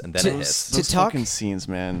ass, and then it hits. to Those talk- fucking scenes,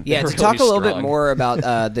 man. Yeah, They're to talk a really little bit strong. more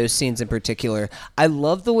about those scenes in particular, I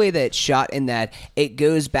love the way that it's shot in that it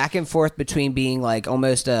goes back and forth between being like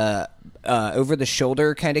almost a over the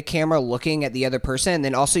shoulder kind of camera looking at the other person, and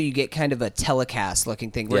then also you get kind of a telecast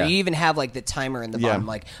looking thing where Yeah. you even have like the timer in the bottom,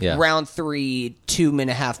 like Yeah. round 3,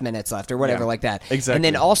 2.5 minutes left or whatever, Yeah. like that. Exactly. And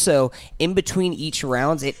then also in between each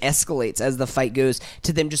rounds, it escalates as the fight goes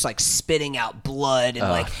to them just like spitting out blood and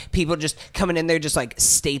like people just coming in there just like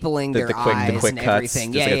stapling their the eyes quick and cuts,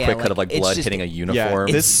 everything. just like a quick cut of like it's blood just- hitting a Yeah, uniform.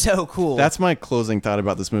 It's so cool. That's my closing thought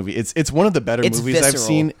about this movie. It's one of the better It's movies I've visceral.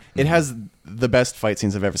 seen. It has the best fight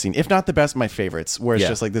scenes I've ever seen, if not the best, my favorites. Where it's Yeah.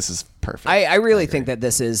 just like, this is perfect. I really think that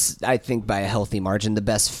this is, I think by a healthy margin, the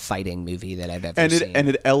best fighting movie that I've ever seen. And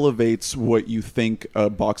it elevates what you think a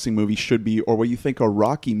boxing movie should be, or what you think a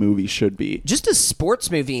Rocky movie should be. just a sports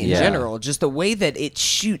movie in Yeah. general, just the way that it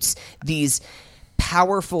shoots these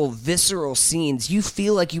powerful, visceral scenes, you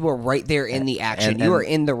feel like you are right there in the action. You are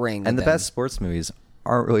in the ring. And with the them. best sports movies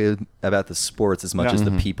aren't really about the sports as much as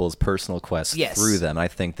the people's personal quest Yes. through them. I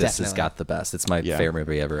think this has Definitely. got the best. It's my favorite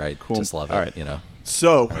movie ever. I just love it. All right. You know,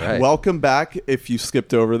 So, right. welcome back. If you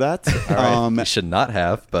skipped over that, you should not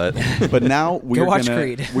have, but but now we're watch gonna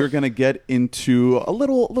Creed. we're gonna get into a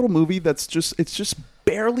little movie that's just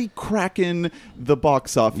barely cracking the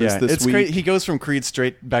box office Yeah, this it's week. great. He goes from Creed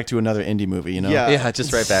straight back to another indie movie. You know. Yeah. yeah,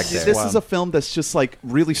 just right back there. This is a film that's just like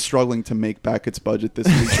really struggling to make back its budget this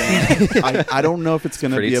weekend. I don't know if it's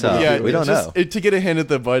going to Pretty be able tough. to. Yeah, do we it. don't know. To get a hint at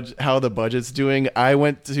the budget, how the budget's doing.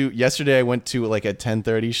 Yesterday. I went to like a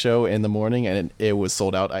 10:30 show in the morning, and it was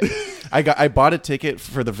sold out. I bought a ticket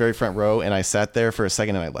for the very front row, and I sat there for a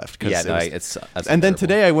second, and I left. 'Cause Yeah, it no, was- it's and then terrible.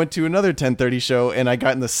 today I went to another 10:30 show, and I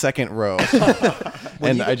got in the second row,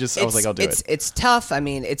 and I was like, I'll do it. It's tough. I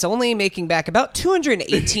mean, it's only making back about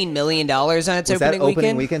 $218 million on its Was that opening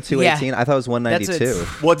opening weekend. 218? I thought it was 192.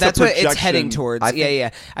 What's That's the what it's projection? heading towards. I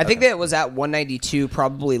think- I think that it was at 192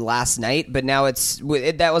 probably last night, but now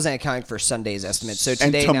that wasn't accounting for Sunday's estimate. So And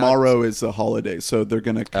today tomorrow is a holiday, so they're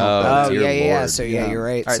going to count Oh, that. Oh, dear yeah. Lord. So you're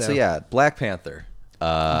right. All right, so yeah, Black Panther.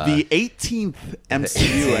 The 18th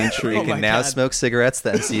MCU entry. You can now smoke cigarettes.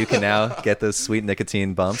 The MCU can now get those sweet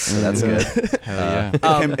nicotine bumps. So that's good. Hell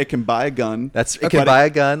yeah. It can buy a gun. It can buy a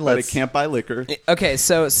gun. but it Let's. can't buy liquor. Okay,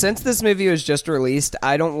 so since this movie was just released,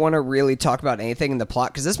 I don't want to really talk about anything in the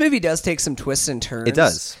plot because this movie does take some twists and turns. It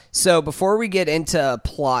does. So before we get into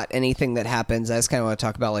plot, anything that happens, I just kind of want to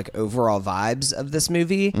talk about like overall vibes of this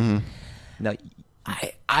movie. No,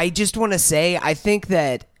 I just want to say I think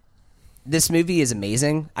that this movie is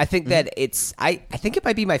amazing. I think that I think it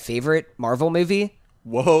might be my favorite Marvel movie.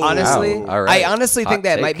 Whoa. Honestly, Wow. All right. I honestly Hot think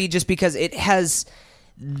that take. might be just because it has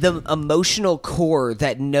the emotional core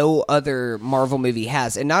that no other Marvel movie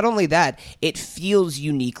has. And not only that, it feels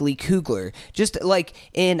uniquely Coogler. Just like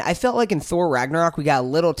I felt like in Thor Ragnarok, we got a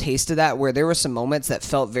little taste of that where there were some moments that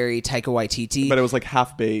felt very Taika Waititi. But it was like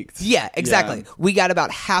half baked. Yeah, exactly. We got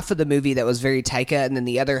about half of the movie that was very Taika, and then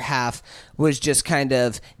the other half was just kind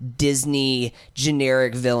of Disney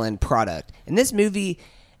generic villain product. In this movie,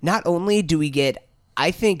 not only do we get,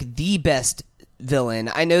 I think, the best villain.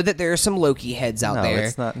 I know that there are some Loki heads out No, there.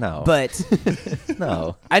 it's not- no. But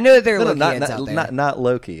no. I know that there are No, Loki not, heads not, out there. not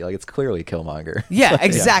Loki. Like, it's clearly Killmonger. Yeah,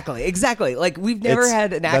 exactly. Like, we've never It's-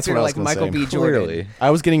 had an that's actor what I was like gonna Michael say. B. Jordan. Clearly. I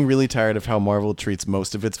was getting really tired of how Marvel treats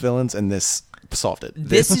most of its villains, and this solved it.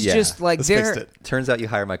 This is yeah. just like This they're fixed it. Turns out you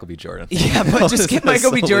hire Michael B. Jordan. yeah, but just get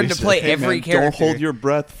Michael B. Jordan to play Hey, every man, character. Don't hold your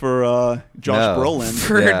breath for Josh No.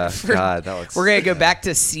 Brolin. God, that looks. We're gonna go back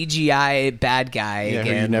to CGI bad guy Yeah, who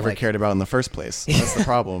again. you never like- cared about in the first place. That's the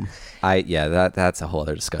problem. That's a whole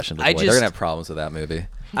other discussion. I They're just- gonna have problems with that movie.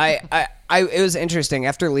 It was interesting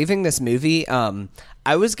after leaving this movie.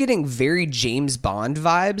 I was getting very James Bond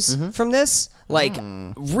vibes from this, like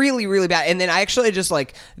really, really bad. And then I actually just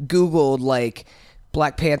like Googled like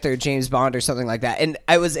Black Panther, James Bond, or something like that. And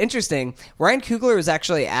it was interesting. Ryan Coogler was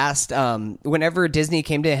actually asked whenever Disney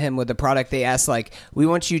came to him with the product, they asked like, "We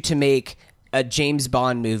want you to make a James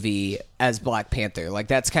Bond movie as Black Panther. Like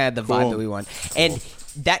that's kind of the vibe that we want." And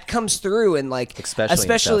that comes through in like Especially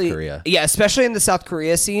in South Korea. Yeah, especially in the South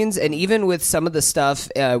Korea scenes, and even with some of the stuff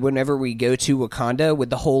whenever we go to Wakanda with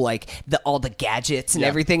the whole like all the gadgets and Yeah,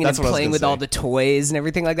 everything, and that's what I was playing gonna with all say. the toys and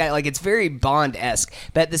everything like that. Like it's very Bond-esque,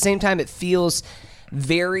 but at the same time, it feels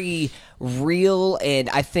very real, and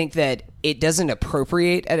I think that it doesn't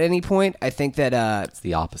appropriate at any point. I think that It's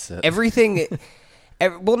the opposite. everything.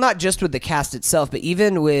 Well, not just with the cast itself, but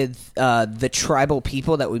even with the tribal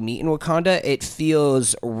people that we meet in Wakanda, it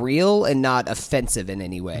feels real and not offensive in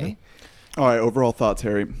any way. All right, overall thoughts,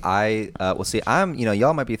 Harry. Well, see,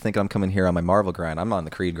 y'all might be thinking I'm coming here on my Marvel grind. I'm on the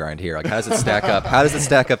Creed grind here. Like, how does it stack up? How does it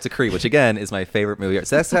stack up to Creed, which again is my favorite movie?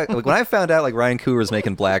 So that's like when I found out like Ryan Coogler was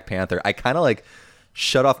making Black Panther, I kind of like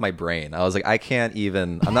shut off my brain. I was like, I can't get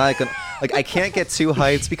too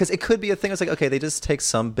hyped because it could be a thing. It's like, okay, they just take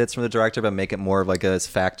some bits from the director but make it more of like a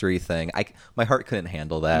factory thing. My heart couldn't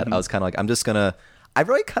handle that. I was kind of like, I've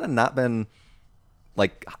really kind of not been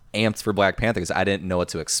like amped for Black Panther because I didn't know what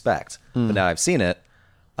to expect. But now I've seen it.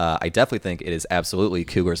 I definitely think it is absolutely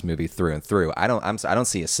Coogler's movie through and through. I don't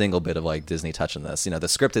see a single bit of like Disney touching this. The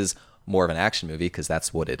script is more of an action movie because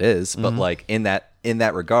that's what it is. But like in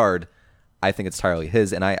that regard, I think it's entirely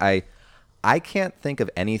his. And I can't think of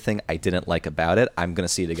anything I didn't like about it. I'm gonna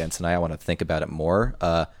see it again tonight. I want to think about it more.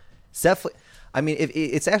 It's definitely. I mean,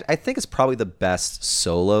 I think it's probably the best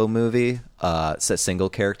solo movie. It's a single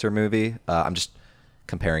character movie. I'm just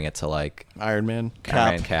comparing it to like Iron Man.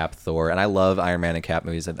 Iron Man, Cap, Thor, and I love Iron Man and Cap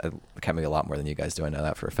movies. And Cap movie a lot more than you guys do. I know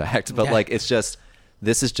that for a fact. But like,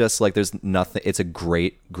 this is just like there's nothing. It's a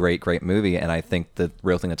great movie, and I think the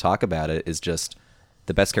real thing to talk about it is just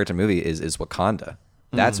the best character in the movie is Wakanda.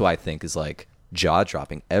 That's why I think is like jaw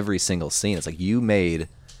dropping every single scene. It's like you made,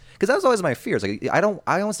 because that was always my fear. It's like I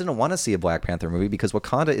almost didn't want to see a Black Panther movie because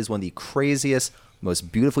Wakanda is one of the craziest,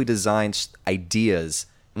 most beautifully designed ideas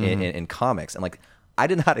in comics, and like I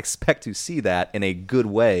did not expect to see that in a good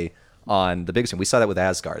way on the big screen. We saw that with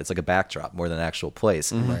Asgard. It's like a backdrop more than an actual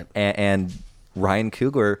place. Right. And Ryan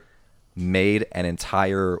Coogler made an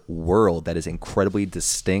entire world that is incredibly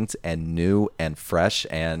distinct and new and fresh,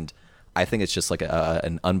 and I think it's just like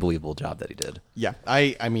an unbelievable job that he did. Yeah,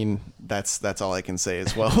 I mean that's all I can say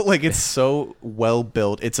as well. Like it's so well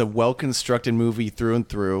built. It's a well constructed movie through and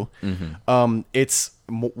through. It's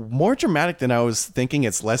more dramatic than I was thinking.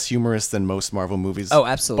 It's less humorous than most Marvel movies. Oh,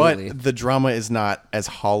 absolutely. But the drama is not as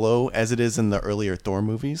hollow as it is in the earlier Thor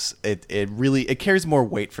movies. It really carries more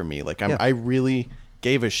weight for me. Like I really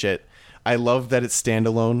gave a shit. I love that it's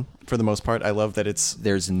standalone for the most part. I love that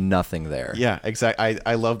there's nothing there. Yeah, exactly.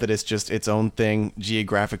 I love that it's just its own thing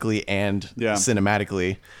geographically and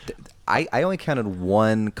cinematically. I only counted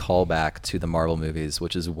one callback to the Marvel movies,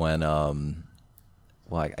 which is when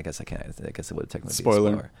well, I guess I can't. I guess it would technically be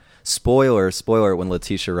a spoiler. When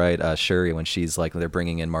Letitia Wright, Shuri, when she's like, they're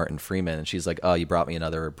bringing in Martin Freeman, and she's like, "Oh, you brought me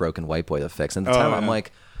another broken white boy to fix." And at the time, I'm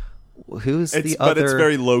like, who's the other? But it's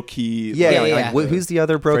very low key. Yeah. Who's the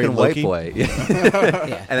other broken white boy? Yeah.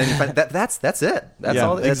 And then you find that's it. That's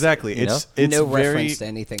all. Exactly. It's no very, reference to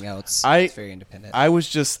anything else. It's very independent. I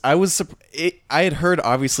had heard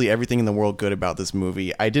obviously everything in the world good about this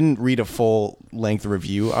movie. I didn't read a full length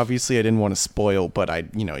review. Obviously, I didn't want to spoil,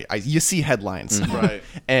 but you see headlines, right?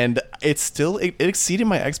 And it exceeded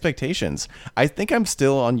my expectations. I think I'm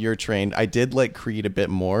still on your train. I did like Creed a bit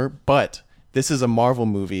more, but this is a Marvel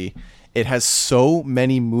movie. It has so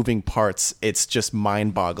many moving parts. It's just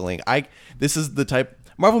mind-boggling.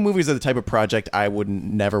 Marvel movies are the type of project I would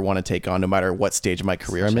never want to take on, no matter what stage of my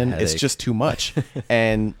career I'm in. It's just too much.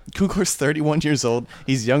 And Coogler's 31 years old.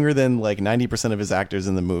 He's younger than like 90% of his actors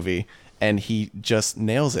in the movie, and he just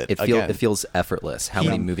nails it. It feels effortless. How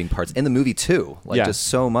many moving parts in the movie too? Like just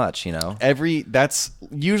so much, That's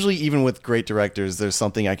usually, even with great directors, there's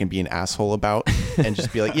something I can be an asshole about and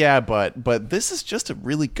just be like, yeah, but this is just a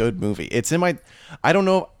really good movie. It's in my, I don't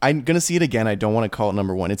know, I'm gonna see it again. I don't want to call it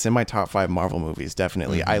number one. It's in my top 5 Marvel movies,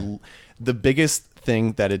 definitely. The biggest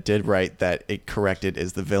thing that it did right, that it corrected,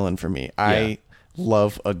 is the villain for me. I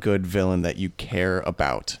love a good villain that you care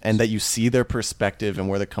about and that you see their perspective and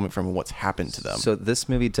where they're coming from and what's happened to them. So this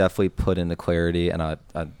movie definitely put into clarity, and I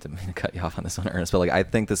didn't mean to cut you off on this one, Ernest, but like I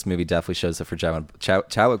think this movie definitely shows that for Chadwick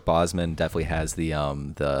Boseman definitely has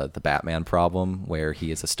the Batman problem, where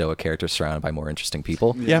he is a stoic character surrounded by more interesting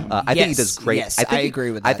people. I think he does great. Yes, I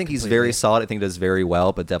agree with that. I think he's very solid. I think he does very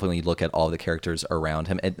well, but definitely when you look at all the characters around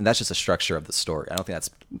him, and that's just a structure of the story. I don't think that's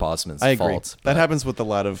Bosman's fault. That happens with a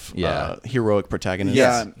lot of heroic protagonists.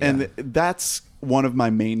 And that's one of my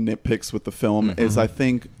main nitpicks with the film is I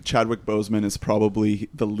think Chadwick Boseman is probably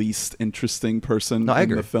the least interesting person in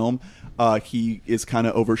the film. He is kind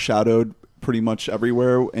of overshadowed pretty much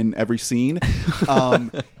everywhere in every scene.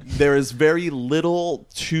 There is very little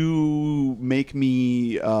to make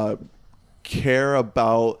me care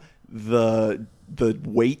about the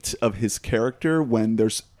weight of his character when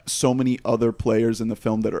there's so many other players in the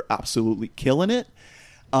film that are absolutely killing it.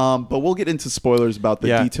 But we'll get into spoilers about the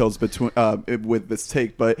details between with this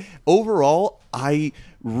take. But overall, I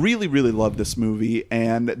really, really love this movie,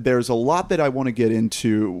 and there's a lot that I want to get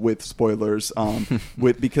into with spoilers.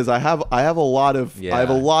 Because I have a lot of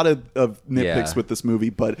nitpicks with this movie,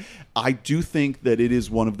 but I do think that it is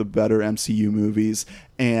one of the better MCU movies,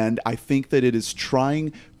 and I think that it is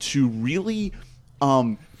trying to really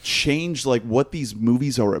change like what these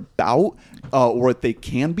movies are about, or what they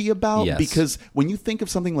can be about. Because when you think of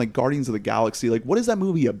something like Guardians of the Galaxy, like what is that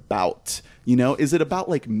movie about? Is it about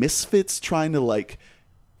like misfits trying to like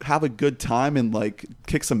have a good time and like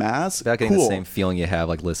kick some ass? Without getting the same feeling you have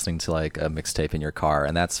like listening to like a mixtape in your car,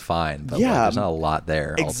 and that's fine, but like, there's not a lot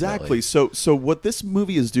there. Exactly. Ultimately. So what this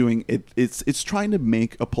movie is doing, it's trying to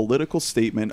make a political statement